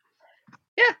yes.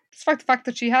 Yeah, despite the fact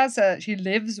that she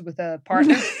lives with a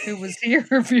partner who was here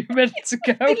a few minutes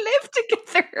ago. They live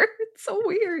together. It's so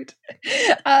weird.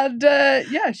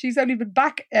 And she's only been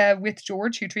back with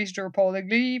George, who treated her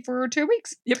appallingly for 2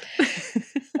 weeks. Yep.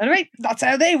 Anyway, that's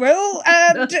how they roll.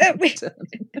 And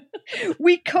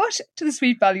we cut to the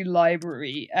Sweet Valley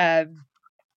Library.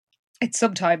 It's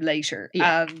sometime later,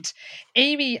 and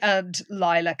Amy and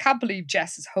Lila can't believe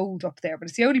Jess is holed up there, but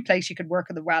it's the only place she can work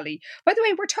in the rally. By the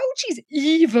way, we're told she's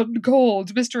even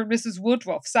called Mr. and Mrs.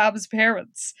 Woodruff, Sam's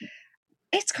parents.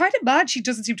 It's kind of mad she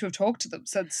doesn't seem to have talked to them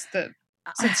since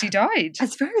he died.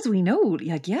 As far as we know,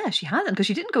 she hasn't, because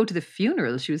she didn't go to the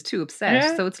funeral. She was too upset.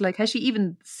 Yeah. So it's like, has she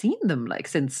even seen them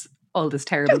since all this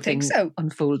terrible Don't thing think so.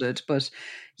 unfolded. But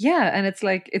yeah, and it's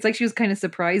like she was kind of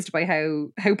surprised by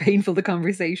how painful the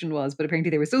conversation was. But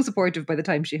apparently they were so supportive. By the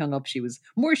time she hung up, she was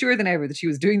more sure than ever that she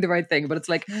was doing the right thing. But it's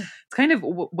like it's kind of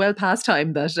well past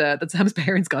time that that Sam's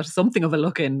parents got something of a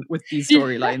look in with these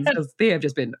storylines, because they have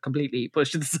just been completely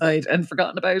pushed to the side and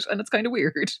forgotten about, and it's kind of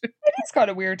weird. It is kind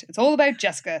of weird. It's all about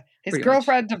Jessica, his Pretty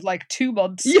girlfriend of like 2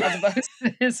 months, Yeah. as opposed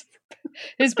to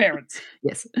his parents.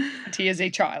 Yes. And he is a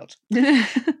child.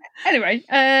 Anyway,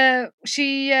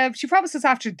 she promises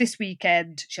after this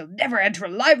weekend she'll never enter a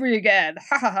library again.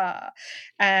 Ha ha ha.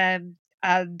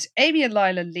 And Amy and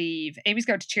Lila leave. Amy's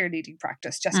going to cheerleading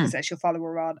practice. Jessica says she'll follow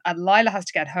her on. And Lila has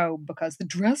to get home because the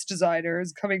dress designer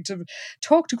is coming to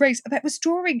talk to Grace about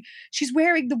restoring. She's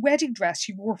wearing the wedding dress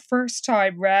she wore first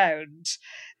time round.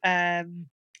 And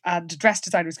the dress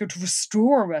designer is going to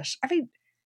restore it. I mean,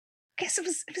 I guess it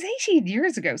was 18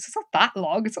 years ago, so it's not that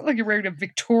long. It's not like you're wearing a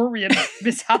Victorian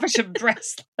Miss Havisham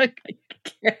dress. Like,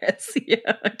 Yes,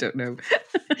 yeah, I don't know.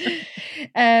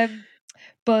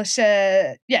 But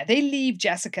yeah, they leave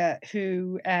Jessica,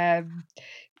 who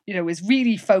is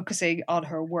really focusing on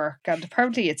her work, and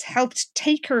apparently it's helped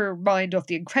take her mind off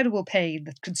the incredible pain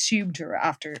that consumed her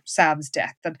after Sam's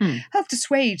death, and helped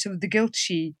assuage some of the guilt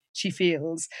she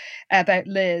feels about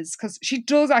Liz, because she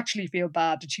does actually feel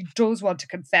bad and she does want to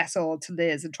confess all to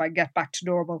Liz and try and get back to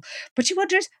normal. But she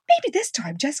wonders, maybe this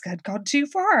time Jessica had gone too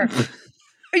far.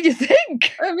 You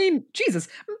think? I mean, Jesus,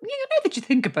 now that you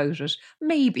think about it,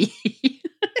 maybe.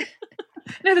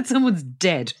 Now that someone's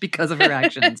dead because of her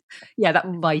actions. Yeah,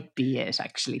 that might be it,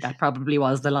 actually. That probably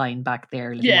was the line back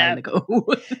there a little while ago.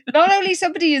 Not only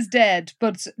somebody is dead,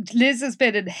 but Liz has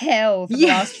been in hell for the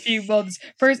last few months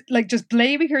for like just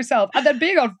blaming herself and then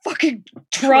being on fucking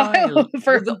trial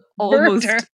for almost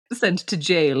murder. Sent to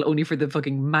jail only for the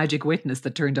fucking magic witness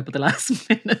that turned up at the last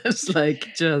minute.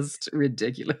 Like, just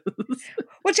ridiculous.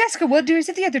 Well, Jessica wonders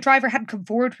if the other driver hadn't come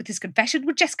forward with his confession,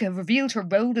 would Jessica have revealed her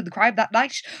role in the crime that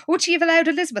night? Or would she have allowed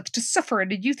Elizabeth to suffer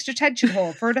in a youth detention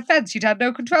hall for an offence she'd had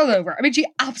no control over? I mean, she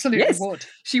absolutely would.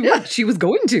 She would. She was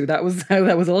going to. That was how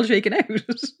that was all shaken out.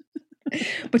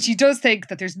 But she does think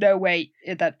that there's no way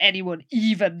that anyone,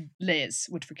 even Liz,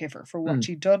 would forgive her for what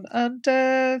she'd done.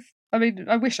 And I mean,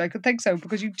 I wish I could think so,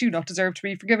 because you do not deserve to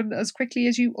be forgiven as quickly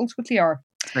as you ultimately are.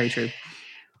 Very true.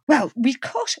 Well, we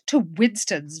cut to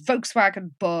Winston's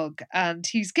Volkswagen Bug, and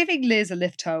he's giving Liz a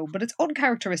lift home, but it's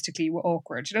uncharacteristically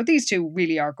awkward. You know, these two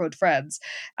really are good friends,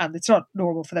 and it's not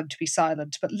normal for them to be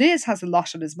silent. But Liz has a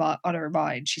lot on her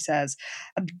mind, she says,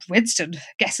 and Winston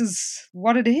guesses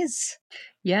what it is.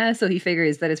 Yeah, so he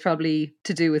figures that it's probably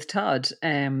to do with Todd,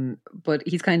 but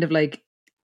he's kind of like,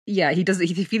 yeah, he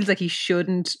feels like he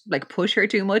shouldn't like push her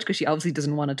too much because she obviously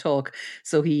doesn't want to talk.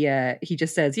 So he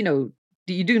just says, you know,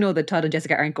 you do know that Todd and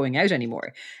Jessica aren't going out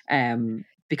anymore.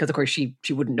 Because of course she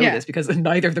wouldn't know this because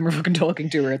neither of them are fucking talking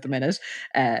to her at the minute.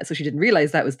 So she didn't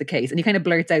realize that was the case. And he kind of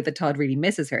blurts out that Todd really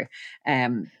misses her.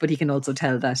 But he can also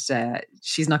tell that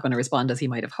she's not going to respond as he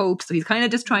might have hoped. So he's kind of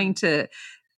just trying to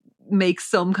make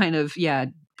some kind of,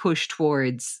 push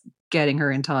towards getting her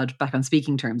and Todd back on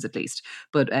speaking terms at least.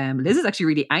 But Liz is actually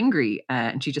really angry,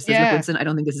 and she just says, look, Winston, I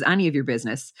don't think this is any of your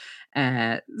business.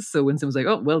 So Winston was like,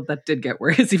 oh, well, that did get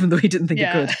worse, even though he didn't think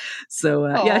it could. So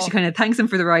she kind of thanks him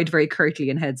for the ride very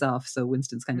curtly and heads off. So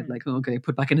Winston's kind of like, oh, okay,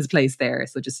 put back in his place there.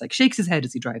 So just like shakes his head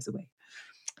as he drives away.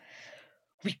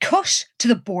 We cut to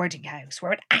the boarding house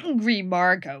where an angry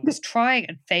Margot is trying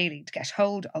and failing to get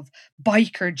hold of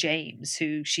biker James,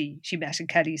 who she met in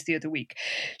Kelly's the other week.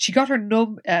 She got her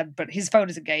but his phone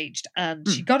is engaged, and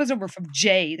she got his number from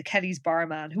Jay, the Kelly's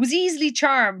barman, who was easily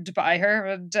charmed by her,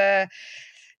 and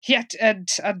he had and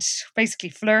basically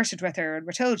flirted with her, and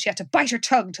we're told she had to bite her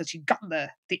tongue till she'd gotten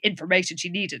the information she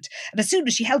needed. And as soon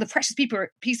as she held the precious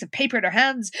piece of paper in her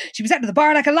hands, she was out of the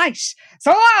bar like a light.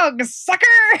 So long,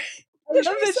 sucker! I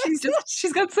love it.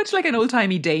 She's got such like an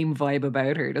old-timey dame vibe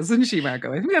about her, doesn't she,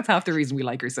 Margot? I think that's half the reason we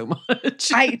like her so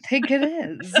much. I think it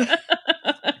is.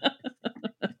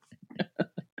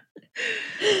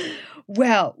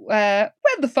 Well, when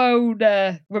the phone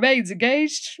remains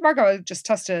engaged, Margot just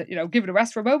has to, give it a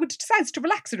rest for a moment, decides to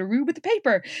relax in her room with the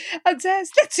paper and says,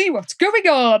 let's see what's going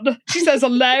on, she says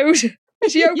aloud.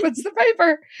 She opens the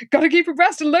paper. Gotta keep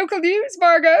abreast of local news,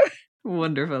 Margot.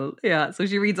 Wonderful. Yeah. So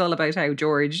she reads all about how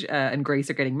George and Grace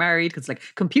are getting married because, like,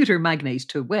 computer magnate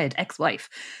to wed ex-wife.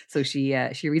 So she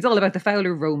reads all about the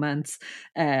Fowler romance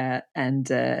how and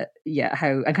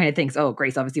kind of thinks, oh,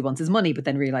 Grace obviously wants his money, but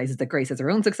then realizes that Grace has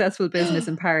her own successful business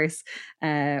in Paris.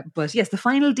 But yes, the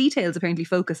final details apparently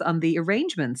focus on the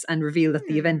arrangements and reveal that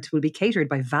the event will be catered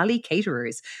by Valley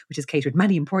Caterers, which has catered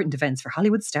many important events for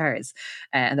Hollywood stars,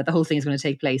 and that the whole thing is going to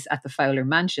take place at the Fowler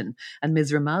mansion. And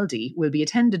Ms. Romaldi will be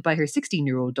attended by her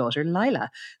 16-year-old daughter, Lila.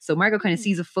 So Margot kind of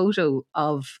sees a photo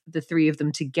of the three of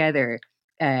them together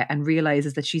and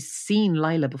realizes that she's seen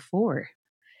Lila before.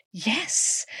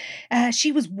 Yes,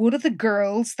 she was one of the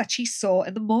girls that she saw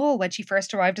in the mall when she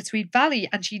first arrived at Sweet Valley,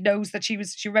 and she knows that she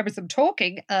remembers them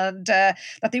talking and that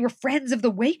they were friends of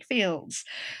the Wakefields.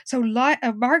 So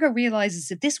Margot realizes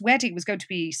that this wedding was going to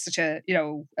be such a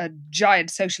giant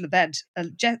social event.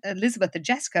 Elizabeth and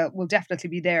Jessica will definitely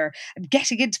be there, and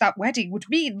getting into that wedding would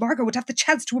mean Margot would have the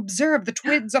chance to observe the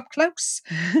twins up close.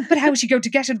 But how is she going to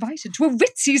get invited to a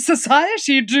ritzy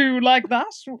society do like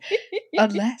that?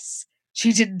 Unless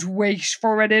she didn't wait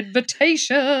for an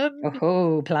invitation.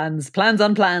 Oh, plans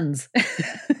on plans.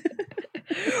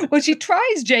 Well, she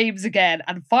tries James again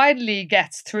and finally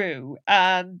gets through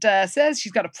and says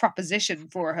she's got a proposition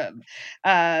for him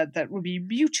that will be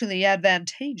mutually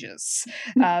advantageous.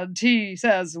 And he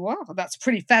says, wow, that's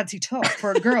pretty fancy talk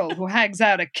for a girl who hangs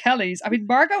out at Kelly's. I mean,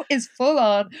 Margot is full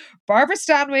on Barbara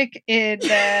Stanwyck in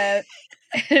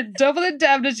Double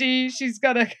Indemnity. She's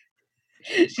getting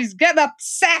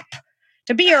upset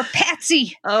to be her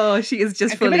patsy. Oh, she is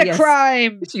just fully a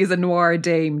crime. She is a noir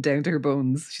dame down to her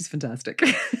bones. She's fantastic.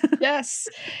 Yes.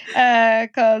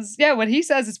 Because, when he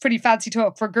says it's pretty fancy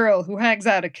talk for a girl who hangs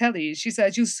out at Kelly's, she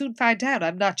says, you'll soon find out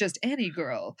I'm not just any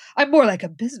girl. I'm more like a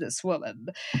businesswoman.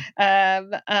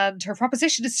 And her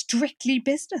proposition is strictly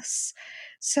business.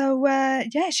 So,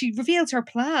 she reveals her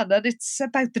plan, and it's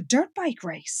about the dirt bike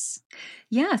race.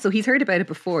 Yeah, so he's heard about it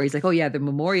before. He's like, oh yeah, the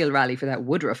memorial rally for that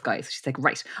Woodruff guy. So she's like,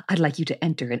 right, I'd like you to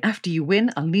enter. And after you win,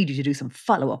 I'll need you to do some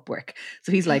follow-up work.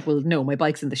 So he's like, well, no, my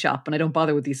bike's in the shop and I don't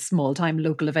bother with these small-time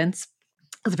local events.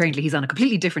 Because apparently he's on a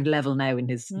completely different level now in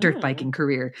his dirt biking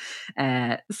career.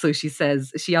 So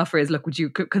she offers, look, would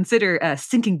you consider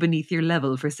sinking beneath your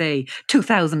level for, say,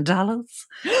 $2,000?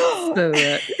 So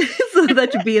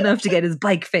that should be enough to get his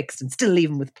bike fixed and still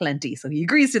leave him with plenty. So he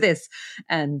agrees to this,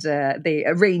 and they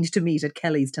arrange to meet at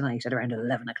Kelly's tonight at around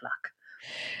 11 o'clock.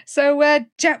 So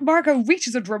Margot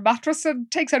reaches under a mattress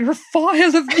and takes out her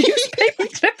file of newspaper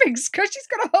clippings because she's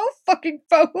got a whole fucking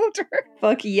folder.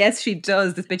 Fuck yes, she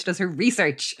does. This bitch does her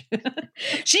research.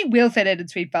 She will fit in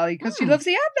Sweet Valley because she loves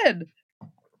the admin.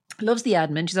 Loves the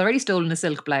admin. She's already stolen a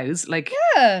silk blouse. Like,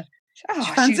 yeah.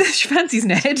 Oh, she fancies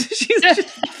Ned. She's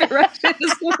just right in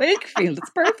his Wakefield. It's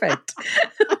perfect.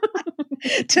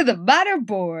 To the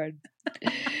matterboard.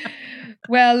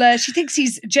 Well, she thinks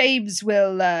James is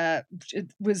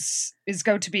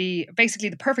going to be basically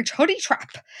the perfect honey trap,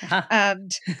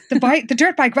 and the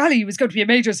dirt bike rally was going to be a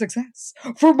major success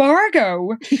for Margot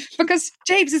because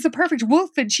James is the perfect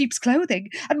wolf in sheep's clothing,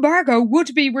 and Margot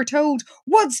would be, we're told,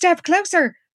 one step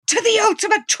closer to the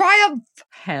ultimate triumph.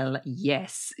 Hell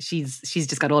yes, she's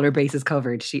just got all her bases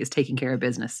covered. She is taking care of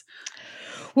business.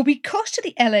 Well, we cut to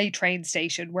the LA train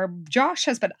station where Josh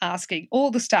has been asking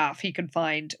all the staff he can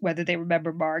find whether they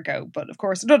remember Margot. But of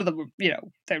course, none of them,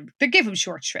 they give him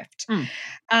short shrift.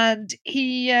 And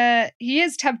he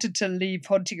is tempted to leave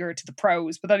hunting her to the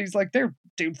pros, but then he's like, they're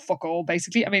doing fuck all,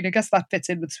 basically. I mean, I guess that fits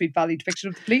in with Sweet Valley depiction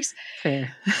of the police.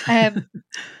 Fair.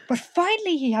 But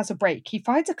finally he has a break. He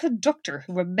finds a conductor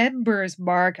who remembers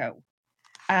Margot.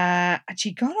 And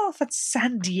she got off at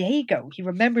San Diego. He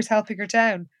remembers helping her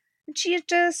down. And she had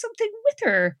something with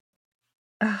her.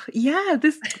 Yeah,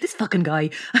 this fucking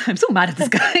guy. I'm so mad at this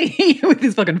guy with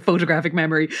his fucking photographic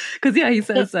memory. Because, he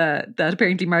says that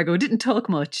apparently Margot didn't talk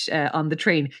much on the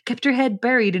train, kept her head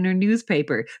buried in her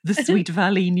newspaper, the Sweet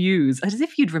Valley News, as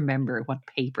if you'd remember what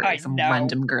paper some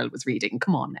random girl was reading.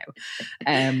 Come on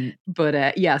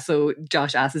now. So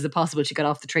Josh asks, is it possible she got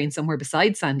off the train somewhere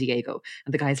besides San Diego?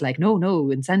 And the guy's like, no,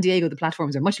 in San Diego the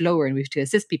platforms are much lower and we have to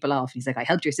assist people off. And he's like, I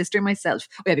helped your sister myself.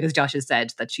 Oh yeah, because Josh has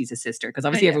said that she's his sister. Because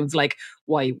obviously everyone's like,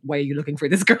 why are you looking for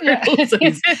this girl? Yeah. So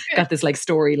he's got this like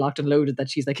story locked and loaded that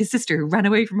she's like his sister who ran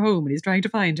away from home and he's trying to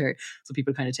find her. So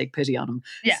people kind of take pity on him.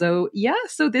 Yeah.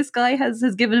 So this guy has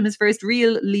given him his first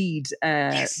real lead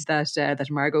that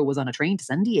Margot was on a train to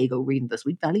San Diego reading the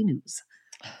Sweet Valley News.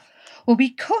 Well,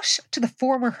 we cut to the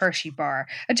former Hershey bar,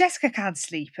 and Jessica can't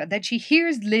sleep, and then she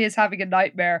hears Liz having a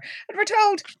nightmare, and we're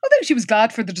told, although she was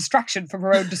glad for the distraction from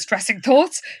her own distressing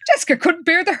thoughts, Jessica couldn't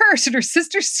bear the hurt in her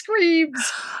sister's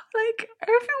screams. Like,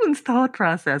 everyone's thought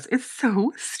process is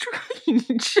so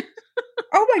strange.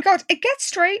 Oh my God, it gets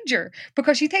stranger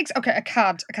because she thinks, okay, I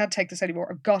can't take this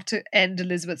anymore. I've got to end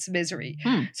Elizabeth's misery.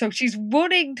 So she's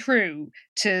running through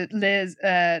to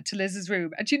Liz's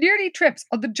room, and she nearly trips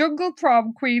on the Jungle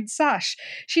Prom Queen sash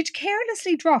she'd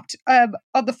carelessly dropped on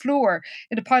the floor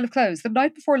in a pile of clothes the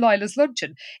night before Lila's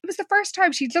luncheon. It was the first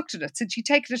time she'd looked at it since she'd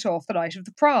taken it off the night of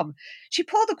the prom. She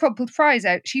pulled the crumpled prize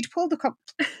out. She'd pulled the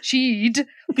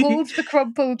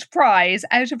crumpled prize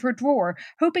out of her drawer,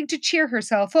 hoping to cheer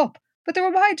herself up. But the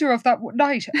reminder of that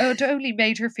night had only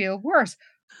made her feel worse.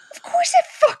 Of course it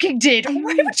fucking did. Why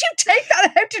would you take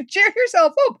that out to cheer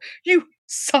yourself up, you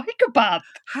psychopath?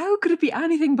 How could it be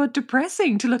anything but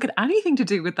depressing to look at anything to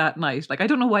do with that night? Like, I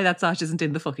don't know why that sash isn't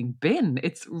in the fucking bin.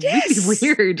 It's really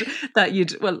weird that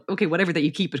whatever, that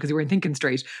you keep it because you weren't thinking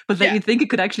straight, but that you'd think it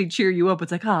could actually cheer you up.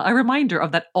 It's like, a reminder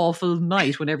of that awful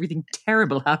night when everything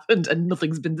terrible happened and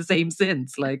nothing's been the same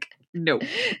since. Like, no.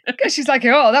 Because she's like,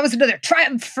 oh, that was another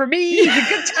triumph for me.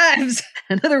 Good times.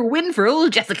 Another win for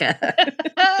old Jessica.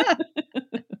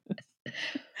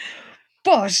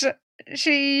 But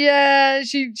she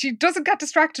doesn't get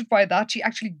distracted by that. She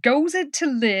actually goes into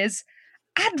Liz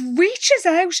and reaches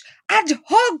out and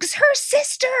hugs her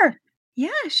sister.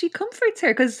 Yeah, she comforts her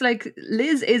because, like,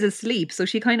 Liz is asleep, so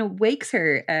she kind of wakes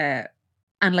her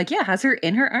and, like, has her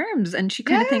in her arms, and she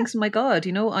kind of thinks, my God,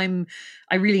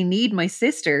 I really need my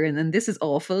sister, and this is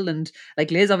awful. And, like,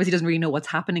 Liz obviously doesn't really know what's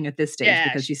happening at this stage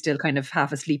because she's still kind of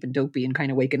half asleep and dopey and kind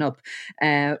of waking up.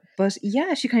 But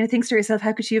she kind of thinks to herself,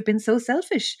 how could she have been so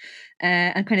selfish?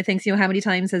 And kind of thinks, how many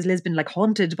times has Liz been, like,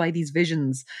 haunted by these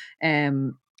visions?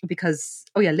 Because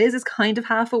Liz is kind of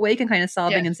half awake and kind of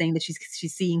sobbing and saying that she's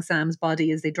seeing Sam's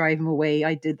body as they drive him away.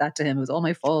 I did that to him. It was all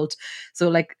my fault. So,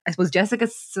 like, I suppose Jessica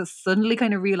suddenly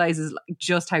kind of realizes, like,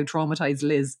 just how traumatized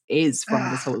Liz is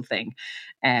from this whole thing.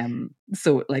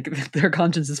 So, like, their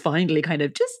conscience is finally kind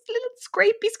of just a little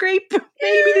scrapey scrape.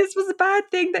 Maybe this was a bad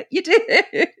thing that you did.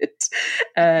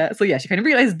 She kind of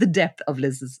realizes the depth of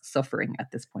Liz's suffering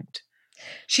at this point.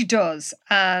 She does,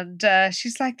 and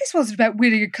she's like, this wasn't about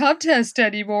winning a contest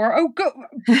anymore. Oh,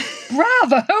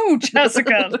 bravo,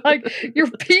 Jessica. Like, your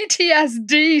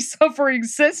PTSD suffering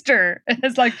sister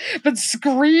has, like, been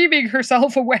screaming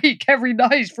herself awake every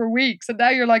night for weeks, and now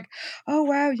you're like, oh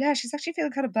wow, she's actually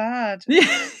feeling kind of bad.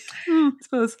 I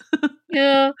suppose.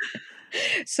 Yeah.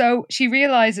 So she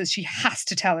realizes she has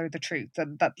to tell her the truth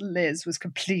and that Liz was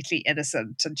completely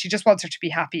innocent, and she just wants her to be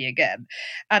happy again.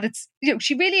 And it's,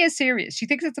 she really is serious. She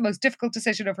thinks it's the most difficult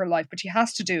decision of her life, but she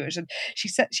has to do it. And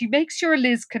she makes sure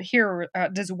Liz can hear her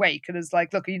and is awake and is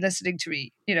like, look, are you listening to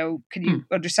me? Can you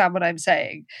understand what I'm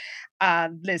saying?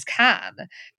 And Liz can.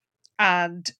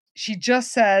 And she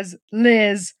just says,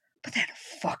 Liz, but then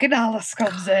fucking Alice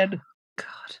comes in.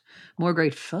 God, more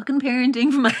great fucking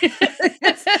parenting from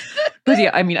Alice. But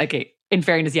I mean, okay, in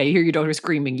fairness, you hear your daughter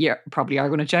screaming, you probably are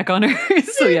going to check on her.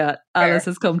 So Alice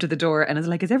has come to the door and is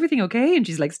like, is everything okay? And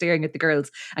she's, like, staring at the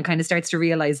girls and kind of starts to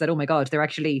realize that, oh my God, they're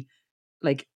actually,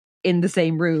 like, in the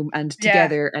same room and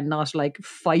together and not, like,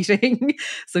 fighting.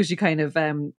 So she kind of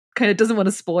doesn't want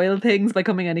to spoil things by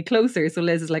coming any closer. So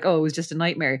Liz is like, oh, it was just a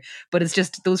nightmare. But it's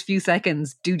just those few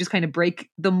seconds do just kind of break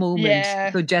the moment.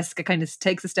 Yeah. So Jessica kind of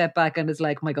takes a step back and is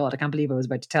like, oh my God, I can't believe I was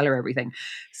about to tell her everything.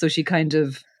 So she kind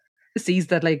of sees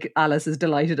that, like, Alice is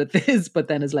delighted at this, but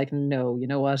then is like, no, you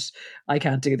know what? I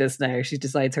can't do this now. She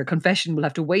decides her confession will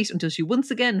have to wait until she once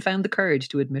again found the courage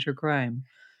to admit her crime.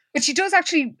 But she does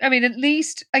actually, I mean, at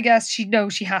least, I guess, she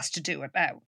knows she has to do it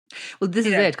now. Well, this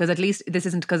is it, because at least this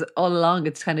isn't, because all along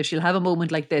it's kind of, she'll have a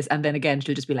moment like this and then again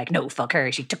she'll just be like, no, fuck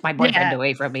her, she took my boyfriend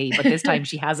away from me. But this time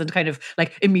she hasn't kind of,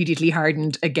 like, immediately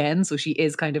hardened again, so she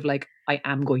is kind of like, I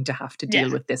am going to have to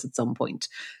deal with this at some point.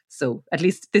 So at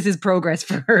least this is progress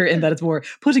for her in that it's more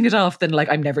putting it off than, like,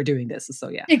 I'm never doing this. So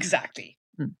exactly.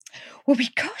 Well, we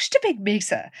gosh to Big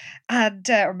Mesa and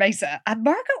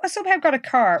Margot has somehow got a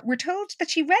car. We're told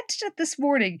that she rented it this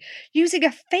morning using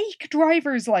a fake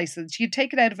driver's license she had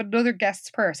taken out of another guest's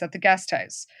purse at the guest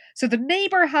house. So the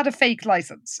neighbour had a fake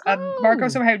license and Margot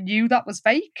somehow knew that was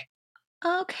fake.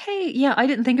 Okay, I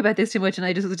didn't think about this too much, and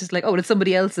I was just like, oh, it's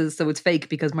somebody else's, so it's fake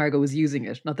because Margot was using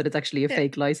it. Not that it's actually a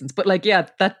fake license, but, like,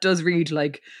 that does read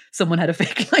like someone had a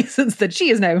fake license that she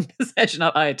is now in possession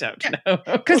of. I don't know.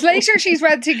 Because later she's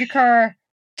renting a car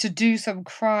to do some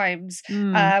crimes.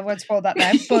 Won't spoil that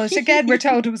now. But again, we're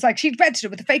told it was like she'd rented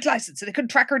it with a fake license, so they couldn't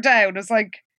track her down. It was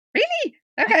like, really?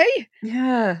 Okay.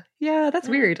 Yeah, that's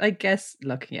weird. I guess.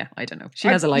 Look, yeah, I don't know. She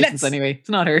has a Let's- license anyway. It's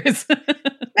not hers.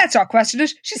 Let's not question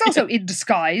it. She's also in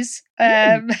disguise. So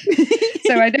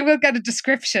I know we'll get a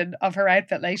description of her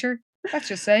outfit later. Let's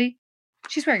just say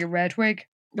she's wearing a red wig.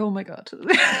 Oh my god.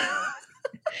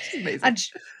 She's amazing.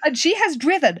 And she has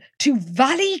driven to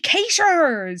Valley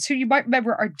Caterers, who you might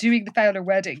remember are doing the Fowler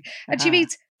wedding. And she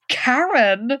meets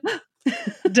Karen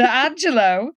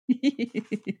D'Angelo,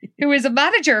 who is a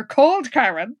manager called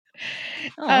Karen.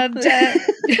 Oh. And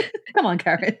Come on,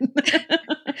 Karen.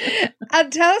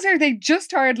 and tells her they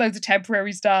just hired loads of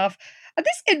temporary staff. And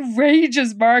this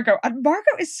enrages Margot. And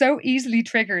Margot is so easily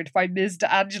triggered by Ms.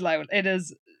 D'Angelo. It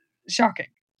is shocking.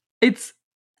 It's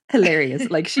hilarious.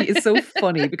 Like, she is so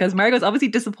funny because Margot's obviously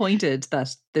disappointed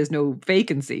that there's no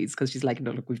vacancies because she's like,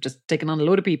 no, look, we've just taken on a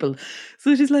load of people.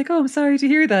 So she's like, oh, I'm sorry to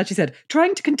hear that. She said,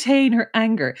 trying to contain her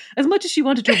anger as much as she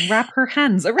wanted to wrap her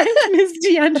hands around Miss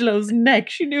D'Angelo's neck.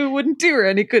 She knew it wouldn't do her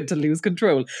any good to lose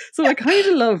control. So I kind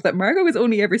of love that Margot is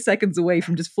only every seconds away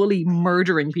from just fully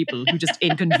murdering people who just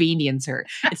inconvenience her.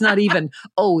 It's not even,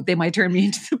 oh, they might turn me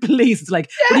into the police. It's like,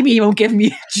 what do you mean you won't give me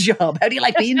a job? How do you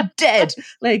like being dead?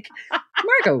 Like,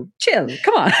 Margot, chill.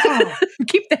 Come on.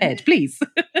 Keep the head, please.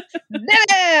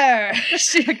 Never!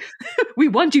 We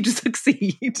want you to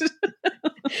succeed.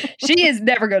 She is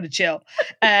never going to chill.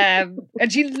 And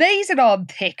she lays it on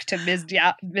thick to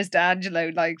Miss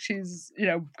D'Angelo. Like, she's,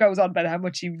 goes on about how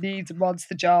much she needs and wants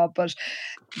the job, but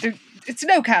it's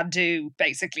no can do,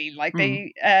 basically. Like,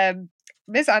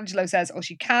 Miss Angelo says,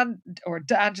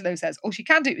 D'Angelo says, all she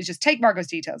can do is just take Margot's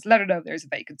details, let her know there's a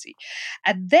vacancy.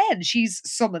 And then she's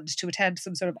summoned to attend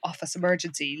some sort of office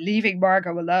emergency, leaving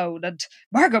Margot alone. And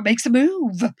Margot makes a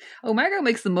move. Oh, Margot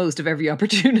makes the most of every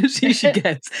opportunity she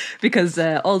gets because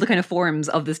all the kind of forms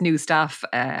of this new staff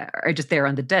are just there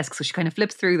on the desk. So she kind of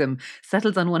flips through them,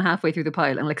 settles on one halfway through the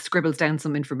pile and like scribbles down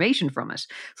some information from it.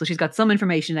 So she's got some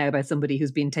information now about somebody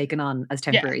who's been taken on as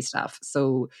temporary staff.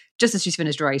 So just as she's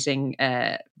finished writing,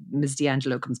 Ms.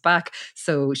 D'Angelo comes back.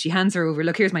 So she hands her over,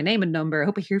 look, here's my name and number. I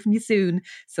hope I hear from you soon.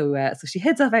 So she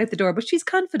heads off out the door, but she's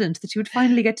confident that she would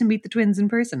finally get to meet the twins in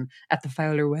person at the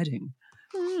Fowler wedding.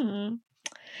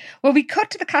 Well, we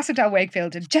cut to the Casa del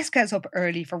Wakefield and Jessica is up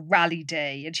early for rally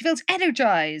day and she feels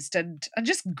energized and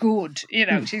just good.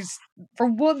 She's, for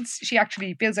once, she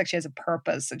actually feels like she has a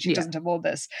purpose and she doesn't have all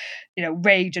this,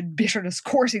 rage and bitterness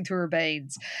coursing through her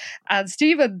veins. And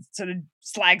Stephen sort of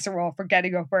slags her off for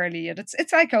getting up early and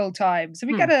it's like old times. So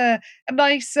we get a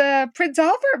nice Prince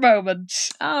Albert moment.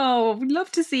 Oh, we'd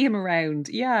love to see him around.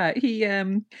 Yeah, he,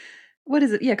 what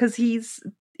is it? Yeah, because he's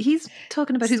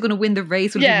talking about who's going to win the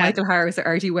race. Will it be Michael Harris or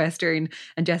Artie Western?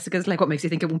 And Jessica's like, what makes you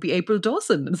think it won't be April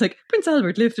Dawson? And it's like, Prince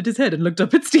Albert lifted his head and looked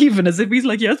up at Stephen as if he's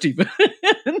like, yeah, Stephen.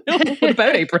 No, what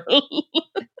about April?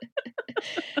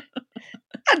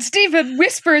 And Stephen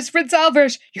whispers, Prince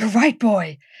Albert, you're right,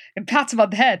 boy. And pats him on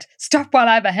the head. Stop while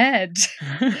I'm ahead.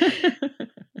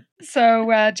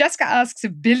 So Jessica asks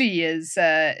if Billy is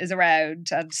around,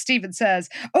 and Stephen says,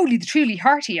 only the truly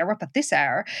hearty are up at this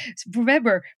hour. So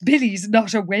remember, Billy's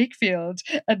not a Wakefield.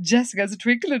 And Jessica's a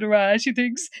twinkle in her eye. She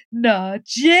thinks, not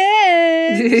yet.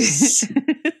 I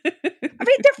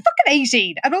mean, they're fucking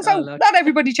 18. And also, not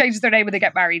everybody changes their name when they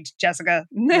get married, Jessica.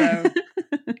 So.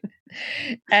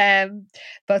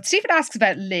 But Stephen asks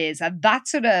about Liz, and that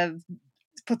sort of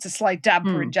puts a slight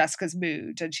damper in Jessica's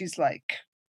mood. And she's like,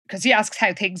 because he asks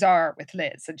how things are with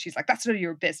Liz, and she's like, that's none of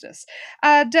your business.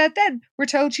 And then we're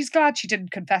told she's glad she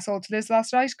didn't confess all to Liz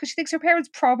last night because she thinks her parents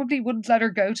probably wouldn't let her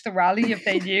go to the rally if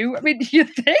they knew. I mean, you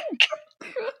think?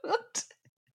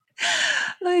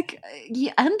 Like,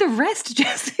 yeah, and the rest,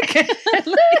 Jessica.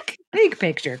 Like, big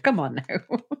picture. Come on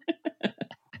now.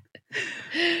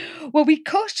 Well, we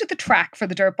cut to the track for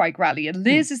the dirt bike rally and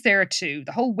Liz is there too.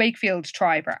 The whole Wakefield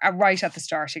tribe are right at the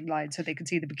starting line so they can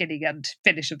see the beginning and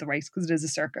finish of the race because it is a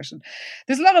circuit. And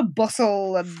there's a lot of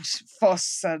bustle and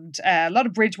fuss and a lot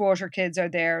of Bridgewater kids are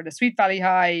there and the Sweet Valley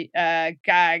High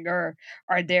gang are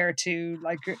there too.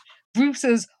 Like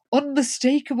Bruce's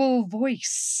unmistakable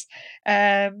voice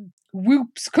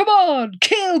whoops, come on,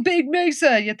 kill Big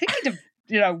Mesa. You think he'd have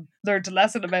learned a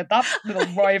lesson about that little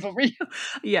rivalry.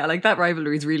 Yeah, like that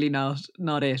rivalry is really not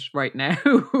it right now.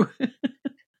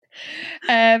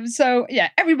 So yeah,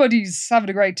 everybody's having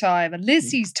a great time and Liz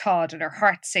sees Todd and her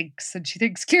heart sinks and she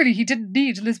thinks clearly he didn't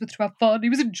need Elizabeth to have fun. He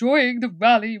was enjoying the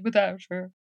rally without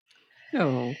her.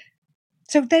 Oh.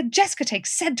 So then Jessica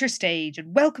takes centre stage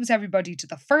and welcomes everybody to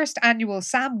the first annual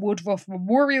Sam Woodruff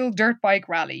Memorial Dirt Bike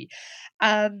Rally.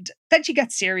 And then she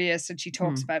gets serious and she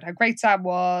talks about how great Sam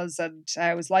was and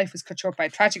how his life was cut short by a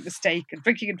tragic mistake and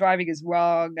drinking and driving is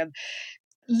wrong. And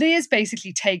Liz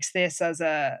basically takes this as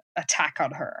a attack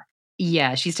on her.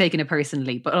 Yeah, she's taken it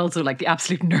personally, but also like the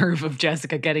absolute nerve of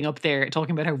Jessica getting up there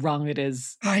talking about how wrong it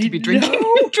is to be drinking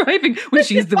and driving when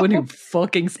she's the one who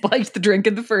fucking spiked the drink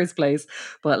in the first place.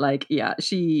 But like, yeah,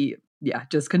 she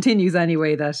just continues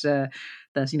anyway that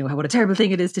what a terrible thing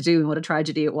it is to do and what a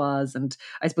tragedy it was. And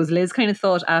I suppose Liz kind of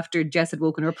thought after Jess had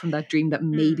woken her up from that dream that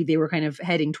maybe they were kind of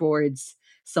heading towards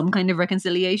some kind of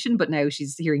reconciliation, but now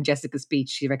she's hearing Jessica's speech.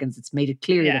 She reckons it's made it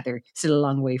clear that they're still a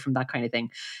long way from that kind of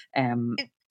thing.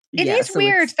 It is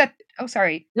weird that... Oh,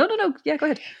 sorry. No. Yeah, go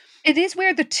ahead. It is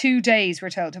weird that 2 days, we're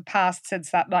told, have passed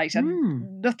since that night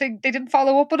and nothing, they didn't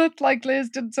follow up on it. Like Liz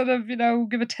didn't sort of,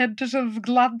 give a tentative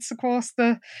glance across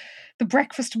the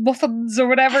breakfast muffins or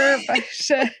whatever. But,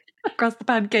 across the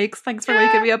pancakes. Thanks for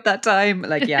waking me up that time.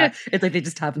 Like, yeah, it's like they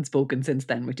just haven't spoken since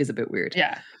then, which is a bit weird.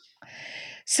 Yeah.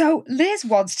 So Liz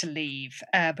wants to leave,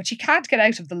 but she can't get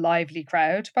out of the lively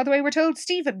crowd. By the way, we're told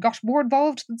Stephen got more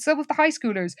involved than some of the high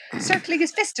schoolers, circling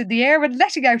his fist in the air and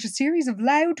letting out a series of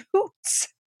loud hoots.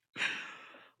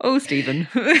 Oh, Stephen.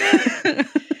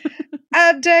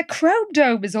 And Chrome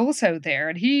Dome is also there,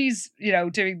 and he's,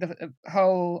 doing the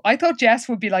whole... I thought Jess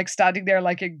would be like standing there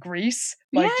like in Greece,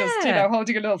 like just,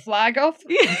 holding a little flag up.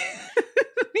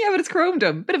 Yeah, but it's Chrome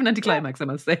Dome. Bit of an anticlimax, I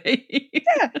must say.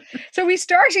 Yeah. So he's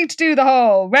starting to do the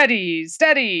whole ready,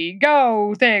 steady,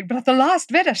 go thing. But at the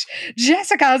last minute,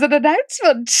 Jessica has an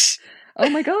announcement. Oh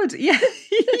my God. Yeah.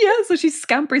 Yeah. So she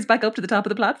scampers back up to the top of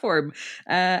the platform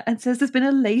and says there's been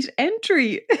a late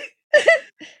entry.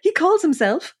 He calls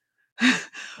himself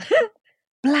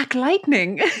Black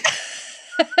Lightning.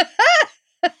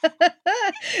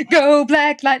 Go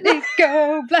Black Lightning,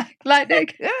 go Black Lightning.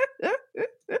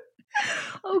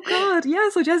 Oh God, yeah.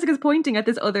 So Jessica's pointing at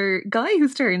this other guy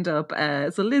who's turned up.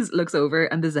 So Liz looks over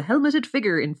and there's a helmeted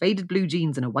figure in faded blue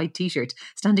jeans and a white t-shirt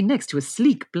standing next to a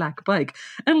sleek black bike.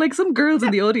 And like some girls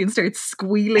in the audience start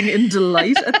squealing in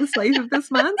delight at the sight of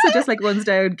this man. So just like runs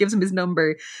down, gives him his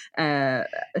number,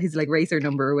 his like racer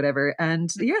number or whatever. And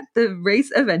yeah, the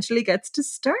race eventually gets to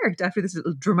start after this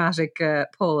little dramatic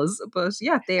pause. But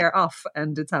yeah, they are off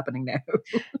and it's happening now.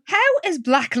 How is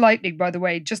Black Lightning, by the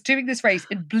way, just doing this race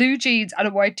in blue jeans and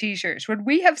a white t-shirt when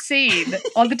we have seen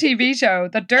on the TV show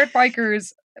that dirt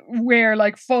bikers wear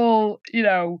like full, they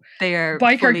are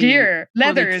biker gear,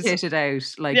 leathers, kitted out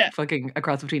like fucking a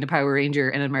cross between a Power Ranger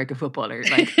and an American footballer.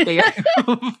 Like they are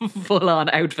full on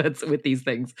outfits with these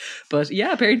things. But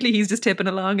yeah, apparently he's just tipping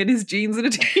along in his jeans and a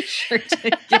t-shirt.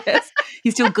 Yes,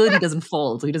 he's still good. He doesn't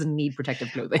fall, so he doesn't need protective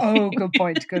clothing. Oh, good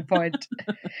point. Good point.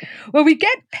 Well, we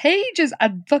get pages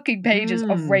and fucking pages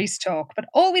of race talk, but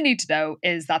all we need to know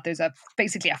is that there's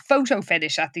basically a photo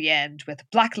finish at the end with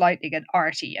Black Lightning and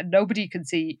Artie, and nobody can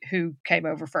see who came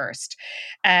over first.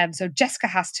 So Jessica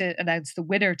has to announce the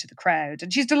winner to the crowd,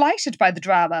 and she's delighted by the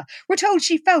drama. We're told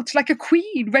she felt like a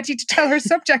queen ready to tell her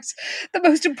subjects the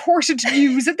most important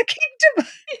news in the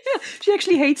kingdom. Yeah, she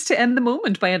actually hates to end the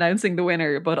moment by announcing the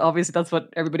winner, but obviously that's what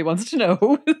everybody wants to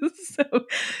know.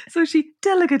 So she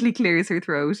delicately clears her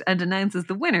throat and announces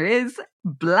the winner is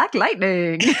Black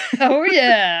Lightning. Oh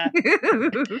yeah.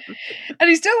 And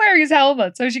he's still wearing his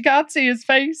helmet, so she can't see his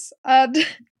face. And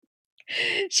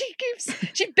she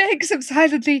begs him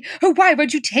silently, "Oh, why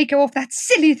won't you take off that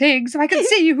silly thing so I can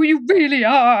see who you really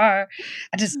are?"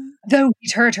 And as though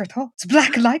he'd heard her thoughts,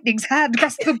 Black Lightning's hand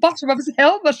grasped the bottom of his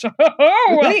helmet.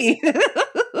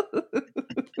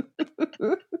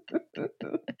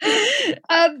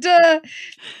 And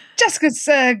Jessica's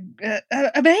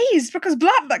amazed because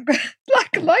Black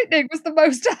Lightning was the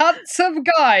most handsome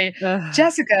guy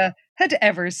Jessica had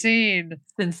ever seen.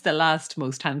 Since the last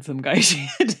most handsome guy she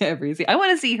had ever seen. I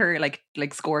want to see her like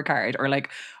scorecard or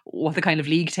like what the kind of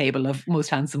league table of most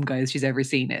handsome guys she's ever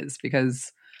seen is,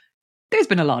 because there's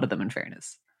been a lot of them in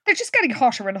fairness. They're just getting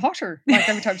hotter and hotter, like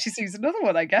every time she sees another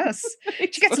one, I guess.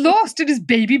 She gets lost in his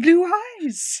baby blue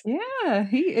eyes. Yeah,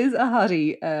 he is a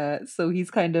hottie. So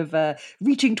he's kind of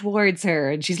reaching towards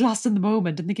her and she's lost in the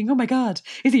moment and thinking, oh my God,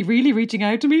 is he really reaching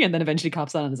out to me? And then eventually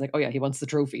cops on and is like, oh yeah, he wants the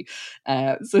trophy.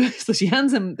 So she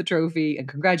hands him the trophy and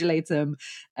congratulates him.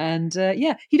 And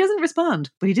he doesn't respond,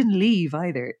 but he didn't leave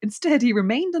either. Instead, he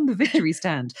remained on the victory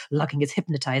stand, locking his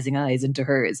hypnotizing eyes into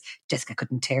hers. Jessica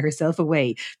couldn't tear herself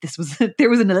away. There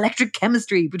was an electric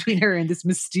chemistry between her and this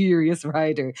mysterious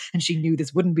rider, and she knew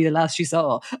this wouldn't be the last she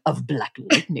saw of Black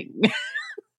Lightning.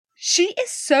 She is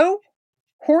so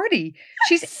horny.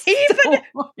 She's even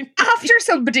after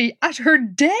somebody at her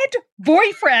dead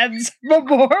boyfriend's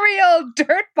memorial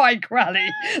dirt bike rally.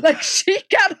 Like, she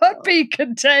cannot be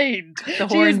contained. The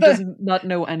horn does not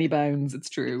know any bounds, it's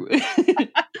true.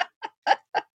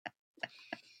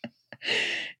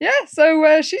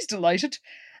 So she's delighted.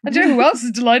 And do you know who else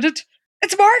is delighted?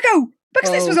 It's Margot!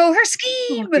 Because this was all her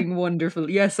scheme. Fucking wonderful.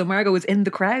 Yeah, so Margot was in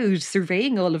the crowd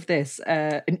surveying all of this.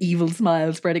 An evil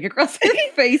smile spreading across her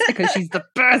face because she's the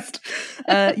best.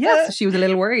 Yes, she was a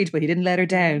little worried, but he didn't let her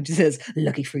down. She says,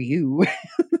 lucky for you.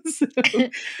 so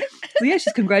yeah,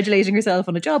 she's congratulating herself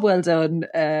on a job well done,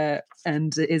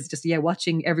 and is just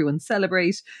watching everyone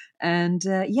celebrate. And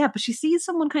but she sees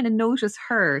someone kind of notice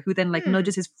her, who then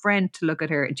nudges his friend to look at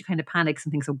her, and she kind of panics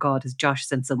and thinks, oh God, has Josh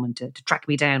sent someone to track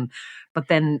me down? But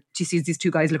then she sees these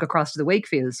two guys look across to the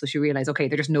Wakefields, so she realizes, okay,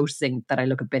 they're just noticing that I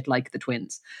look a bit like the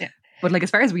twins. Yeah. But as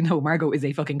far as we know, Margot is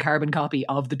a fucking carbon copy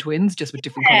of the twins, just with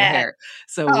different colour hair.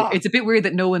 So it's a bit weird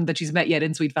that no one that she's met yet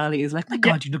in Sweet Valley is like, my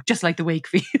God, you look just like the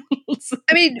Wakefields.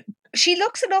 I mean, she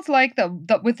looks enough like them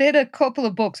that within a couple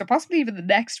of books, or possibly even the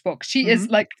next book, she is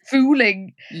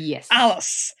fooling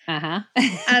Alice.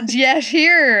 And yet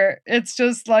here, it's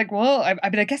just well, I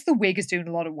mean, I guess the wig is doing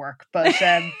a lot of work, but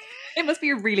it must be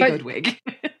a really good wig.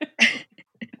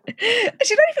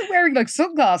 She's not even wearing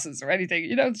sunglasses or anything,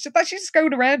 she's just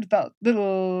going around with that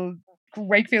little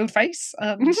Wakefield face,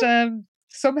 and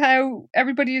somehow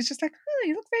everybody is just like, oh,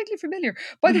 you look vaguely familiar.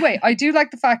 By the way, I do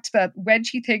like the fact that when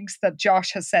she thinks that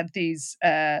Josh has sent these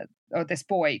or this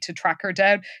boy to track her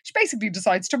down, she basically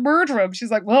decides to murder him. She's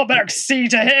like, well, better see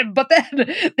to him. But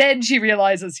then she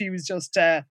realizes he was just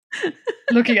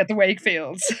looking at the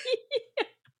Wakefields.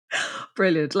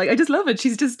 Brilliant. I just love it.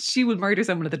 She will murder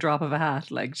someone at the drop of a hat.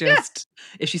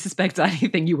 If she suspects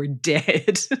anything, you were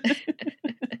dead.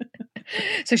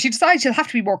 So she decides she'll have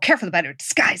to be more careful about her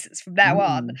disguises from now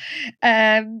on.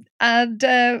 And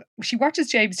she watches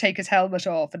James take his helmet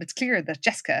off, and it's clear that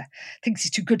Jessica thinks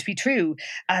he's too good to be true,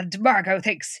 and Margot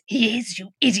thinks he is,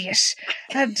 you idiot,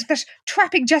 and that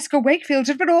trapping Jessica Wakefield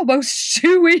had been almost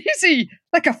too easy,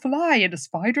 like a fly in a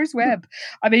spider's web.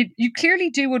 I mean, you clearly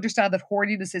do understand that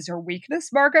horniness is her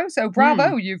weakness, Margot, so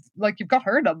bravo, you've got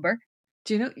her number.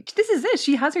 Do you know, this is it.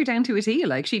 She has her down to a T.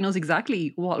 She knows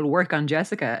exactly what will work on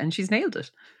Jessica, and she's nailed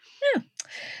it. Yeah.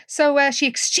 So she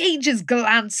exchanges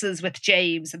glances with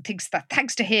James and thinks that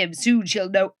thanks to him, soon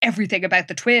she'll know everything about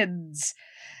the twins.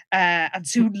 And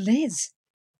soon Liz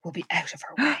will be out of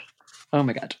her way. Oh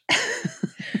my God.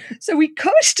 So we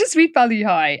cut to Sweet Valley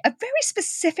High a very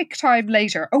specific time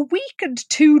later, a week and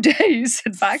 2 days,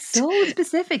 in fact. So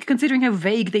specific, considering how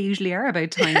vague they usually are about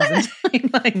times and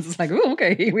timelines. It's oh,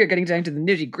 okay, we're getting down to the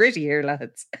nitty gritty here,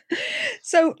 lads.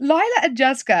 So Lila and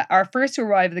Jessica are first to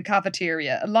arrive in the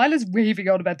cafeteria, and Lila's raving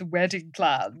on about the wedding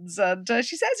plans, and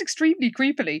she says extremely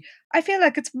creepily, I feel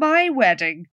like it's my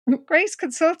wedding. Grace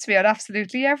consults me on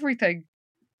absolutely everything.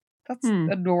 That's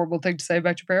a normal thing to say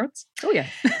about your parents. Oh, yeah.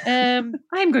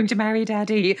 I'm going to marry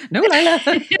Daddy. No, Lila.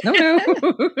 No.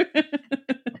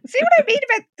 See what I mean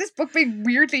about this book being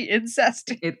weirdly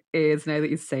incesty? It is, now that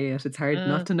you say it. It's hard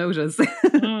not to notice.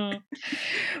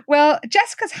 Well,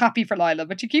 Jessica's happy for Lila,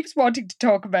 but she keeps wanting to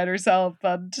talk about herself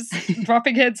and just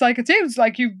dropping hints like, it seems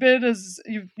like you've been as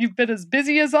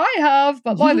busy as I have.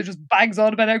 But Lila just bangs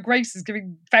on about how Grace is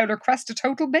giving Fowler Crest a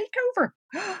total makeover.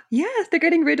 Yes, they're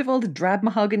getting rid of all the drab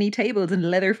mahogany tables and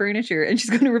leather furniture, and she's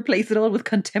going to replace it all with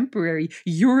contemporary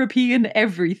European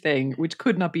everything, which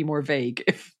could not be more vague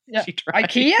if she tried.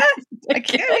 IKEA?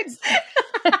 IKEA?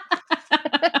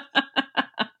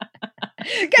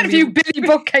 Get a few Billy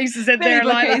bookcases in there,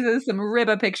 Lila. Some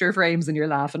Ribba picture frames, and you're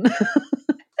laughing.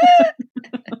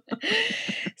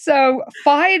 So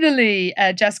finally,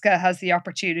 Jessica has the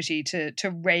opportunity to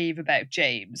rave about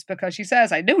James, because she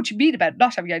says, I know what you mean about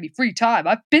not having any free time.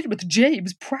 I've been with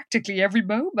James practically every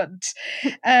moment.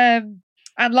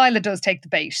 And Lila does take the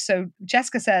bait. So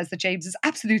Jessica says that James is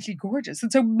absolutely gorgeous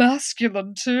and so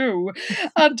masculine too.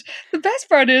 And the best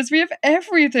part is we have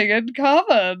everything in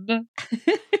common.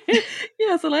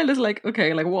 Yeah, so Lila's like,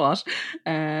 okay, like what?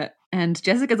 And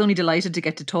Jessica's only delighted to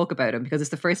get to talk about him because it's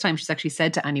the first time she's actually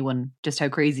said to anyone just how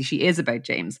crazy she is about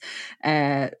James.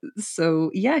 So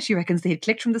yeah, she reckons they had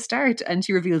clicked from the start, and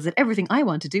she reveals that everything I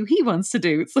want to do, he wants to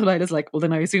do. So Lila's like, well,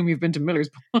 then I assume you've been to Miller's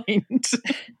Point.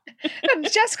 And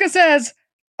Jessica says,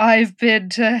 I've been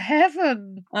to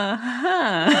heaven.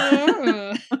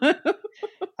 Uh-huh.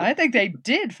 I think they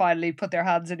did finally put their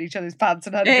hands in each other's pants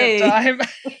and had a good time.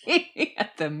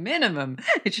 At the minimum.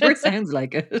 It sure sounds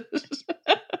like it.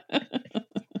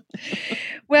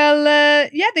 Well,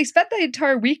 they spent the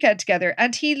entire weekend together,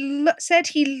 and he said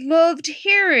he loved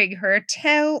hearing her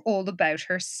tell all about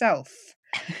herself.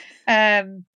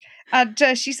 And And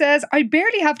she says, I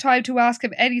barely have time to ask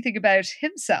him anything about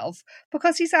himself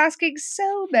because he's asking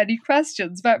so many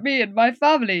questions about me and my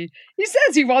family. He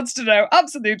says he wants to know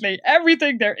absolutely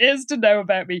everything there is to know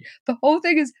about me. The whole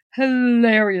thing is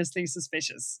hilariously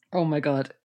suspicious. Oh my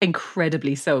God.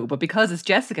 Incredibly so. But because it's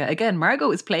Jessica, again,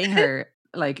 Margot is playing her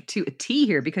like to a T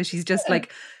here because she's just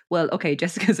like, well, okay,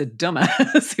 Jessica's a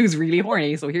dumbass who's really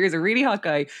horny. So here's a really hot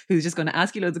guy who's just going to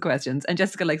ask you loads of questions. And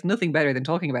Jessica likes nothing better than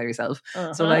talking about herself.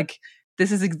 So like,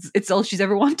 this is it's all she's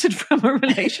ever wanted from a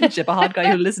relationship. A hot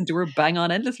guy who'll listen to her bang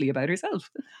on endlessly about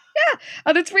herself. Yeah,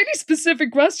 and it's really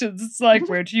specific questions. It's like,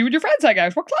 where do you and your friends hang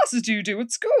out? What classes do you do at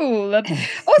school? And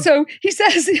also, he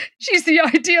says she's the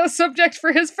ideal subject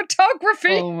for his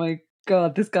photography. Oh my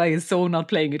God, this guy is so not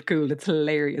playing it cool. It's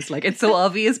hilarious. Like, it's so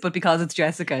obvious, but because it's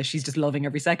Jessica, she's just loving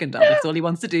every second of it. So all he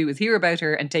wants to do is hear about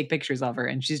her and take pictures of her.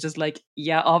 And she's just like,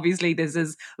 yeah, obviously this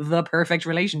is the perfect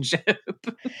relationship.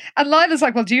 And Lila's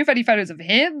like, well, do you have any photos of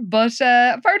him? But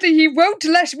apparently he won't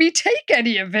let me take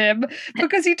any of him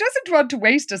because he doesn't want to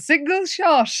waste a single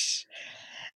shot.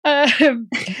 And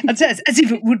says, as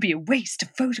if it would be a waste to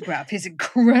photograph his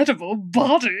incredible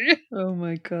body. Oh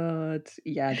my God.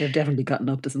 Yeah, they've definitely gotten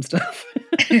up to some stuff.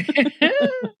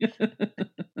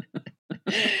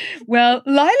 Well,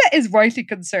 Lila is rightly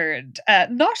concerned,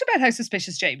 not about how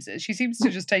suspicious James is. She seems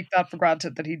to just take that for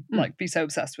granted that he'd like be so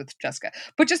obsessed with Jessica,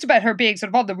 but just about her being sort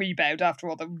of on the rebound after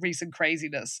all the recent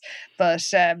craziness.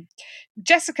 But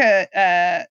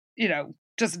Jessica,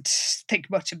 doesn't think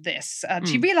much of this, and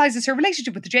she realizes her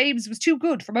relationship with James was too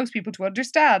good for most people to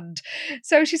understand.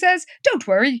 So she says, don't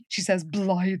worry, she says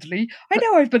blithely, I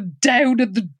know I've been down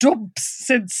in the dumps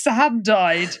since Sam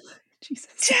died.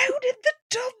 Jesus. Down in the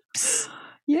dumps.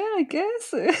 Yeah, I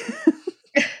guess.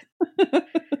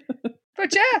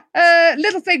 But yeah,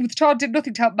 little thing with Todd did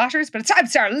nothing to help matters, but it's time to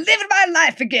start living my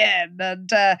life again.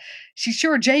 And she's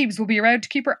sure James will be around to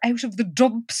keep her out of the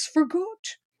dumps for good.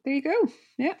 There you go.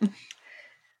 Yeah.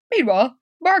 Meanwhile,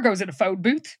 Margot's in a phone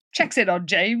booth, checks in on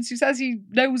James, who says he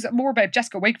knows more about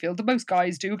Jessica Wakefield than most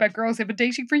guys do about girls they've been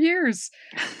dating for years.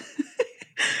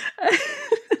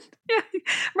 Yeah,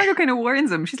 Margot kind of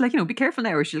warns him. She's like, be careful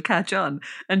now or she'll catch on.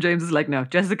 And James is like, no,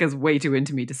 Jessica's way too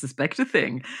into me to suspect a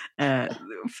thing.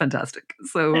 Fantastic.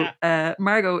 So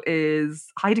Margot is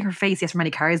hiding her face, from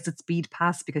any cars that speed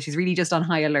past because she's really just on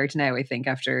high alert now, I think,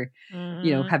 after,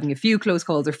 having a few close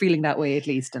calls or feeling that way at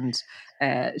least. And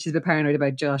she's a bit paranoid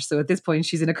about Josh. So at this point,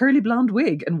 she's in a curly blonde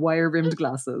wig and wire-rimmed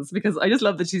glasses because I just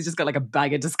love that she's just got like a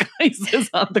bag of disguises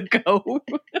on the go.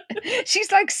 She's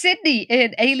like Sydney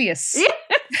in Alias. Yes.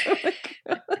 Oh my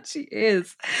God, she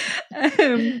is.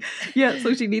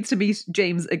 So she needs to meet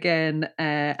James again,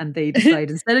 and they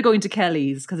decide instead of going to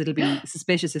Kelly's, because it'll be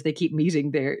suspicious if they keep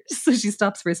meeting there, so she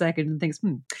stops for a second and thinks,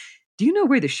 do you know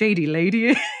where the shady lady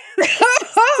is?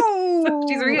 So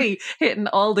she's really hitting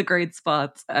all the great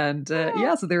spots. And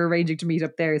so they're arranging to meet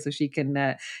up there so she can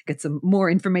get some more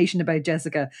information about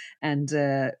Jessica and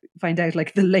find out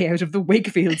like the layout of the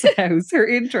Wakefield's house, her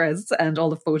interests, and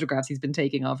all the photographs he's been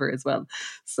taking of her as well.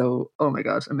 So, oh my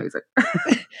God, amazing.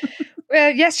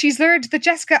 Yes, she's learned that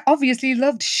Jessica obviously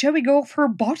loved showing off her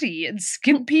body in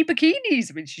skimpy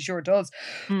bikinis. I mean, she sure does.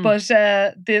 But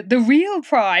the real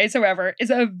prize, however, is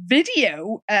a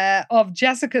video of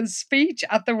Jessica's speech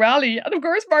at the rally. And of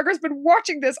course, Margaret's been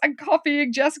watching this and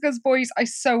copying Jessica's voice. I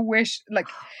so wish,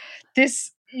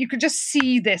 this, you could just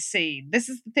see this scene. This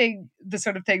is the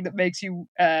sort of thing that makes you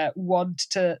want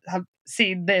to have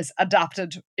seen this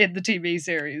adapted in the TV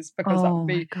series, because that would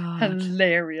be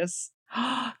hilarious.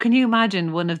 Can you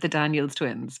imagine one of the Daniels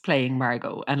twins playing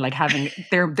Margot and like having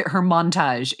her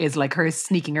montage is like her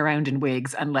sneaking around in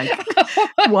wigs and like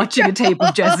watching a tape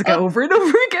of Jessica over and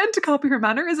over again to copy her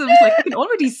mannerisms? Like, I can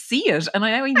already see it and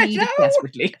I need it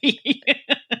desperately.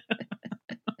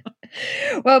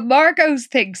 Well, Margot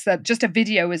thinks that just a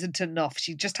video isn't enough.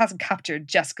 She just hasn't captured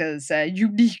Jessica's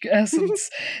unique essence.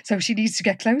 So she needs to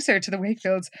get closer to the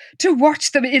Wakefields to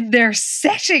watch them in their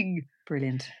setting.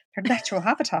 Brilliant. Her natural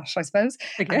habitat, I suppose.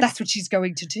 And that's what she's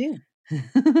going to do.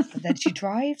 And then she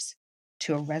drives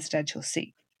to a residential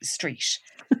street.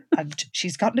 And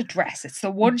she's got an address. It's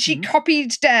the one she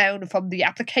copied down from the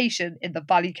application in the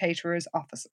Valley Caterer's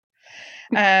office.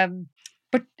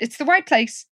 But it's the right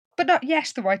place, but not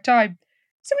yet the right time.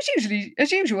 So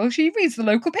as usual, she reads the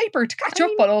local paper to catch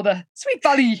up on all the Sweet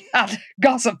Valley and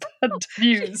gossip and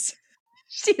news.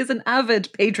 She is an avid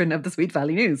patron of the Sweet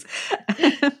Valley News.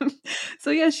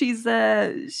 So yeah, she's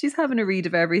having a read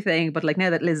of everything, but like now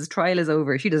that Liz's trial is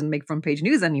over, she doesn't make front page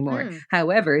news anymore.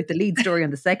 However, the lead story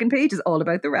on the second page is all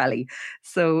about the rally.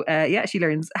 So yeah, she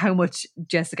learns how much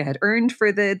Jessica had earned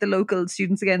for the local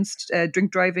Students Against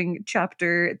Drink Driving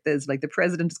chapter. There's like the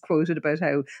president is quoted about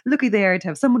how lucky they are to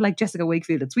have someone like Jessica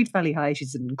Wakefield at Sweet Valley High.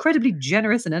 She's an incredibly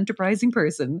generous and enterprising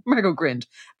person. Margot grinned.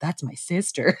 That's my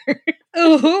sister.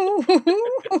 Oh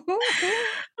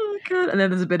god! And then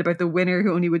there's a bit about the winner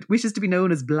who only wishes to be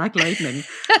known as Black Lightning,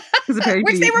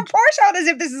 which they report on as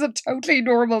if this is a totally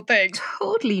normal thing.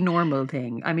 Totally normal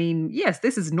thing. I mean, yes,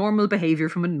 this is normal behavior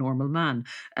from a normal man.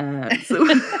 So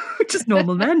just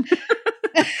normal men.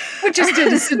 We're just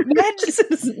innocent men. Just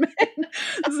innocent men.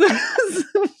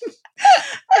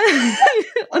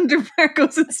 Under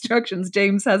Marco's instructions,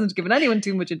 James hasn't given anyone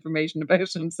too much information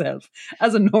about himself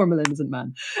as a normal innocent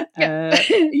man. And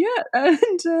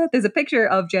there's a picture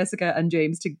of Jessica and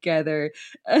James together,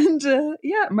 and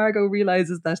Margot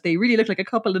realizes that they really look like a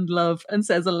couple in love and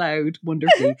says aloud,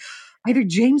 wonderfully, either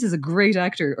James is a great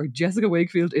actor or Jessica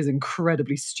Wakefield is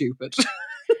incredibly stupid.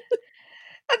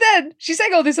 And then she's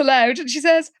saying all this aloud and she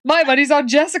says, my money's on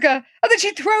Jessica. And then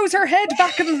she throws her head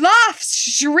back and laughs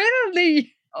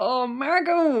shrilly. Oh,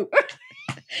 Margot.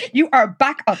 You are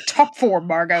back on top form,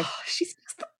 Margot. Oh, she's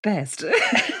the best.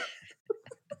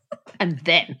 And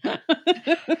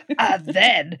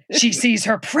then she sees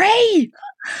her prey.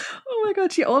 Oh my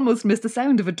god, she almost missed the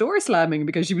sound of a door slamming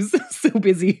because she was so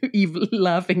busy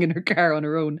laughing in her car on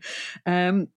her own.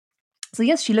 So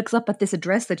yes, she looks up at this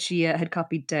address that she had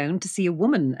copied down to see a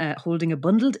woman holding a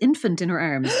bundled infant in her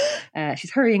arms.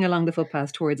 She's hurrying along the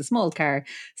footpath towards a small car.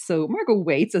 So Margot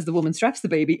waits as the woman straps the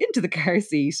baby into the car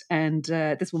seat, and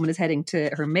this woman is heading to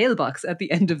her mailbox at the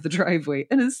end of the driveway.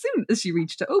 And as soon as she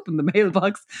reached to open the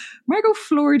mailbox, Margot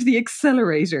floored the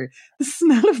accelerator. The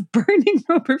smell of burning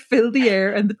rubber filled the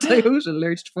air and the Toyota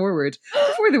lurched forward.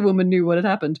 Before the woman knew what had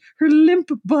happened, her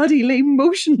limp body lay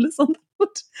motionless on the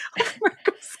hood of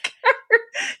Margot's car.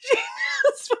 She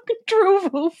just fucking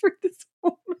drove over this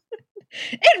woman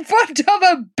in front of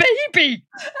a baby.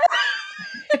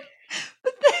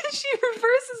 But then she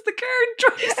reverses the car and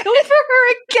drives over her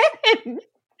again.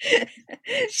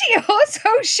 She also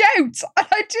shouts, and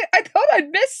I thought I'd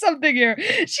missed something here.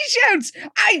 She shouts,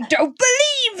 I don't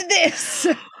believe this.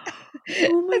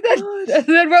 Oh my god. And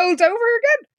then rolls over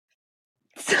again.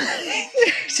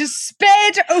 Just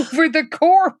sped over the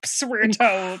corpse, we're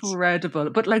told. Incredible.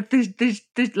 But like there's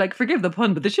like, forgive the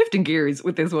pun, but the shifting gears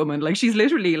with this woman, like she's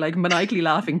literally like maniacally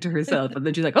laughing to herself, and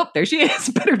then she's like, oh, there she is,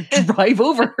 better drive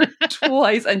over her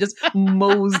twice and just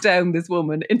mows down this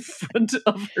woman in front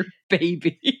of her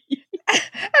baby.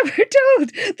 And we're told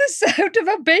the sound of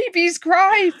a baby's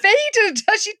cry faded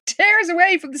as she tears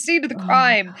away from the scene of the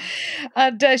crime.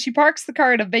 And she parks the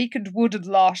car in a vacant wooden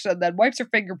lot and then wipes her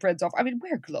fingerprints off. I mean,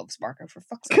 wear gloves, Marco, for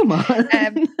fuck's sake. Come on.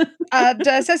 And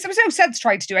says there was no sense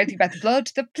trying to do anything about the blood.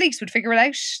 The police would figure out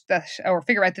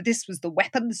that this was the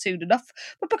weapon soon enough.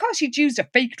 But because she'd used a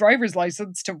fake driver's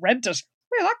license to rent it,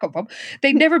 where'd that come from?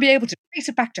 They'd never be able to trace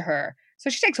it back to her. So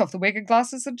she takes off the wig and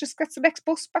glasses and just gets the next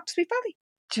bus back to Sweet Valley.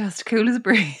 Just cool as a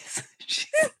breeze.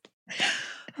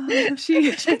 She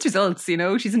gets results, you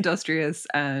know. She's industrious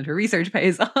and her research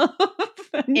pays off.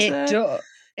 And, it does.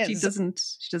 She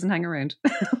doesn't hang around.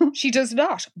 She does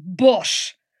not.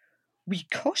 But we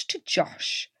cut to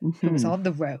Josh, who was on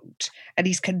the road, and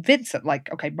he's convinced that, like,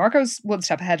 okay, Margot's one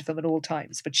step ahead of him at all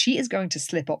times, but she is going to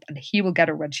slip up and he will get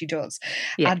her when she does.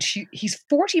 Yeah. And he's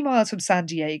 40 miles from San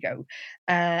Diego,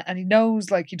 and he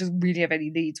knows, like, he doesn't really have any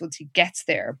leads once he gets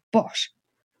there. But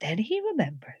then he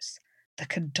remembers the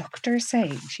conductor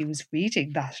saying she was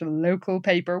reading that local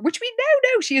paper, which we now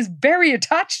know she is very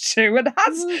attached to and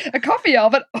has a copy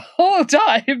of at all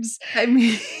times. I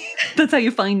mean, that's how you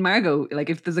find Margot.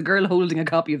 Like, if there's a girl holding a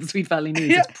copy of the Sweet Valley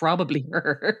News, it's probably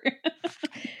her.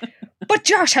 But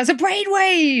Josh has a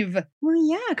brainwave. Well,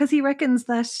 yeah, because he reckons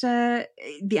that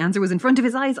the answer was in front of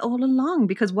his eyes all along.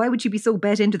 Because why would she be so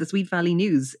bet into the Sweet Valley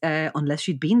News unless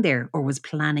she'd been there or was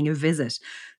planning a visit?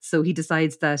 So he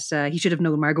decides that he should have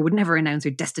known Margot would never announce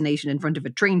her destination in front of a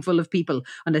train full of people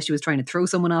unless she was trying to throw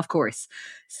someone off course.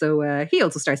 So he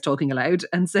also starts talking aloud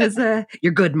and says,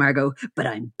 you're good, Margot, but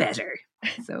I'm better.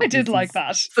 So I did like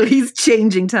that. So he's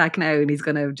changing tack now, and he's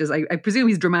going to just, I presume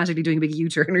he's dramatically doing a big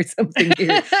U-turn or something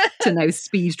here to now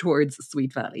speed towards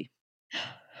Sweet Valley.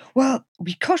 Well,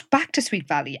 we cut back to Sweet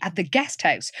Valley at the guest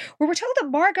house, where we're told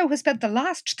that Margot has spent the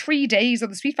last 3 days on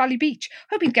the Sweet Valley beach,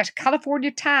 hoping to get a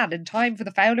California tan in time for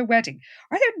the Fowler wedding.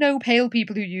 Are there no pale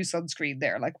people who use sunscreen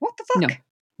there? Like, what the fuck?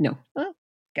 No. Well,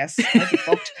 guess I'd be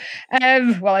fucked.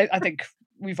 Well, I think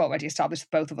we've already established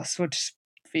that both of us would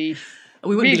be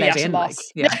We wouldn't really be let at a in.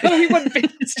 loss. Yeah. No, we wouldn't be.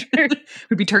 It's true.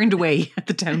 We'd be turned away at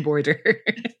the town border.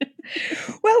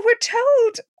 Well, we're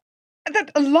told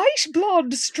that light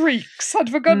blonde streaks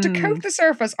had begun to coat the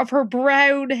surface of her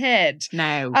brown head.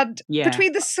 Now, And yeah.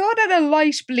 between the sun and a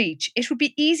light bleach, it would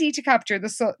be easy to capture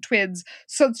the twins'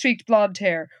 sun-streaked blonde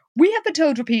hair. We have been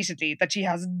told repeatedly that she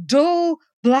has dull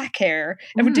black hair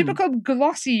and would become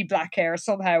glossy black hair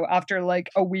somehow after like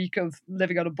a week of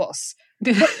living on a bus.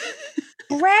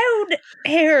 Brown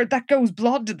hair that goes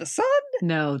blonde in the sun?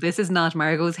 No, this is not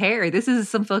Margot's hair. This is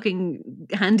some fucking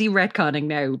handy retconning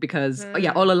now because,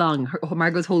 all along,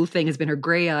 Margot's whole thing has been her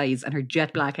grey eyes and her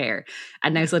jet black hair.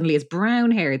 And now suddenly it's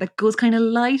brown hair that goes kind of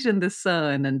light in the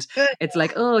sun. And it's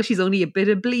like, oh, she's only a bit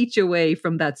of bleach away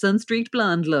from that sun-streaked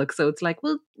blonde look. So it's like,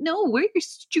 well, no, wear your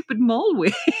stupid mole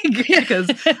wig. Because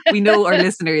we know our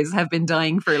listeners have been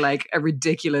dying for like a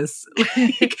ridiculous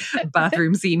like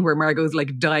bathroom scene where Margot's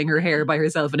like dyeing her hair by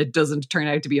herself and it doesn't turn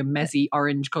out to be a messy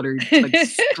orange coloured like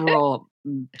straw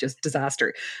just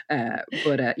disaster.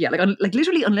 Like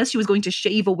literally unless she was going to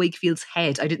shave a Wakefield's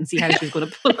head, I didn't see how she was going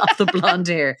to pull off the blonde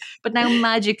hair. But now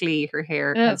magically her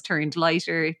hair has turned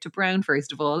lighter to brown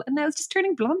first of all, and now it's just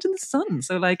turning blonde in the sun.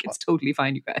 So like it's totally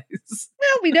fine, you guys.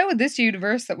 Well, we know in this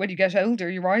universe that when you get older,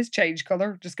 your eyes change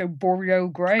colour, just go boreal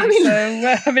grey. I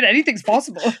mean, anything's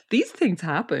possible. These things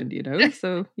happen, you know.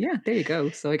 So yeah, there you go.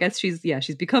 So I guess she's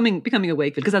becoming a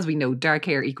Wakefield because as we know, dark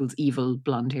hair equals evil,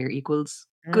 blonde hair equals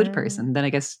good person. Then I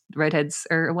guess redheads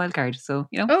are a wild card. So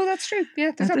you know. Oh, that's true.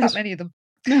 Yeah, there's not that many of them.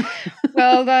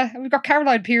 Well, we've got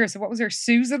Caroline Pierce. What was her?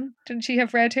 Susan? Didn't she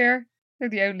have red hair? They're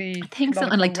the only. I think so.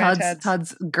 And like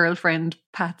Todd's girlfriend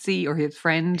Patsy, or his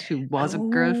friend who was a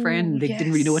girlfriend, they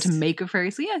didn't really know what to make of her.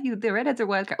 So yeah, the redheads are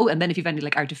wild card. Oh, and then if you've any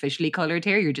like artificially coloured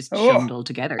hair, you're just shunned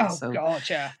altogether. Oh so God,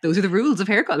 yeah. Those are the rules of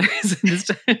hair colours in this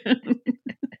town.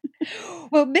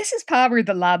 Well, Mrs. Palmer,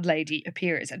 the landlady,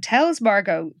 appears and tells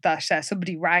Margot that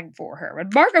somebody rang for her.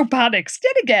 And Margot panics.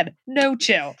 Then again, no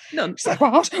chill. None. She's like,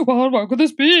 what could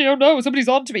this be? Oh no, somebody's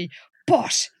on to me.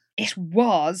 But it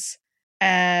was,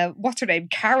 what's her name?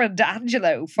 Karen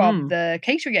D'Angelo from the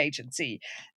catering agency.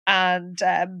 And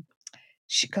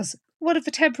because one of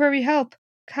the temporary help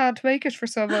can't make it for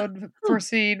some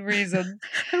unforeseen reason.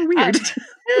 How weird.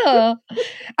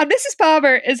 And Mrs.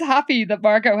 Palmer is happy that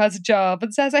Margot has a job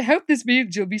and says, I hope this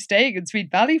means you'll be staying in Sweet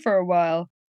Valley for a while.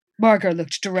 Margot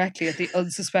looked directly at the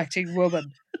unsuspecting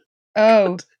woman.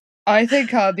 Oh, I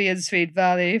think I'll be in Sweet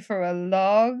Valley for a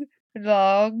long,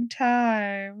 long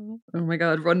time. Oh my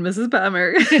God, run, Mrs.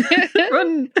 Palmer.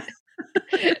 Run.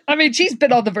 I mean, she's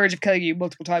been on the verge of killing you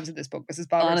multiple times in this book, Mrs.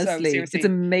 Palmer. Honestly, so it's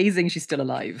amazing she's still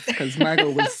alive because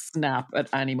Margot will snap at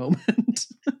any moment.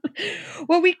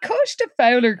 Well, we cut to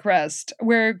Fowler Crest,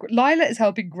 where Lila is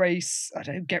helping Grace, I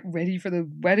don't know, get ready for the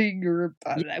wedding, or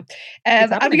I don't know.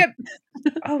 And we get,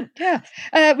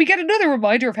 we get another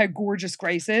reminder of how gorgeous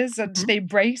Grace is, and they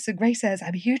embrace, and Grace says,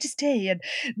 I'm here to stay, and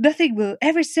nothing will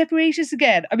ever separate us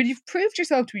again. I mean, you've proved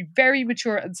yourself to be very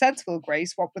mature and sensible,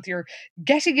 Grace, what with your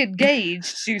getting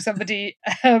engaged to somebody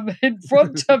in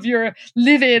front of your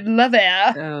live-in lover.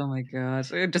 Oh my God.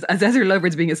 Just as Ezra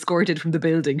Lovered's being escorted from the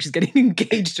building, she's getting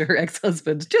engaged to her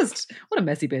ex-husband. Just, what a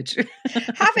messy bitch.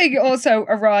 Having also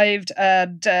arrived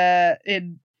and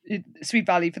in Sweet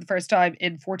Valley for the first time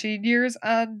in 14 years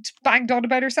and banged on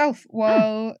about herself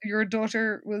while your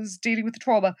daughter was dealing with the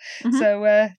trauma.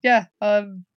 So,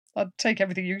 I'll take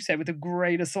everything you said with a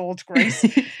grain of salt, Grace.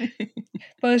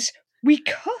 But we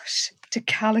cut to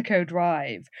Calico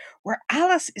Drive, where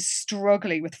Alice is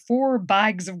struggling with 4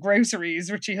 bags of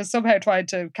groceries, which she has somehow tried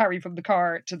to carry from the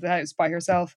car to the house by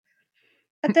herself.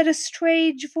 And then a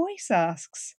strange voice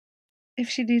asks if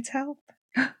she needs help.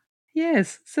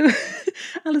 Yes. So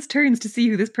Alice turns to see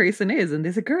who this person is, and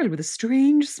there's a girl with a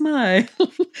strange smile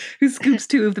who scoops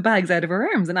 2 of the bags out of her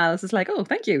arms, and Alice is like, oh,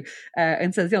 thank you,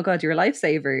 and says, oh God, you're a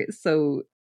lifesaver. So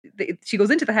she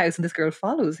goes into the house and this girl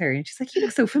follows her and she's like, you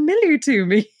look so familiar to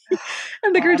me.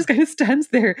 And the girl just kind of stands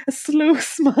there, a slow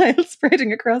smile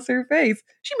spreading across her face.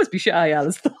 She must be shy,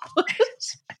 Alice thought.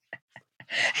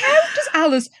 How does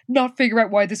Alice not figure out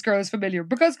why this girl is familiar?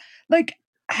 Because, like,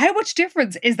 how much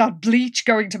difference is that bleach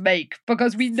going to make?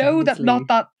 Because we know that not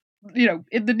that, you know,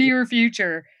 in the near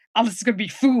future, Alice is going to be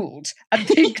fooled and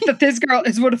think that this girl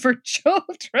is one of her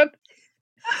children.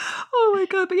 Oh my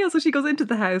God. But yeah, so she goes into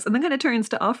the house and then kind of turns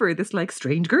to offer this like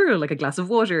strange girl like a glass of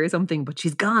water or something, but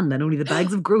she's gone and only the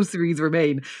bags of groceries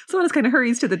remain. So Alice kind of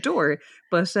hurries to the door,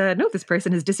 but no, this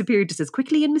person has disappeared just as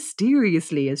quickly and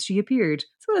mysteriously as she appeared.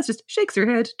 So Alice just shakes her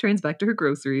head, turns back to her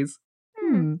groceries.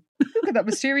 Who could could that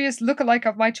mysterious look-alike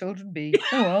of my children be?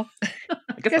 Oh well.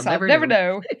 I Guess I'll never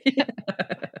know.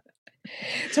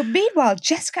 So meanwhile,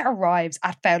 Jessica arrives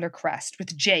at Fowler Crest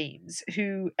with James,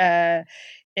 who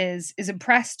is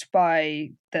impressed by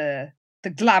the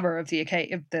glamour of the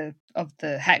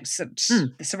house and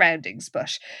the surroundings,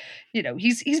 but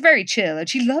he's very chill, and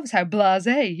she loves how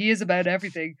blasé he is about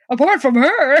everything apart from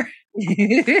her.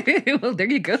 Well, there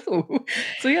you go.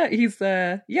 So yeah,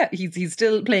 he's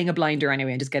still playing a blinder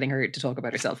anyway, and just getting her to talk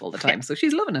about herself all the time. So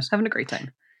she's loving it, having a great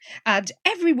time. And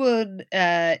everyone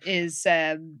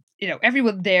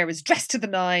everyone there is dressed to the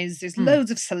nines. There's loads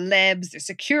of celebs, there's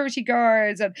security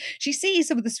guards, and she sees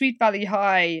some of the Sweet Valley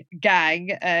High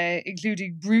gang,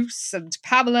 including Bruce and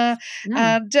Pamela,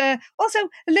 and also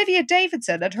Olivia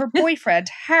Davidson and her boyfriend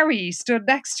Harry stood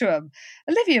next to him.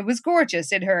 Olivia was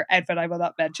gorgeous in her outfit, I will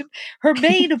not mention, her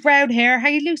mane of brown hair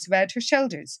hanging loose around her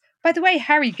shoulders. By the way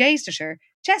Harry gazed at her,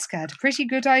 Jessica had a pretty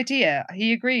good idea,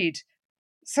 he agreed.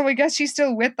 So I guess she's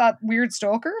still with that weird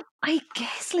stalker? I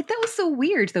guess, that was so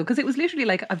weird though, because it was literally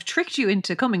like, I've tricked you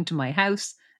into coming to my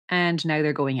house, and now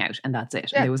they're going out, and that's it.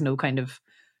 Yeah. And there was no kind of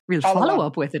real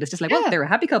follow-up with it. It's just like, well, they're a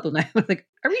happy couple now. Like,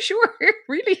 are we sure?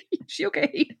 Really? Is she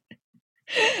okay?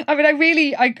 I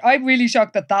mean, I'm really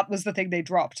shocked that was the thing they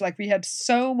dropped. Like, we had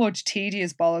so much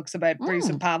tedious bollocks about Bruce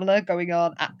and Pamela going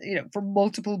on, for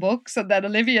multiple books, and then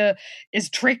Olivia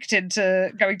is tricked into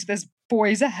going to this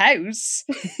boy's house,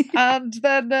 and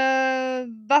then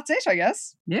that's it, I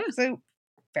guess. Yeah. So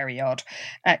very odd,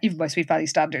 even by Sweet Valley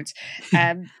standards.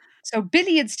 So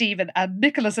Billy and Stephen and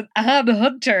Nicholas and Anne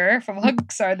Hunter from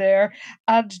Hunks are there,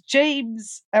 and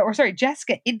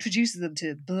Jessica introduces them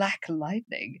to Black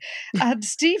Lightning, and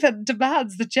Stephen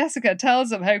demands that Jessica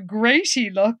tells him how great he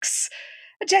looks.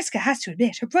 And Jessica has to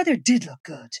admit her brother did look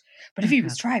good, but if he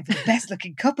was trying for the Best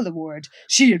Looking Couple award,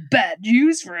 she had bad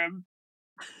news for him.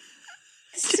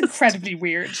 This is incredibly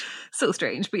weird. So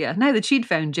strange. But yeah, now that she'd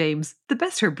found James, the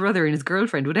best her brother and his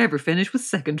girlfriend would ever finish was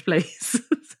second place.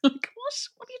 It's like, what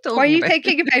are you talking about? Why are you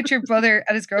thinking about your brother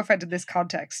and his girlfriend in this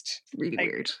context? Really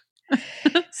weird.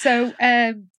 So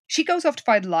she goes off to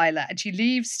find Lila, and she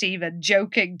leaves Stephen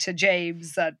joking to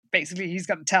James that basically he's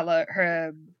going to tell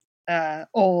her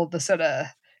all the sort of,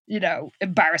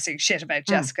 embarrassing shit about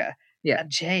Jessica. Yeah.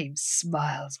 And James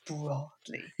smiles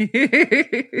broadly.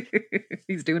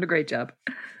 He's doing a great job.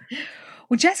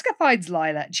 Well, Jessica finds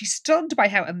Lila, and she's stunned by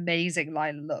how amazing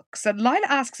Lila looks. And Lila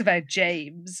asks about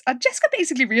James, and Jessica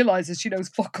basically realises she knows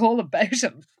fuck all about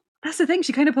him. That's the thing.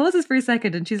 She kind of pauses for a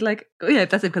second, and she's like, oh yeah,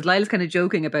 that's it, because Lila's kind of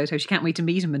joking about how she can't wait to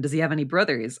meet him, and does he have any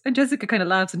brothers? And Jessica kind of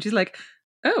laughs, and she's like,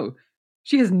 oh,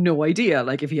 she has no idea,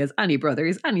 if he has any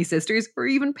brothers, any sisters, or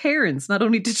even parents. Not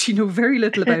only did she know very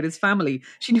little about his family,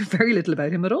 she knew very little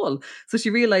about him at all. So she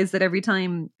realised that every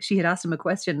time she had asked him a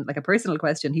question, like a personal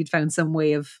question, he'd found some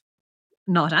way of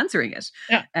not answering it.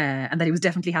 Yeah. And that he was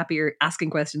definitely happier asking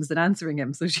questions than answering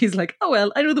him. So she's like, oh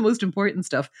well, I know the most important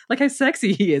stuff, like how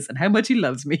sexy he is and how much he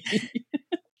loves me.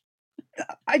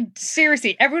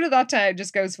 Seriously, everyone at that time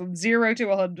just goes from 0 to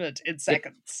 100 in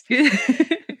seconds.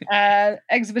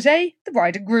 Exhibit A, the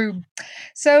bride and groom.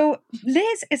 So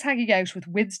Liz is hanging out with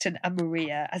Winston and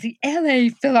Maria as the LA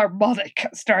Philharmonic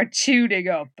start tuning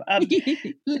up,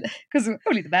 because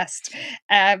only the best.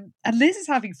 And Liz is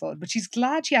having fun, but she's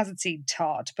glad she hasn't seen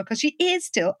Todd, because she is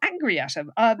still angry at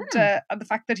him, and the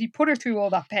fact that he put her through all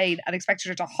that pain and expected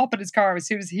her to hop in his car as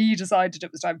soon as he decided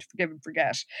it was time to forgive and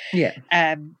forget. Yeah.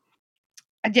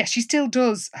 And yes, she still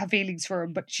does have feelings for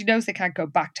him, but she knows they can't go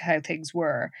back to how things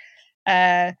were.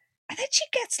 And then she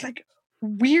gets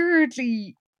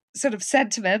weirdly sort of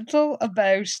sentimental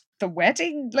about the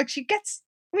wedding. She gets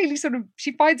really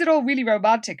she finds it all really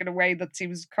romantic in a way that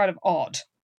seems kind of odd.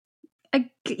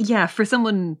 Yeah, for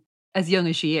someone as young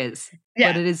as she is.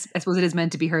 Yeah. But I suppose it is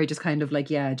meant to be her just kind of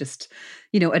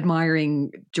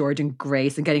admiring George and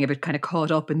Grace and getting a bit kind of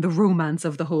caught up in the romance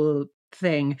of the whole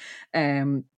thing.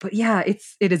 But yeah, it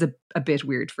is a bit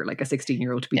weird for a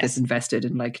 16-year-old to be this invested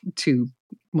in two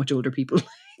much older people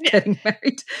getting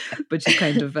married. But she's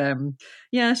kind of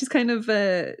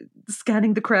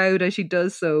scanning the crowd as she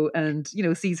does so, and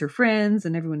sees her friends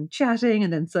and everyone chatting,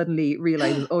 and then suddenly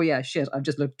realizes, oh yeah, shit, I've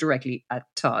just looked directly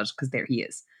at Todd, because there he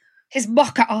is. His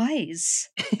mocha eyes.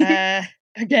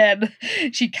 Again,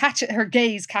 her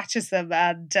gaze catches them,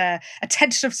 and a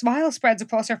tentative smile spreads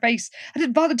across her face, and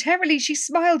involuntarily she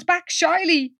smiled back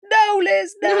shyly. No,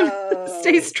 Liz, no!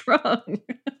 Stay strong.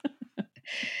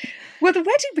 Well, the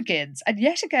wedding begins, and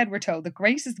yet again we're told that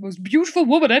Grace is the most beautiful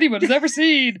woman anyone has ever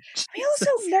seen. We also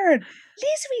learn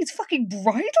Liz reads fucking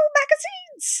bridal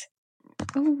magazines.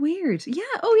 Oh, weird. Yeah.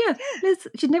 Oh, yeah. Liz,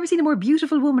 she'd never seen a more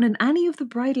beautiful woman in any of the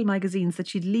bridal magazines that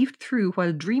she'd leafed through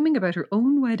while dreaming about her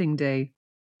own wedding day.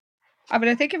 I mean,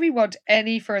 I think if we want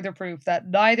any further proof that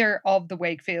neither of the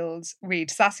Wakefields read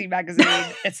Sassy magazine,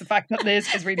 it's the fact that Liz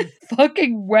is reading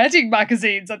fucking wedding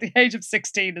magazines at the age of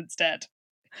 16 instead.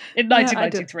 In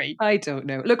 1993. I don't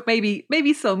know. Look,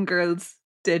 maybe some girls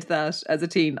did that as a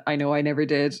teen. I know I never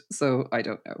did, so I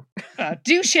don't know.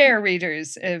 Do share,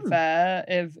 readers, if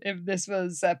this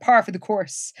was par for the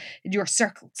course in your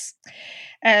circles.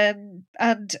 And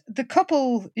the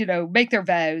couple, make their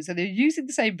vows, and they're using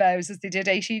the same vows as they did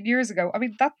 18 years ago. I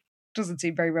mean, that doesn't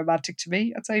seem very romantic to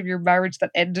me. I'd say your marriage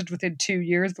that ended within 2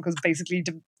 years because basically,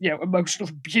 emotional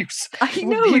abuse. I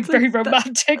know, it's very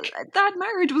romantic. That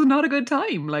marriage was not a good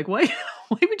time. Like, why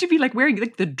would you be like wearing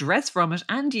like the dress from it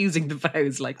and using the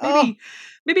vows? Like,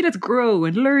 maybe let's grow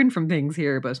and learn from things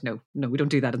here. But no, we don't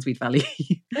do that in Sweet Valley.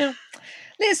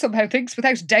 Liz somehow thinks,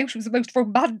 without doubt, it was the most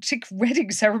romantic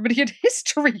wedding ceremony in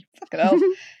history. Fucking hell.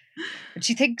 And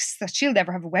she thinks that she'll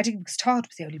never have a wedding because Todd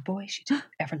was the only boy she'd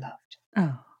ever loved.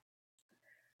 Oh.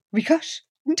 We cut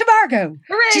to Margot.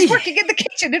 Hooray! She's working in the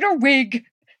kitchen in her wig.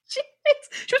 She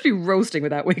must be roasting with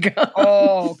that wig on.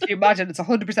 Oh, can you imagine? It's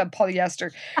 100%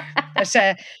 polyester.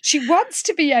 But she wants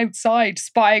to be outside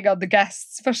spying on the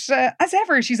guests, but as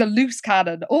ever, she's a loose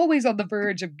cannon, always on the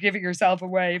verge of giving herself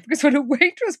away, because when a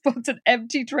waitress puts an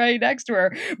empty tray next to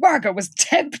her, Margot was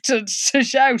tempted to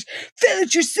shout, "Fill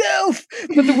it yourself!"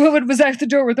 But the woman was out the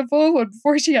door with a full one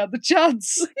before she had the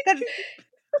chance.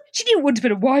 She knew it wouldn't have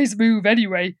been a wise move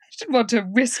anyway. She didn't want to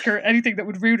risk anything that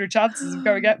would ruin her chances of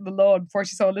going out on the lawn before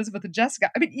she saw Elizabeth and Jessica.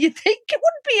 I mean, you'd think it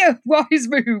wouldn't be a wise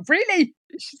move, really.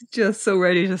 She's just so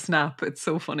ready to snap. It's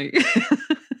so funny.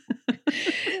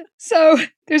 So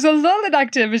there's a lull in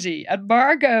activity, and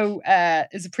Margot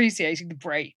is appreciating the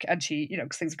break, and she,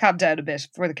 because things have calmed down a bit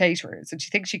for the caterers, and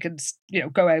she thinks she can,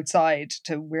 go outside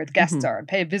to where the guests are and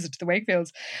pay a visit to the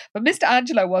Wakefields. But Mr.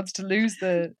 Angelo wants to lose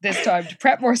this time to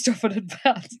prep more stuff in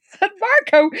advance, and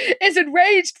Margot is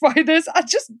enraged by this and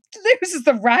just loses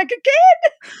the rag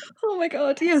again. Oh my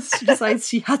God, yes. She decides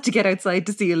she had to get outside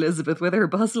to see Elizabeth, whether her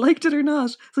boss liked it or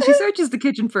not. So she searches the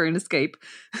kitchen for an escape,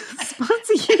 spots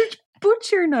a huge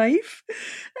butcher knife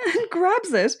and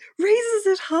grabs it, raises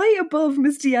it high above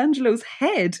Miss D'Angelo's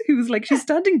head, who's like, she's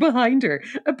standing behind her,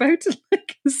 about to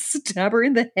like stab her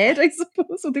in the head, I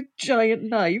suppose, with a giant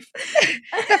knife.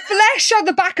 The flesh on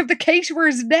the back of the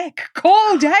caterer's neck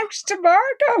called out to Margot.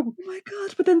 Oh my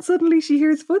God, but then suddenly she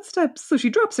hears footsteps, so she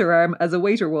drops her arm as a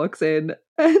waiter walks in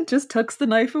and just tucks the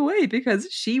knife away, because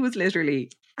she was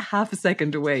literally half a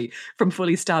second away from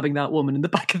fully stabbing that woman in the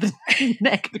back of the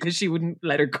neck because she wouldn't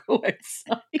let her go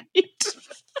outside.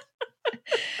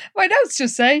 My notes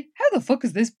just say, how the fuck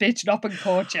has this bitch not been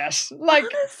caught yet? Like,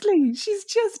 honestly, she's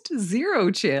just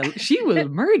zero chill. She will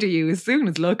murder you as soon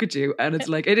as look at you. And it's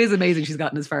like, it is amazing she's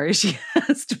gotten as far as she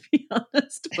has, to be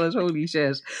honest. But holy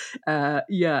shit.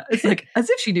 Yeah, it's like as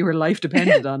if she knew her life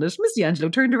depended on it. Miss D'Angelo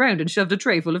turned around and shoved a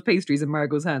tray full of pastries in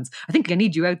Margot's hands. I think I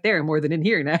need you out there more than in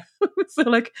here now. So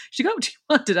like, she got what she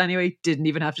wanted anyway. Didn't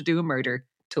even have to do a murder.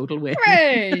 Total win.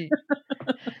 Hooray!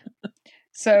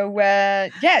 So,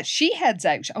 she heads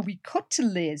out, and we cut to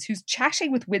Liz, who's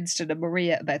chatting with Winston and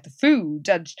Maria about the food,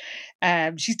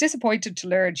 and she's disappointed to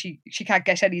learn she can't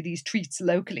get any of these treats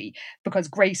locally because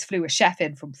Grace flew a chef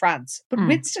in from France. But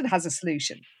Winston has a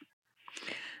solution.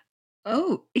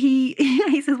 Oh, he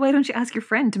says, why don't you ask your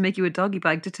friend to make you a doggy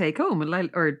bag to take home?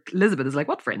 And Elizabeth is like,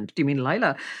 what friend? Do you mean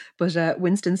Lila? But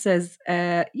Winston says,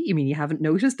 you mean you haven't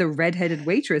noticed the red-headed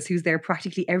waitress who's there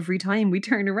practically every time we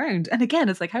turn around? And again,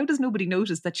 it's like, how does nobody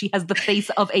notice that she has the face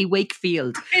of a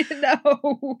Wakefield? I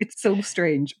know. It's so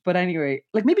strange. But anyway,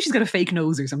 like maybe she's got a fake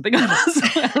nose or something on as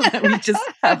well that we just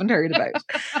haven't heard about.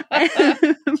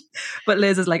 But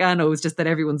Liz is like, I know, it's just that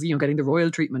everyone's, getting the royal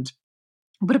treatment.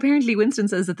 But apparently Winston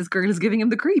says that this girl is giving him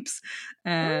the creeps.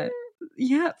 Yeah,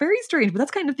 very strange. But that's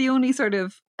kind of the only sort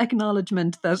of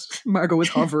acknowledgement that Margot is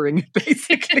hovering,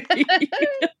 basically.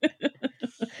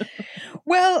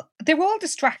 Well, they're all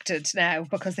distracted now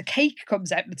because the cake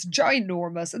comes out and it's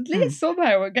ginormous. And Liz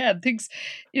somehow, again, thinks,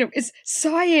 is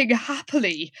sighing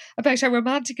happily about how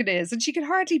romantic it is. And she can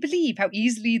hardly believe how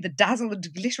easily the dazzle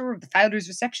and glitter of the founder's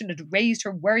reception had raised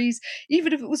her worries,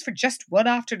 even if it was for just one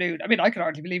afternoon. I mean, I can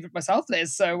hardly believe it myself,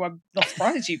 Liz, so I'm not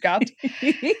surprised you can't.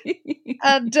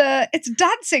 And it's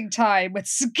dancing time with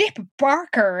Skip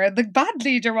Barker and the band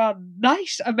leader on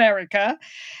Night America.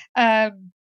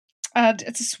 And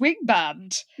it's a swing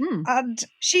band. And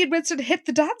she and Winston hit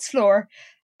the dance floor.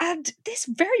 And this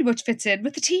very much fits in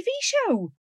with the TV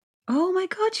show. Oh my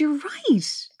God, you're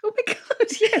right. Oh my God,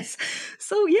 yes.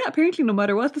 So yeah, apparently no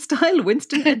matter what the style,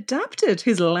 Winston adapted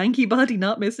his lanky body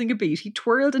not missing a beat. He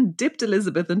twirled and dipped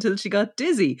Elizabeth until she got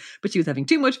dizzy, but she was having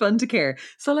too much fun to care.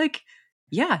 So like,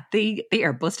 yeah, they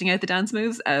are busting out the dance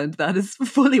moves, and that is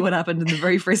fully what happened in the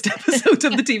very first episode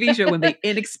of the TV show when they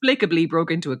inexplicably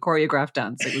broke into a choreographed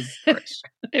dance. It was great.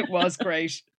 It was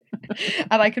great.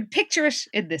 And I can picture it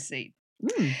in this scene.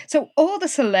 Mm. So all the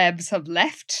celebs have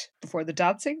left before the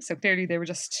dancing. So clearly they were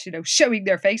just, showing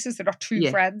their faces. They're not true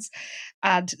friends.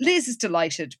 And Liz is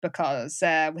delighted because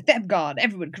with them gone,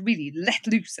 everyone can really let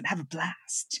loose and have a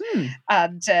blast.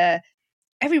 And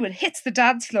everyone hits the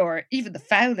dance floor, even the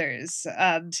Fowlers.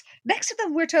 And next to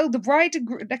them, we're told the bride and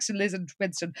groom, next to Liz and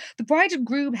Winston, the bride and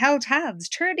groom held hands,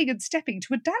 turning and stepping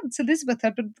to a dance Elizabeth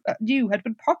knew had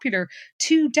been popular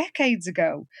 2 decades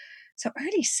ago. So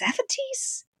early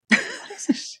 70s? What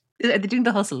is it? Are they doing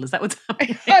the hustle? Is that what's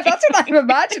happening? That's what I'm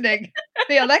imagining.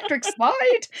 The electric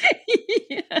slide.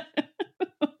 Yeah.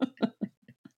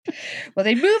 Well,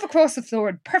 they move across the floor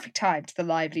in perfect time to the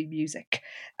lively music.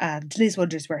 And Liz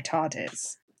wonders where Todd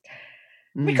is.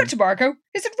 We cut to Margot,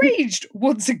 is enraged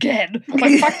once again by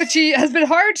the fact that she has been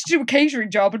hired to do a catering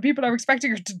job and people are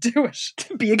expecting her to do it.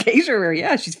 Be a caterer,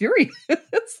 yeah, she's furious.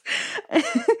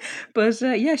 But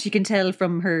yeah, she can tell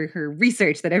from her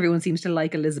research that everyone seems to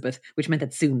like Elizabeth, which meant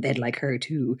that soon they'd like her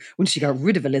too. Once she got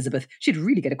rid of Elizabeth, she'd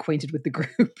really get acquainted with the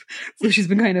group. So she's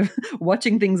been kind of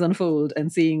watching things unfold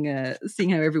and seeing how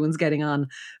everyone's getting on.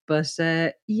 But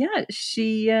yeah,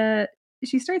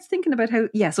 she starts thinking about how,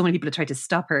 so many people have tried to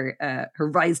stop her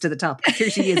rise to the top. Here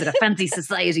she is at a fancy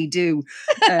society do.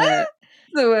 So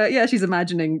she's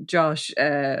imagining Josh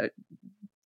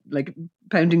like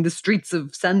pounding the streets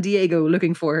of San Diego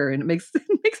looking for her, and it makes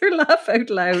her laugh out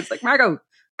loud. It's like, Margot,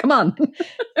 come on.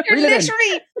 You're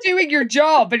literally doing your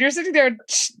job and you're sitting there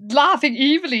laughing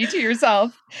evilly to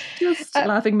yourself. Just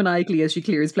laughing maniacally as she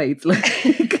clears plates.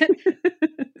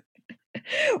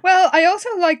 Well, I also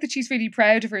like that she's really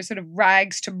proud of her sort of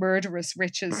rags to murderous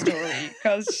riches story,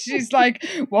 because she's like,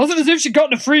 wasn't as if she'd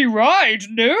gotten a free ride.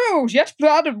 No, she had to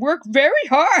plan and work very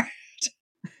hard.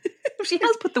 She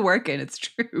has put the work in, it's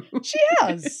true. She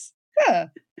has. Yeah.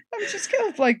 I mean, she's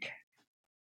killed like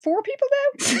 4 people now.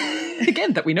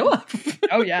 Again, that we know of.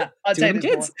 Oh yeah, I'd say there's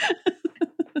kids.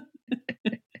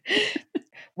 More.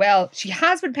 Well, she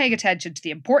has been paying attention to the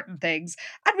important things,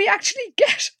 and we actually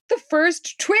get the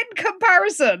first twin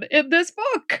comparison in this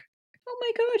book. Oh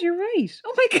my God, you're right.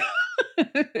 Oh my God.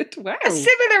 Wow. As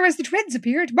similar as the twins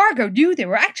appeared, Margot knew they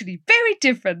were actually very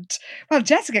different. While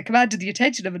Jessica commanded the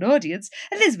attention of an audience,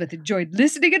 Elizabeth enjoyed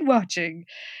listening and watching.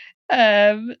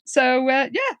 That's I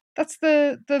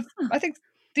think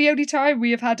the only time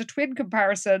we have had a twin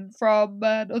comparison from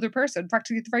another person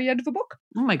practically at the very end of a book.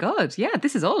 Oh my God. Yeah,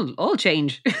 this is all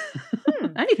change.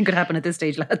 Anything could happen at this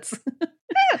stage, lads.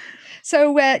 Yeah.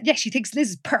 So, she thinks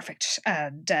Liz is perfect,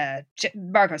 and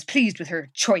Margot's pleased with her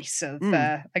choice of,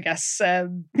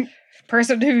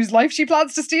 person whose life she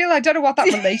plans to steal. I don't know what that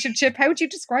relationship, how would you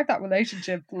describe that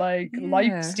relationship? Like,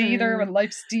 life stealer and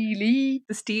life stealee?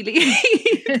 The stealee.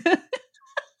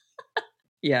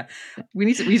 Yeah, we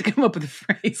need to come up with a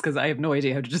phrase, because I have no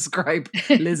idea how to describe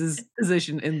Liz's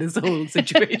position in this whole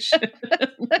situation.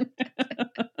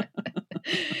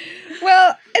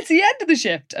 Well, it's the end of the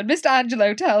shift, and Mr.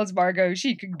 Angelo tells Margot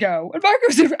she can go, and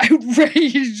Margot's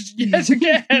outraged yet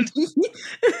again. I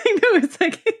know, it's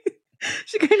like,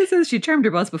 she kind of says she charmed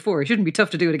her boss before. It shouldn't be tough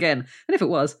to do it again. And if it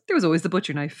was, there was always the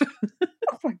butcher knife.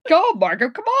 Oh my God, Margot,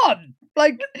 come on.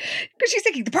 Like, because she's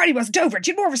thinking the party wasn't over and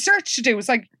she had more research to do. It's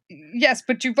like, yes,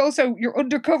 but you're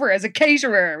undercover as a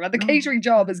caterer and the catering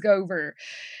job is over.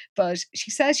 But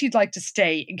she says she'd like to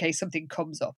stay in case something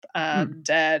comes up. And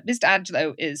Mr.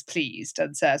 Angelo is pleased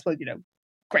and says, well,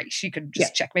 great, she can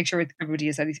just check, make sure everybody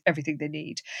has everything they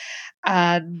need.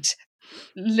 And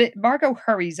Margot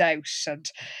hurries out,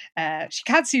 and she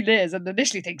can't see Liz, and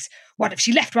initially thinks, what if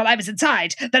she left while I was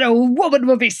inside? That old woman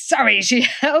will be sorry she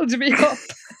held me up.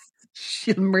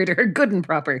 She'll murder her good and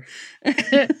proper.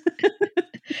 But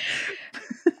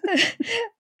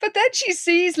then she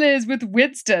sees Liz with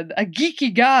Winston, a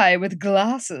geeky guy with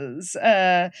glasses,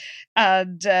 and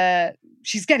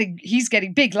he's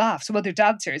getting big laughs from other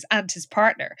dancers and his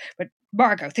partner. But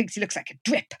Margot thinks he looks like a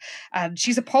drip, and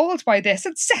she's appalled by this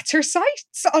and sets her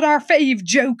sights on our fave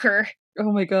Joker.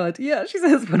 Oh my God, yeah. She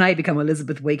says, when I become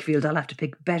Elizabeth Wakefield, I'll have to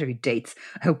pick better dates.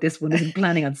 I hope this one isn't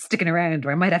planning on sticking around,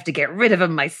 or I might have to get rid of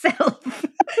him myself.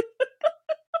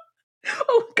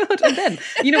 Oh God, and then,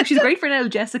 she's great for an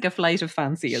old Jessica flight of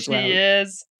fancy as well. She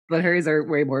is. but hers are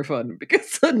way more fun because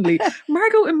suddenly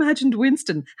Margot imagined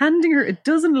Winston handing her a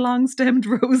dozen long-stemmed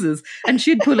roses and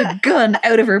she'd pull a gun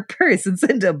out of her purse and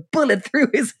send a bullet through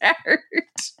his heart.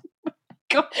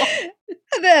 God.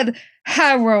 And then,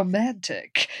 how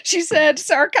romantic, she said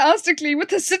sarcastically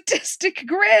with a sadistic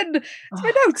grin. As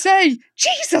my notes say,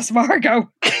 Jesus,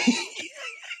 Margot.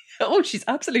 Oh, she's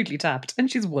absolutely tapped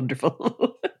and she's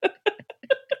wonderful.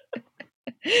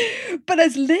 But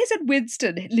as Liz and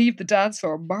Winston leave the dance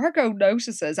floor, Margot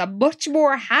notices a much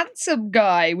more handsome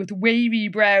guy with wavy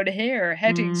brown hair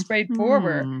heading straight for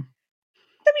her. Then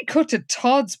we cut to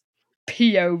Todd's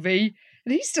POV,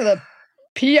 and he's still a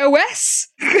POS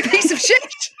piece of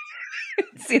shit.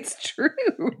 It's true.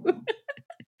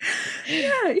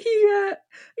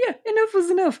 Yeah, enough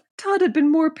was enough. Todd had been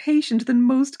more patient than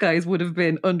most guys would have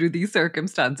been under these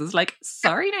circumstances. Like,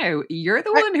 sorry now, you're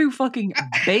the one who fucking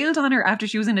bailed on her after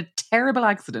she was in a terrible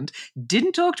accident,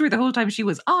 didn't talk to her the whole time she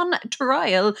was on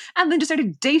trial, and then just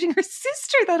started dating her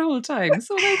sister that whole time.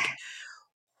 So, like,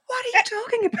 what are you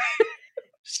talking about?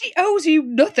 She owes you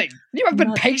nothing. You haven't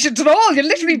been patient at all. You're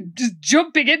literally just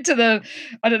jumping into the,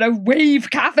 I don't know,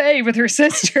 Wave Cafe with her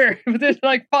sister within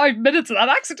like 5 minutes of that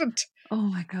accident. Oh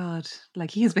my God.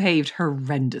 Like, he has behaved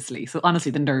horrendously. So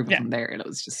honestly, the nerve of him there, it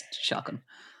was just shocking.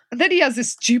 And then he has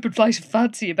this stupid flight of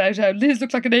fancy about how Liz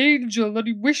looked like an angel and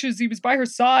he wishes he was by her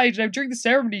side. Now, during the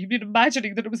ceremony, he'd been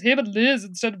imagining that it was him and Liz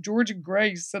instead of George and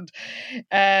Grace. And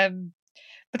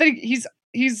but then he's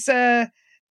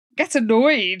gets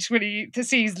annoyed when he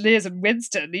sees Liz and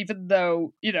Winston, even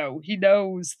though, you know, he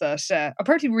knows that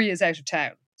apparently Maria's out of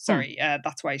town. Sorry,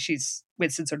 that's why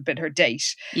Winston sort of been her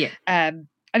date. Yeah.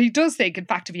 And he does think, in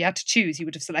fact, if he had to choose, he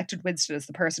would have selected Winston as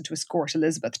the person to escort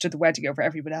Elizabeth to the wedding over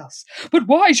everyone else. But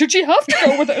why should she have to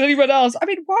go with anyone else? I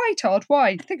mean, why, Todd?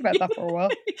 Why? Think about that for a while.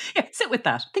 Yeah, sit with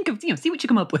that. Think of, see what you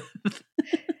come up with.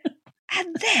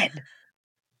 And then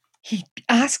he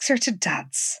asks her to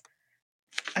dance.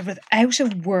 And without a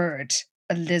word,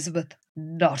 Elizabeth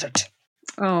nodded.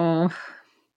 Oh.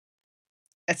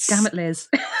 Damn it, Liz.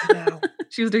 No.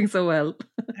 She was doing so well.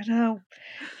 I know.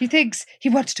 He thinks he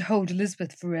wanted to hold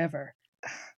Elizabeth forever.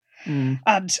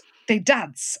 And they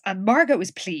dance, and Margot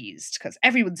is pleased because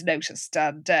everyone's noticed,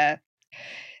 and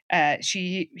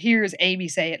she hears Amy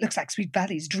say, "It looks like Sweet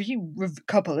Valley's dream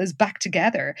couple is back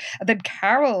together." And then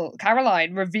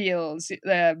Caroline reveals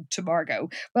to Margot,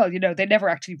 well, you know, they never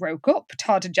actually broke up.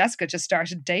 Todd and Jessica just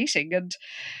started dating, and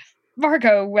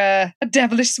Margot, a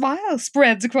devilish smile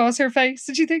spreads across her face,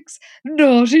 and she thinks,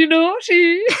 naughty,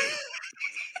 naughty.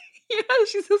 Yeah,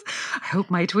 she says, I hope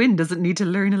my twin doesn't need to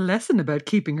learn a lesson about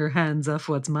keeping her hands off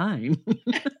what's mine.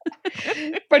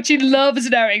 But she loves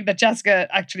knowing that Jessica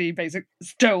actually basically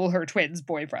stole her twin's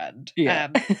boyfriend. Yeah.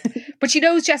 But she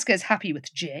knows Jessica is happy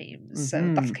with James,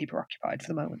 so that'll keep her occupied for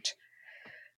the moment.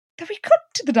 Then we cut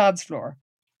to the dance floor,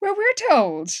 where we're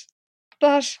told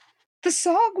that the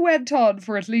song went on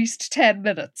for at least 10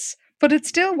 minutes, but it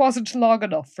still wasn't long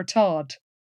enough for Todd.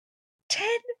 10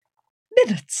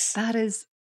 minutes. That is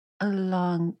a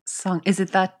long song. Is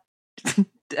it that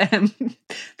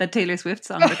that Taylor Swift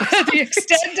song? The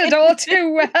extended All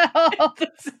Too Well.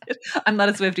 I'm not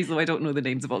a Swiftie, so I don't know the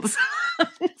names of all the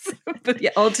songs. But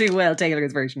yeah, All Too Well,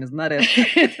 Taylor's version, isn't that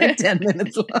it? Like 10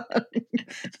 minutes long.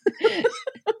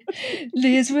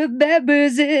 Liz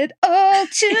remembers it all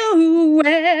too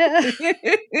well.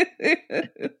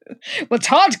 Well,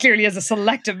 Todd clearly has a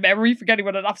selective memory, forgetting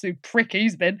what an absolute prick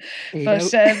he's been.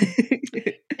 But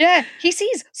yeah, he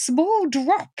sees small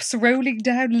drops rolling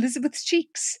down Elizabeth's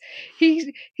cheeks.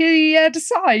 He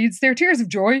decides they're tears of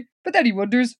joy, but then he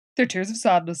wonders they're tears of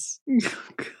sadness. Oh,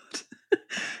 God.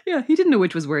 Yeah, he didn't know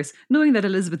which was worse, knowing that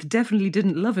Elizabeth definitely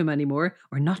didn't love him anymore,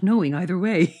 or not knowing either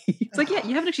way. It's like, yeah,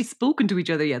 you haven't actually spoken to each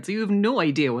other yet, so you have no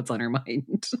idea what's on her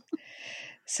mind.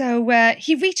 So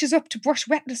he reaches up to brush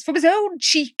wetness from his own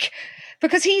cheek,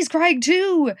 because he's crying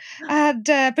too. And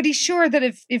but he's sure that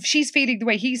if she's feeling the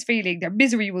way he's feeling, their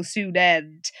misery will soon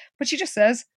end. But she just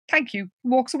says, thank you,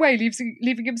 and walks away,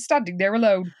 leaving him standing there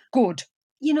alone. Good.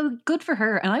 You know, good for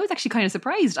her. And I was actually kind of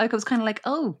surprised. I was kind of like,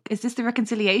 oh, is this the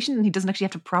reconciliation? And he doesn't actually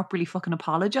have to properly fucking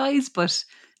apologise. But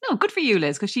no, good for you,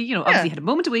 Liz, because she, you know, obviously had a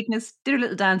moment of weakness, did her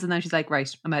little dance, and then she's like,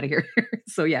 right, I'm out of here.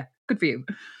 So yeah, good for you.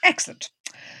 Excellent.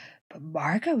 But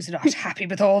Margot's not happy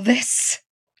with all this.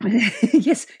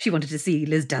 Yes, she wanted to see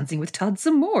Liz dancing with Todd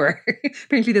some more.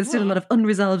 Apparently there's still a lot of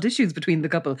unresolved issues between the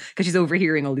couple, because she's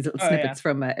overhearing all these little snippets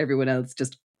from everyone else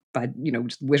just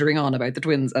wittering on about the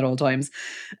twins at all times.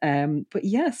 But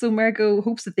yeah, so Margot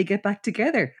hopes that they get back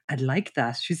together. I like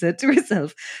that, she said to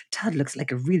herself. Todd looks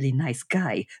like a really nice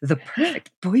guy, the perfect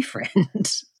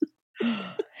boyfriend.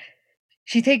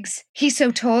 She thinks he's so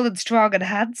tall and strong and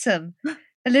handsome.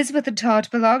 Elizabeth and Todd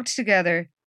belonged together.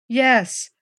 Yes,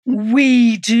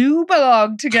 we do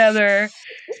belong together.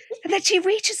 And then she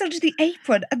reaches under the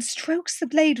apron and strokes the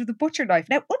blade with a butcher knife.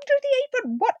 Now, under the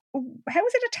apron, how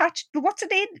is it attached? What's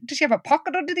it in? Does she have a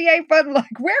pocket under the apron?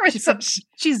 Like, where is it?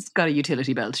 She's got a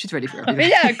utility belt. She's ready for everything.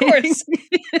 Yeah, of course.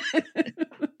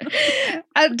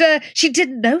 And she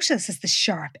didn't notice as the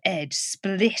sharp edge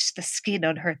split the skin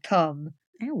on her thumb.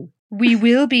 Ow. We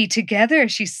will be together,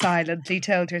 she silently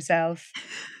told herself.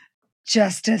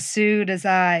 Just as soon as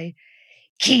I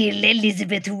kill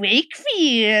Elizabeth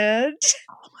Wakefield.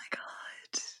 Oh my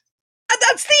God. And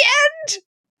that's the end!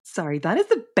 Sorry, that is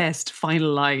the best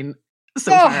final line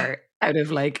so Oh. far out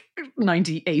of like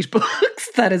 98 books.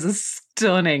 That is a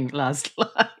stunning last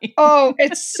line. Oh,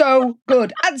 it's so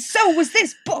good. And so was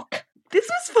this book. This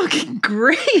was fucking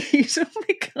great. Oh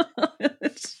my God.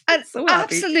 An So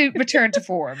happy. absolute return to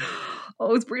form.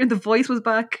 Oh, it's brilliant. The voice was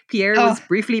back. Pierre was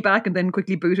briefly back and then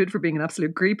quickly booted for being an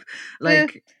absolute creep.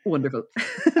 Like, wonderful.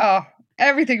 Oh,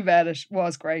 everything about it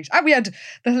was great. And we had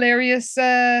the hilarious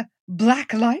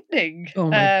Black Lightning Oh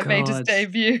my made his God.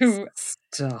 debut.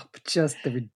 Stop. Just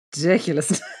the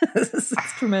ridiculousness. It's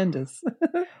tremendous.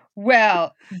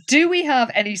 Well, do we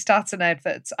have any stats and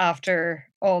outfits after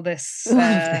all this All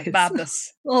of this.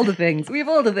 madness? All the things. We have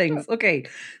all the things. Okay.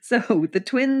 So the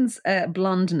twins'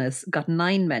 blondness got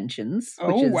 9 mentions.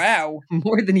 Which Oh, is wow.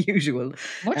 more than usual.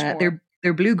 Much more.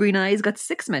 Their blue-green eyes got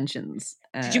 6 mentions.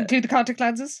 Did you include the contact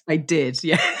lenses? I did,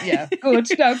 yeah. Yeah, good.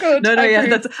 No, good. No, I yeah.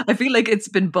 approve. I feel like it's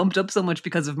been bumped up so much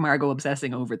because of Margot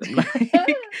obsessing over them.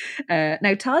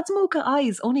 Now, Todd's mocha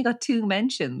eyes only got 2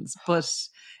 mentions, but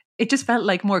it just felt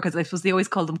like more because I suppose they always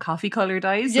call them coffee-colored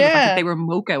eyes. So the fact Yeah. that they were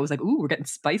mocha, I was like, ooh, we're getting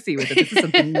spicy with it. This is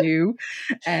something new.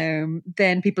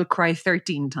 Then people cry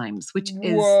 13 times, which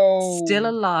Whoa. is still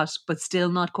a lot, but still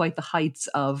not quite the heights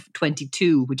of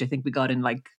 22, which I think we got in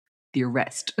like The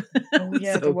Arrest. Oh,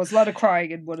 yeah, So, there was a lot of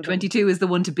crying in one of them. 22 is the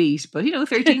one to beat, but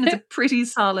 13 is a pretty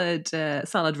solid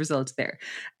result there.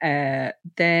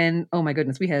 Then, oh my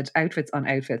goodness, we had outfits on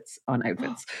outfits on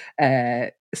outfits.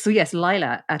 So yes,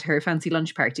 Lila at her fancy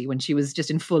lunch party when she was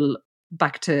just in full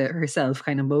back to herself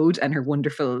kind of mode and her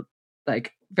wonderful,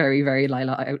 like very, very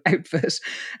Lila outfit.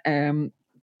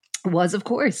 Was of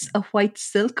course a white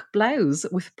silk blouse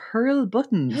with pearl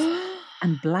buttons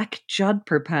and black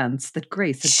jodhpur pants that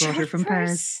Grace had brought her from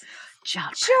Paris.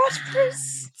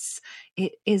 Jodhpurs.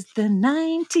 It is the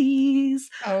 90s.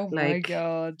 Oh my Like,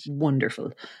 God.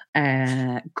 Wonderful.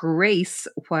 Grace,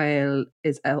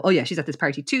 she's at this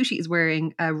party too. She is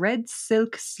wearing a red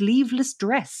silk sleeveless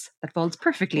dress that falls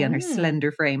perfectly on her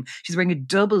slender frame. She's wearing a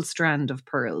double strand of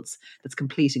pearls that's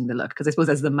completing the look. Because I suppose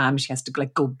as the mom, she has to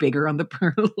like go bigger on the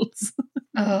pearls.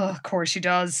 Oh, of course she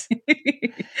does.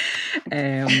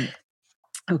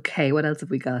 Okay, what else have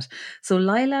we got? So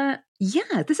Lila,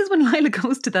 this is when Lila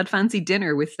goes to that fancy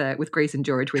dinner with Grace and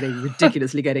George where they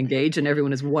ridiculously get engaged and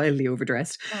everyone is wildly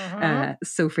overdressed.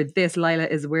 So for this, Lila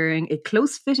is wearing a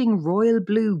close-fitting royal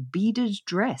blue beaded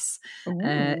dress.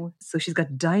 So she's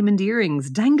got diamond earrings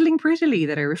dangling prettily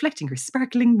that are reflecting her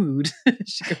sparkling mood.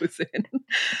 She goes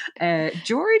in.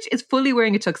 George is fully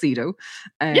wearing a tuxedo.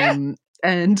 And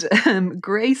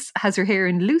Grace has her hair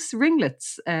in loose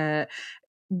ringlets,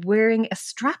 wearing a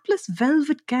strapless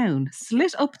velvet gown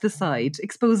slit up the side,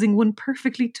 exposing one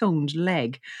perfectly toned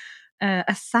leg.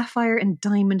 A sapphire and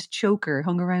diamond choker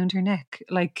hung around her neck.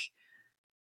 Like,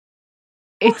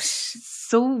 it's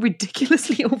so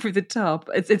ridiculously over the top.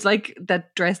 It's like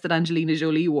that dress that Angelina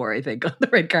Jolie wore, I think, on the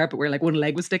red carpet where like one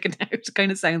leg was sticking out. It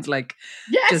kind of sounds like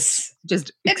Yes.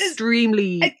 just It is-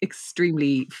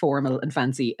 extremely formal and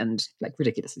fancy and like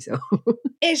ridiculously so.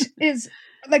 It is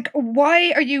like,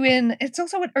 why are you in? It's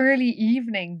also an early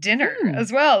evening dinner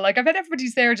as well. Like, I bet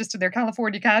everybody's there just in their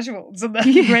California casuals, and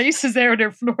then Grace is there in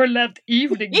her floor length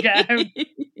evening gown.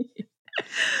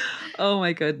 Oh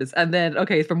my goodness. And then,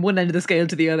 okay, from one end of the scale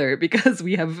to the other, because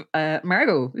we have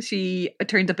Margot. She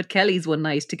turned up at Kelly's one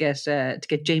night to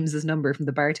get James's number from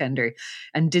the bartender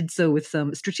and did so with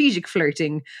some strategic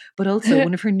flirting, but also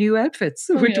one of her new outfits,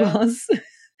 which was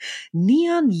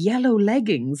neon yellow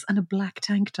leggings and a black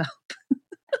tank top.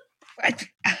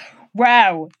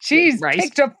 Wow, she's Right.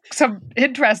 picked up some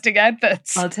interesting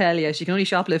outfits. I'll tell you, she can only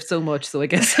shoplift so much, so I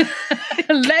guess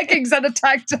Leggings and a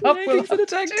tank top. leggings and a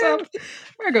tank top.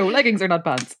 Margot, leggings are not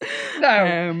pants.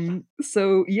 No.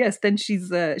 So yes, then she's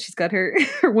got her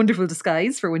wonderful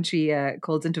disguise for when she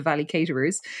calls into Valley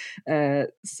Caterers.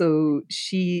 So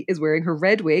she is wearing her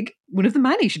red wig, one of the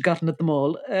many she'd gotten at the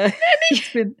mall.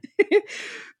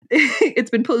 it's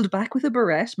been pulled back with a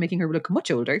barrette, making her look much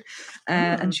older.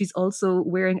 And she's also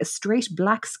wearing a straight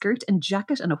black skirt and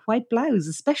jacket and a white blouse,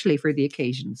 especially for the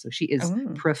occasion. So she is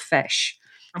profesh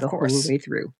the whole way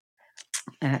through.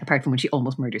 Apart from when she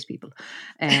almost murders people.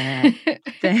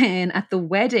 Then at the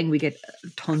wedding, we get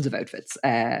tons of outfits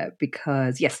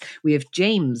because, yes, we have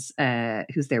James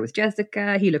who's there with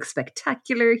Jessica. He looks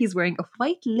spectacular. He's wearing a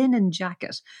white linen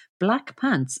jacket, black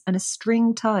pants, and a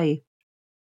string tie.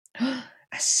 A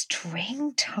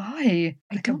string tie?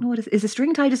 I don't know what it is. Is a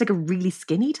string tie just like a really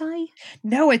skinny tie?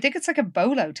 No, I think it's like a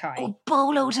bolo tie. Oh,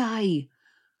 bolo tie.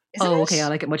 Isn't it? Okay, I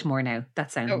like it much more now.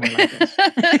 That sounds more like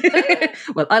it.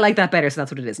 Well, I like that better, so that's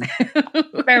what it is now.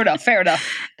 Fair enough.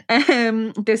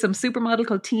 There's some supermodel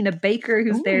called Tina Baker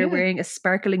who's there wearing a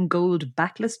sparkling gold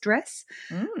backless dress.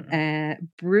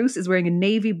 Bruce is wearing a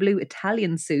navy blue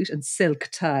Italian suit and silk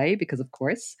tie, because of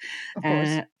course.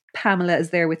 Pamela is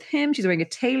there with him. She's wearing a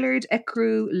tailored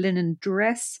ecru linen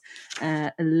dress.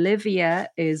 Olivia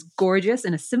is gorgeous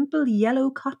in a simple yellow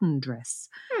cotton dress.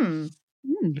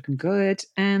 Looking good.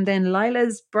 And then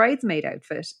Lila's bridesmaid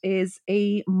outfit is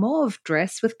a mauve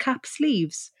dress with cap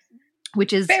sleeves,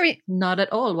 which is not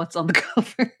at all what's on the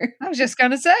cover. I was just going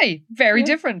to say, very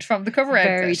different from the cover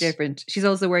outfit. Very different. She's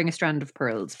also wearing a strand of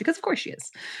pearls, because of course she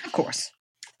is. Of course.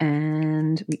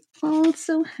 And we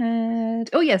also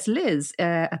had... Oh yes, Liz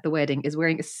at the wedding is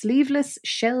wearing a sleeveless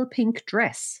shell pink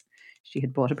dress. She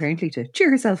had bought apparently to cheer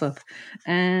herself up.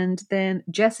 And then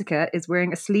Jessica is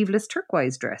wearing a sleeveless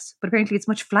turquoise dress, but apparently it's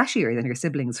much flashier than her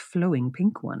sibling's flowing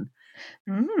pink one.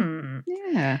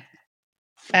 Yeah.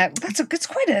 That's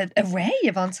quite an array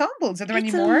of ensembles. Are there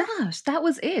any more? That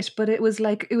was it, but it was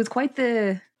quite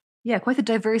the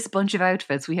diverse bunch of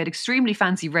outfits. We had extremely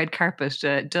fancy red carpet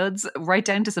duds, right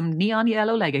down to some neon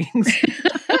yellow leggings.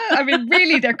 I mean,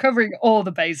 really, they're covering all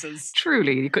the bases.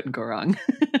 Truly, you couldn't go wrong.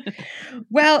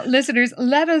 Well, listeners,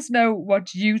 let us know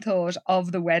what you thought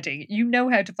of the wedding. You know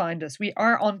how to find us. We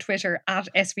are on Twitter at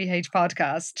SVH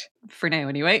Podcast. For now,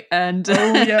 anyway. And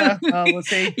we'll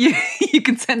see. You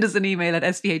can send us an email at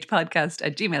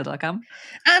svhpodcast@gmail.com.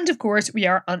 And of course, we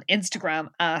are on Instagram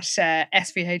at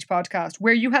SVH Podcast,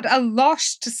 where you had a lot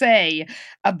to say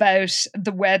about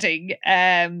the wedding.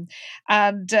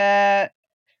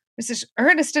 Mrs.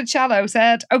 Ernest and Shallow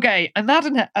said, okay, I'm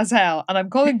mad as hell and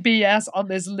I'm calling BS on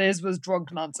this Liz was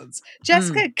drunk nonsense.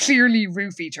 Jessica clearly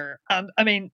roofied her. And I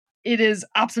mean, it is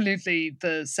absolutely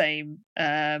the same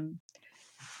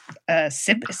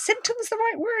symptoms, the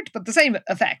right word, but the same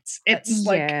effects. It's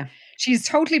like she's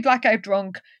totally blackout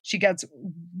drunk. She gets,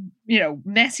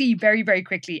 messy very, very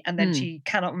quickly. And then she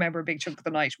cannot remember a big chunk of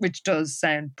the night, which does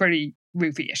sound pretty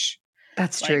roofy-ish.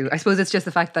 That's true. I suppose it's just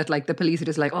the fact that the police are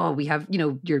just like, oh, we have,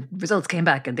 your results came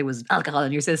back and there was alcohol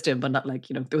in your system, but not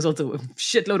there was also a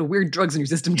shitload of weird drugs in your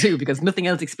system too, because nothing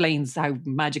else explains how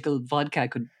magical vodka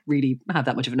could really have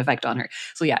that much of an effect on her.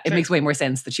 So yeah, it makes way more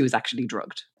sense that she was actually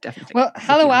drugged. Definitely. Well,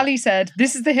 Hello Ali said,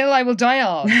 this is the hill I will die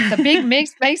on. The big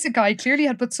Mesa guy clearly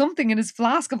had put something in his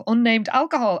flask of unnamed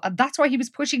alcohol, and that's why he was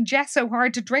pushing Jess so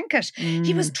hard to drink it.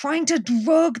 He was trying to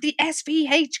drug the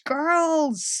SVH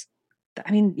girls.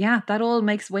 I mean, yeah, that all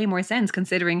makes way more sense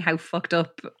considering how fucked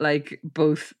up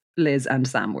both Liz and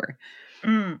Sam were.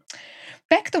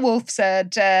 Beck the Wolf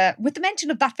said, with the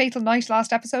mention of that fatal night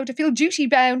last episode, I feel duty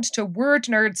bound to word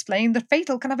nerd-splain that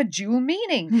fatal can have a dual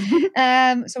meaning.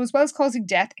 So as well as causing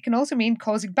death, it can also mean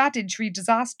causing bad injury,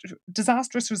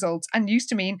 disastrous results, and used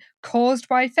to mean caused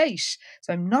by fate.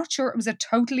 So I'm not sure it was a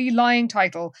totally lying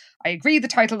title. I agree the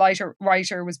title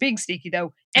writer was being sneaky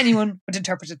though. Anyone would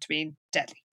interpret it to mean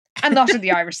deadly. And not in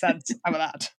the Irish sense, I will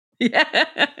add. Yeah,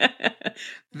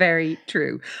 very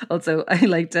true. Also, I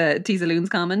liked T. Saloon's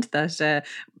comment that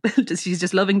she's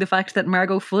just loving the fact that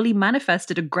Margot fully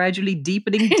manifested a gradually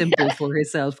deepening dimple for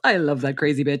herself. I love that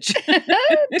crazy bitch.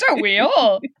 Don't we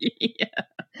all? Yeah.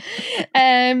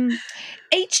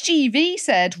 HGV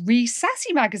said, read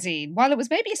Sassy magazine. While it was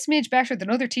maybe a smidge better than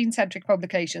other teen-centric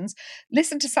publications,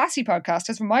 Listen to Sassy podcast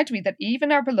has reminded me that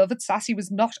even our beloved Sassy was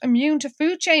not immune to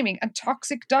food shaming and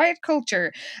toxic diet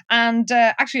culture. And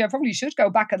actually, I probably should go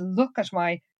back and look at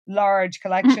my large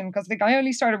collection, because I think I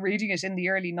only started reading it in the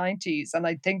early 90s. And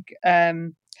I think I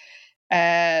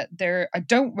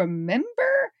don't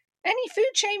remember any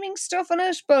food shaming stuff in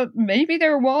it, but maybe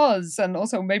there was. And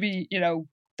also maybe,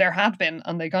 there had been,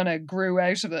 and they kind of grew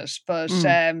out of it. But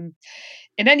in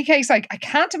any case, I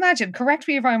can't imagine, correct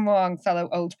me if I'm wrong, fellow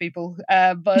old people,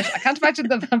 but I can't imagine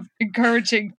them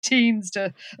encouraging teens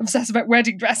to obsess about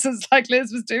wedding dresses like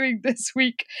Liz was doing this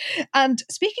week. And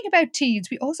speaking about teens,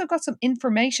 we also got some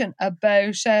information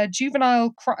about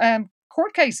juvenile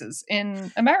court cases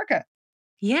in America.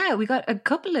 Yeah, we got a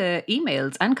couple of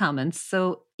emails and comments.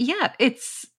 So yeah,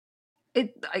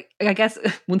 I guess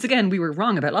once again we were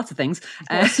wrong about lots of things,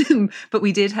 but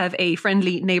we did have a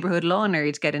friendly neighbourhood law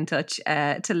nerd get in touch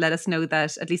to let us know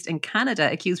that at least in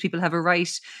Canada, accused people have a right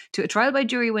to a trial by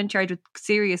jury when charged with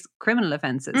serious criminal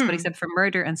offences, but except for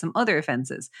murder and some other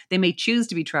offences, they may choose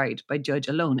to be tried by judge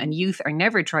alone, and youth are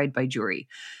never tried by jury.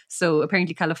 So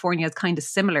apparently California is kind of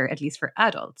similar, at least for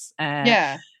adults.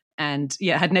 Yeah. And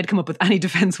yeah, had Ned come up with any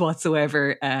defense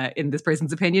whatsoever in this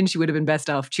person's opinion, she would have been best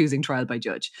off choosing trial by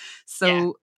judge.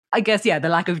 So I guess, yeah, the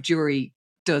lack of jury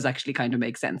does actually kind of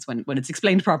make sense when it's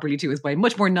explained properly to us by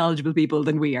much more knowledgeable people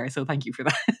than we are. So thank you for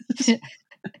that.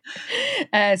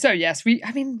 So yes,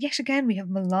 yet again, we have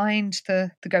maligned the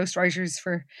ghostwriters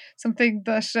for something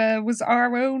that was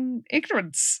our own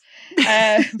ignorance.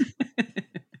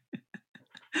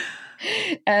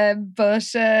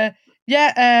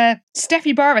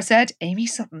 Steffi Barba said, Amy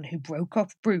Sutton, who broke up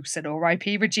Bruce and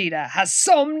R.I.P. Regina, has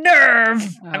some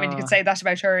nerve. I mean, you could say that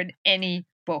about her in any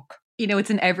book. You know, it's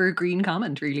an evergreen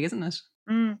comment, really, isn't it?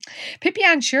 Pippi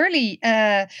Ann Shirley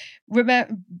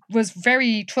was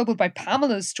very troubled by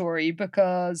Pamela's story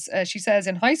because she says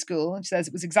in high school, and she says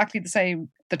it was exactly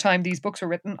the time these books were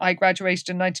written. I graduated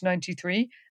in 1993,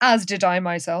 as did I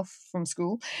myself from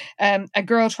school. A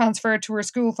girl transferred to her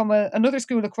school from another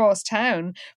school across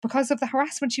town because of the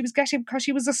harassment she was getting because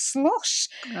she was a slut.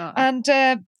 Oh. And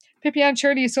Pippi Ann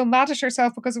Shirley is so mad at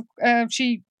herself because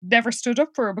she never stood up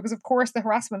for her, because of course the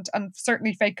harassment and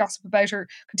certainly fake gossip about her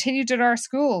continued at our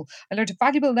school. I learned a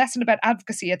valuable lesson about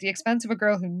advocacy at the expense of a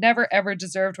girl who never ever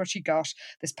deserved what she got.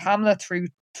 This Pamela through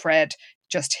thread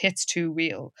just hits too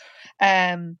real.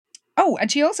 And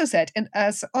she also said,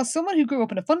 as someone who grew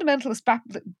up in a fundamentalist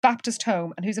Baptist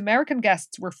home and whose American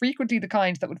guests were frequently the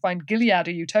kind that would find Gilead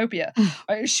a utopia,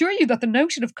 I assure you that the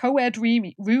notion of co-ed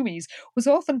roomies was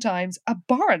oftentimes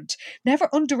abhorrent. Never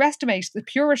underestimate the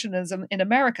Puritanism in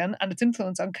American and its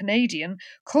influence on Canadian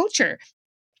culture.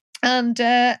 And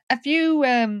a few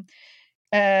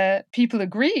people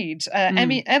agreed.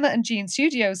 Emma and Jean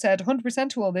Studio said 100%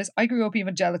 to all this. I grew up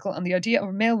evangelical and the idea of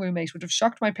a male roommate would have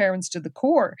shocked my parents to the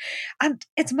core. And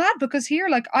it's mad because here,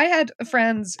 like, I had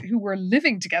friends who were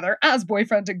living together as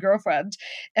boyfriend and girlfriend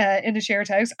in a shared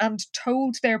house and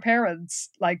told their parents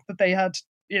like that they had,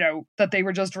 you know, that they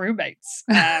were just roommates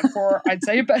for, I'd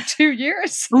say, about 2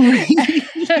 years.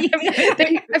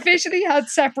 They officially had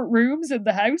separate rooms in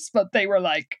the house, but they were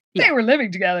like, they were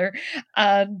living together.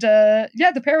 And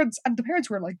the parents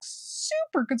were like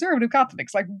super conservative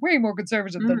Catholics, like way more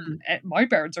conservative than my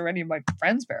parents or any of my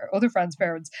other friends'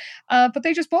 parents. But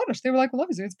they just bought it. They were like, well,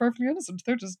 obviously it's perfectly innocent.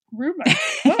 They're just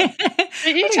roommates.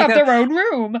 They each have their own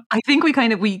room. I think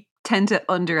we tend to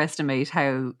underestimate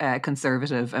how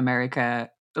conservative America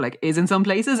is in some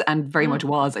places, and very much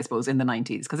was, I suppose, in the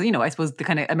 90s. Because, you know, I suppose the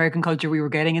kind of American culture we were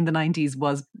getting in the 90s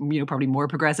was, you know, probably more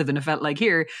progressive than it felt like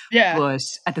here. Yeah. But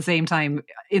at the same time,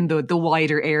 in the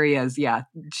wider areas,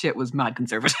 shit was mad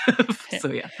conservative. So,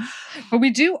 yeah. But we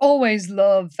do always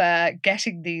love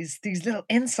getting these little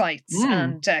insights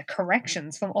and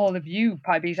corrections from all of you,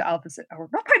 Pi Beta Alpha, or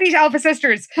not Pi Beta Alpha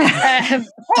sisters,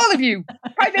 all of you,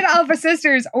 Pi Beta Alpha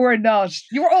sisters or not.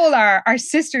 You are all our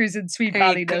sisters in Sweet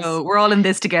Valleyness. We're all in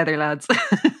this together, lads.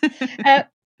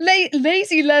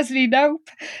 Lazy Leslie Nope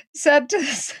sent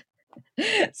us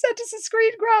a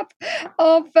screen grab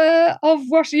of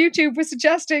what YouTube was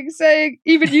suggesting, saying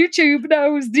even YouTube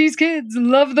knows these kids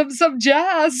love them some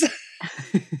jazz.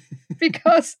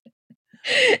 Because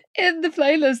in the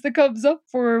playlist that comes up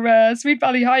for Sweet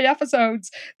Valley High episodes,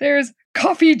 there's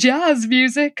coffee jazz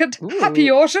music and happy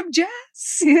autumn jazz.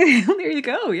 There you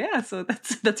go. Yeah, so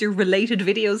that's your related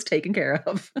videos taken care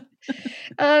of.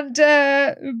 And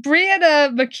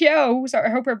Brianna McKeough, sorry,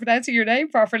 I hope I'm pronouncing your name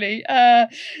properly,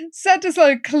 sent us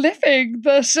a clipping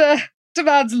that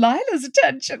demands Lila's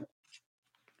attention.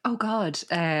 Oh God,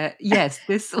 yes,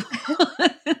 this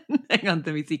hang on,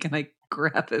 let me see, can I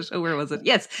grab it? Oh, where was it?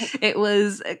 Yes, it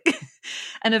was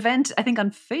an event, I think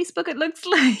on Facebook it looks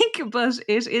like, but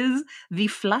it is the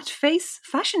Flat Face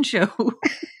Fashion Show.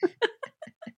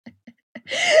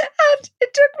 And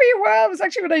it took me a while. It was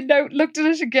actually when I looked at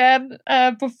it again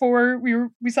before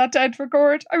we sat down to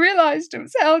record, I realised it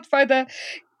was held by the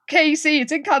KC.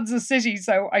 It's in Kansas City,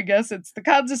 so I guess it's the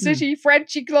Kansas City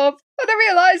Frenchy Club. And I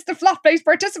realised the flat-based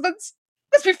participants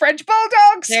must be French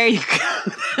bulldogs. There you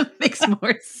go. That makes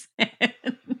more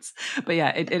sense. But yeah,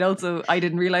 it also, I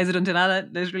didn't realise it until Anna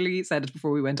literally said it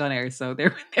before we went on air. So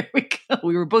there we go.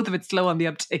 We were both a bit slow on the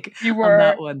uptake on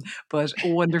that one, but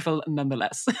wonderful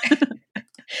nonetheless.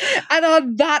 And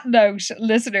on that note,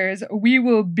 listeners, we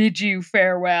will bid you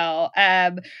farewell.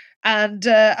 And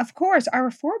of course, our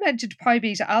aforementioned Pi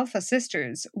Beta Alpha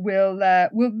sisters will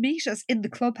meet us in the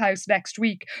clubhouse next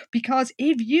week, because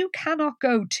if you cannot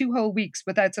go 2 whole weeks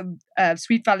without some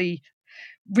Sweet Valley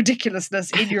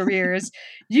ridiculousness in your ears,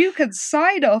 you can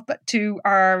sign up to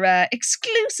our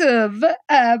exclusive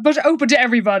but open to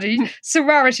everybody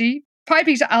sorority Pi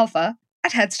Beta Alpha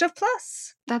at Headstuff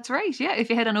Plus. That's right. Yeah. If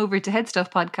you head on over to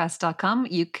headstuffpodcast.com,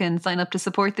 you can sign up to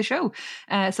support the show.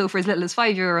 So for as little as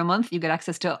 €5 a month, you get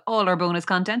access to all our bonus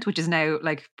content, which is now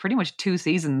like pretty much 2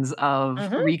 seasons of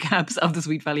recaps of the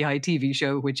Sweet Valley High TV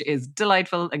show, which is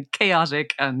delightful and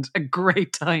chaotic and a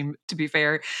great time, to be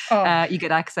fair. You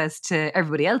get access to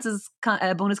everybody else's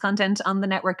bonus content on the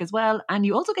network as well. And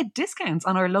you also get discounts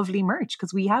on our lovely merch,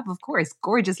 because we have, of course,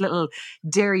 gorgeous little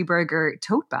Dairy Burger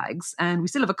tote bags. And we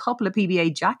still have a couple of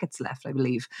PBA jackets left, I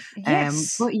believe.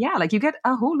 Yes. But yeah, like you get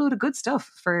a whole load of good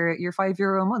stuff for your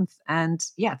 €5 a month. And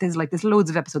yeah, there's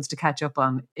loads of episodes to catch up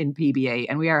on in PBA,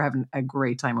 and we are having a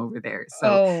great time over there.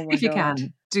 So if you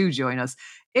can, do join us.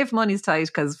 If money's tight,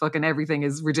 because fucking everything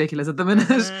is ridiculous at the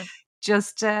minute,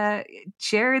 just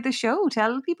share the show,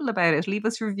 tell people about it, leave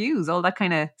us reviews. All that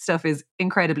kind of stuff is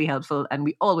incredibly helpful, and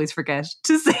we always forget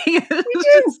to say it. We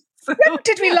do. So, when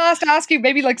did we last ask you?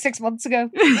 Maybe like 6 months ago.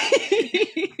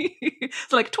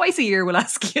 So like twice a year we'll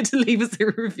ask you to leave us a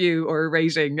review or a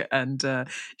rating and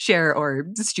share our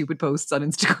stupid posts on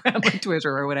Instagram or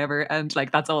Twitter or whatever. And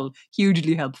like that's all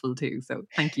hugely helpful too. So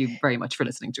thank you very much for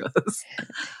listening to us.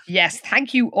 Yes,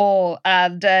 thank you all.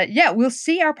 And we'll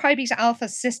see our Pi Beta Alpha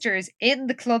sisters in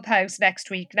the clubhouse next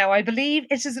week. Now, I believe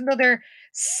it is another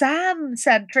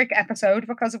Sam-centric episode,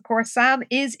 because of course Sam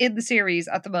is in the series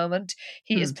at the moment.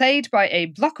 He is played by a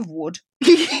block of wood.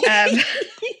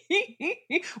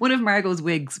 One of Margot's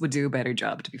wigs would do a better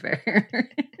job, to be fair.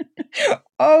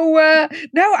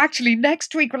 No, actually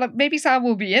next week, well, maybe Sam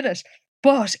will be in it,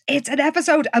 but it's an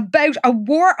episode about a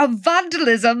war of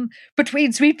vandalism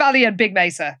between Sweet Valley and Big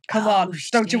Mesa. Come on,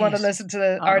 don't you want to listen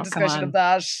to our discussion of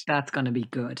that? That's going to be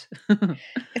good.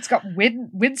 It's got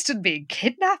Winston being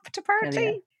kidnapped, apparently.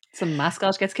 Yeah. Some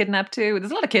mascot gets kidnapped too.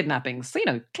 There's a lot of kidnappings. So,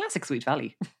 classic Sweet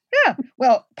Valley. Yeah.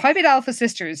 Well, Pi Beta Alpha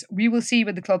sisters, we will see you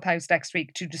in the clubhouse next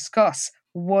week to discuss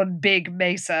One Big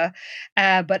Mesa.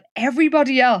 But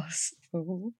everybody else...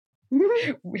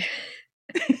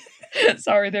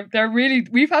 Sorry, they're really...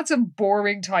 We've had some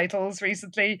boring titles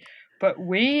recently, but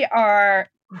we are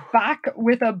back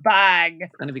with a bang.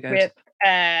 It's going to be good.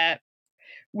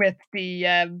 With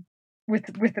the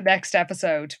next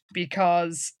episode,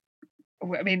 because...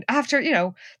 I mean, after,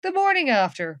 the morning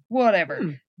after,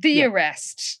 whatever, the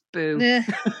arrest, boo,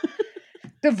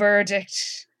 the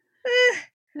verdict,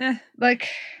 like...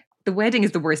 The wedding is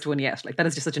the worst one yet. Like, that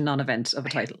is just such a non-event of a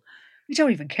title. We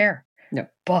don't even care. No.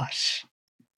 But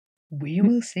we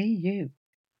will see you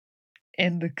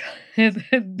in 2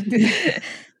 weeks.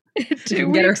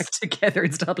 Get our act together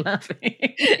and stop laughing.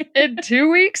 In 2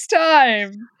 weeks'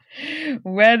 time,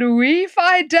 when we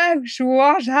find out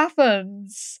what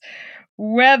happens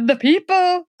when the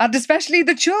people, and especially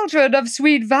the children of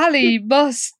Sweet Valley,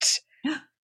 must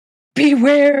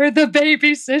beware the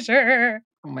babysitter.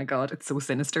 Oh my God, it's so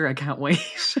sinister. I can't wait.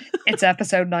 It's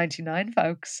episode 99,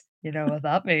 folks. You know what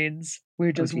that means.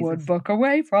 We're just one book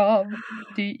away from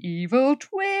the evil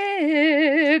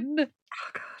twin. Oh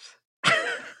God.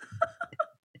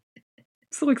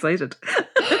 So excited.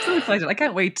 I'm so excited. I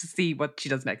can't wait to see what she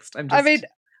does next. I'm just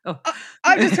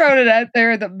throwing it out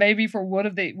there that maybe for one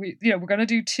of we're going to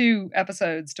do 2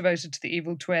 episodes devoted to the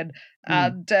evil twin,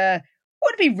 and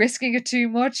would be risking it too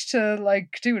much to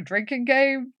like do a drinking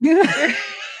game. I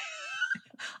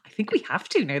think we have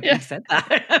to now that you've said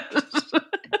that.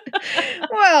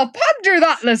 Well, ponder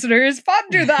that, listeners.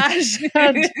 Ponder that.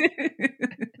 And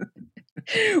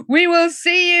we will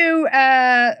see you.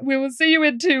 We will see you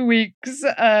in 2 weeks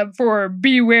for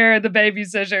Beware the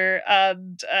Babysitter,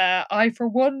 and I, for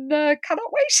one,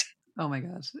 cannot wait. Oh my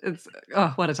God!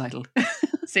 What a title!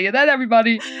 See you then,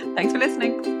 everybody. Thanks for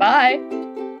listening. Bye.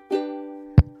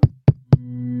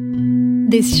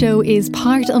 This show is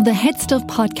part of the Headstuff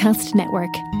Podcast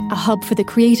Network, a hub for the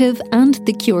creative and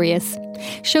the curious.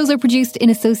 Shows are produced in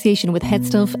association with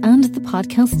Headstuff and the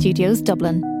Podcast Studios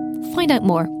Dublin. Find out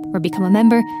more or become a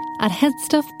member at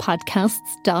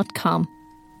headstuffpodcasts.com.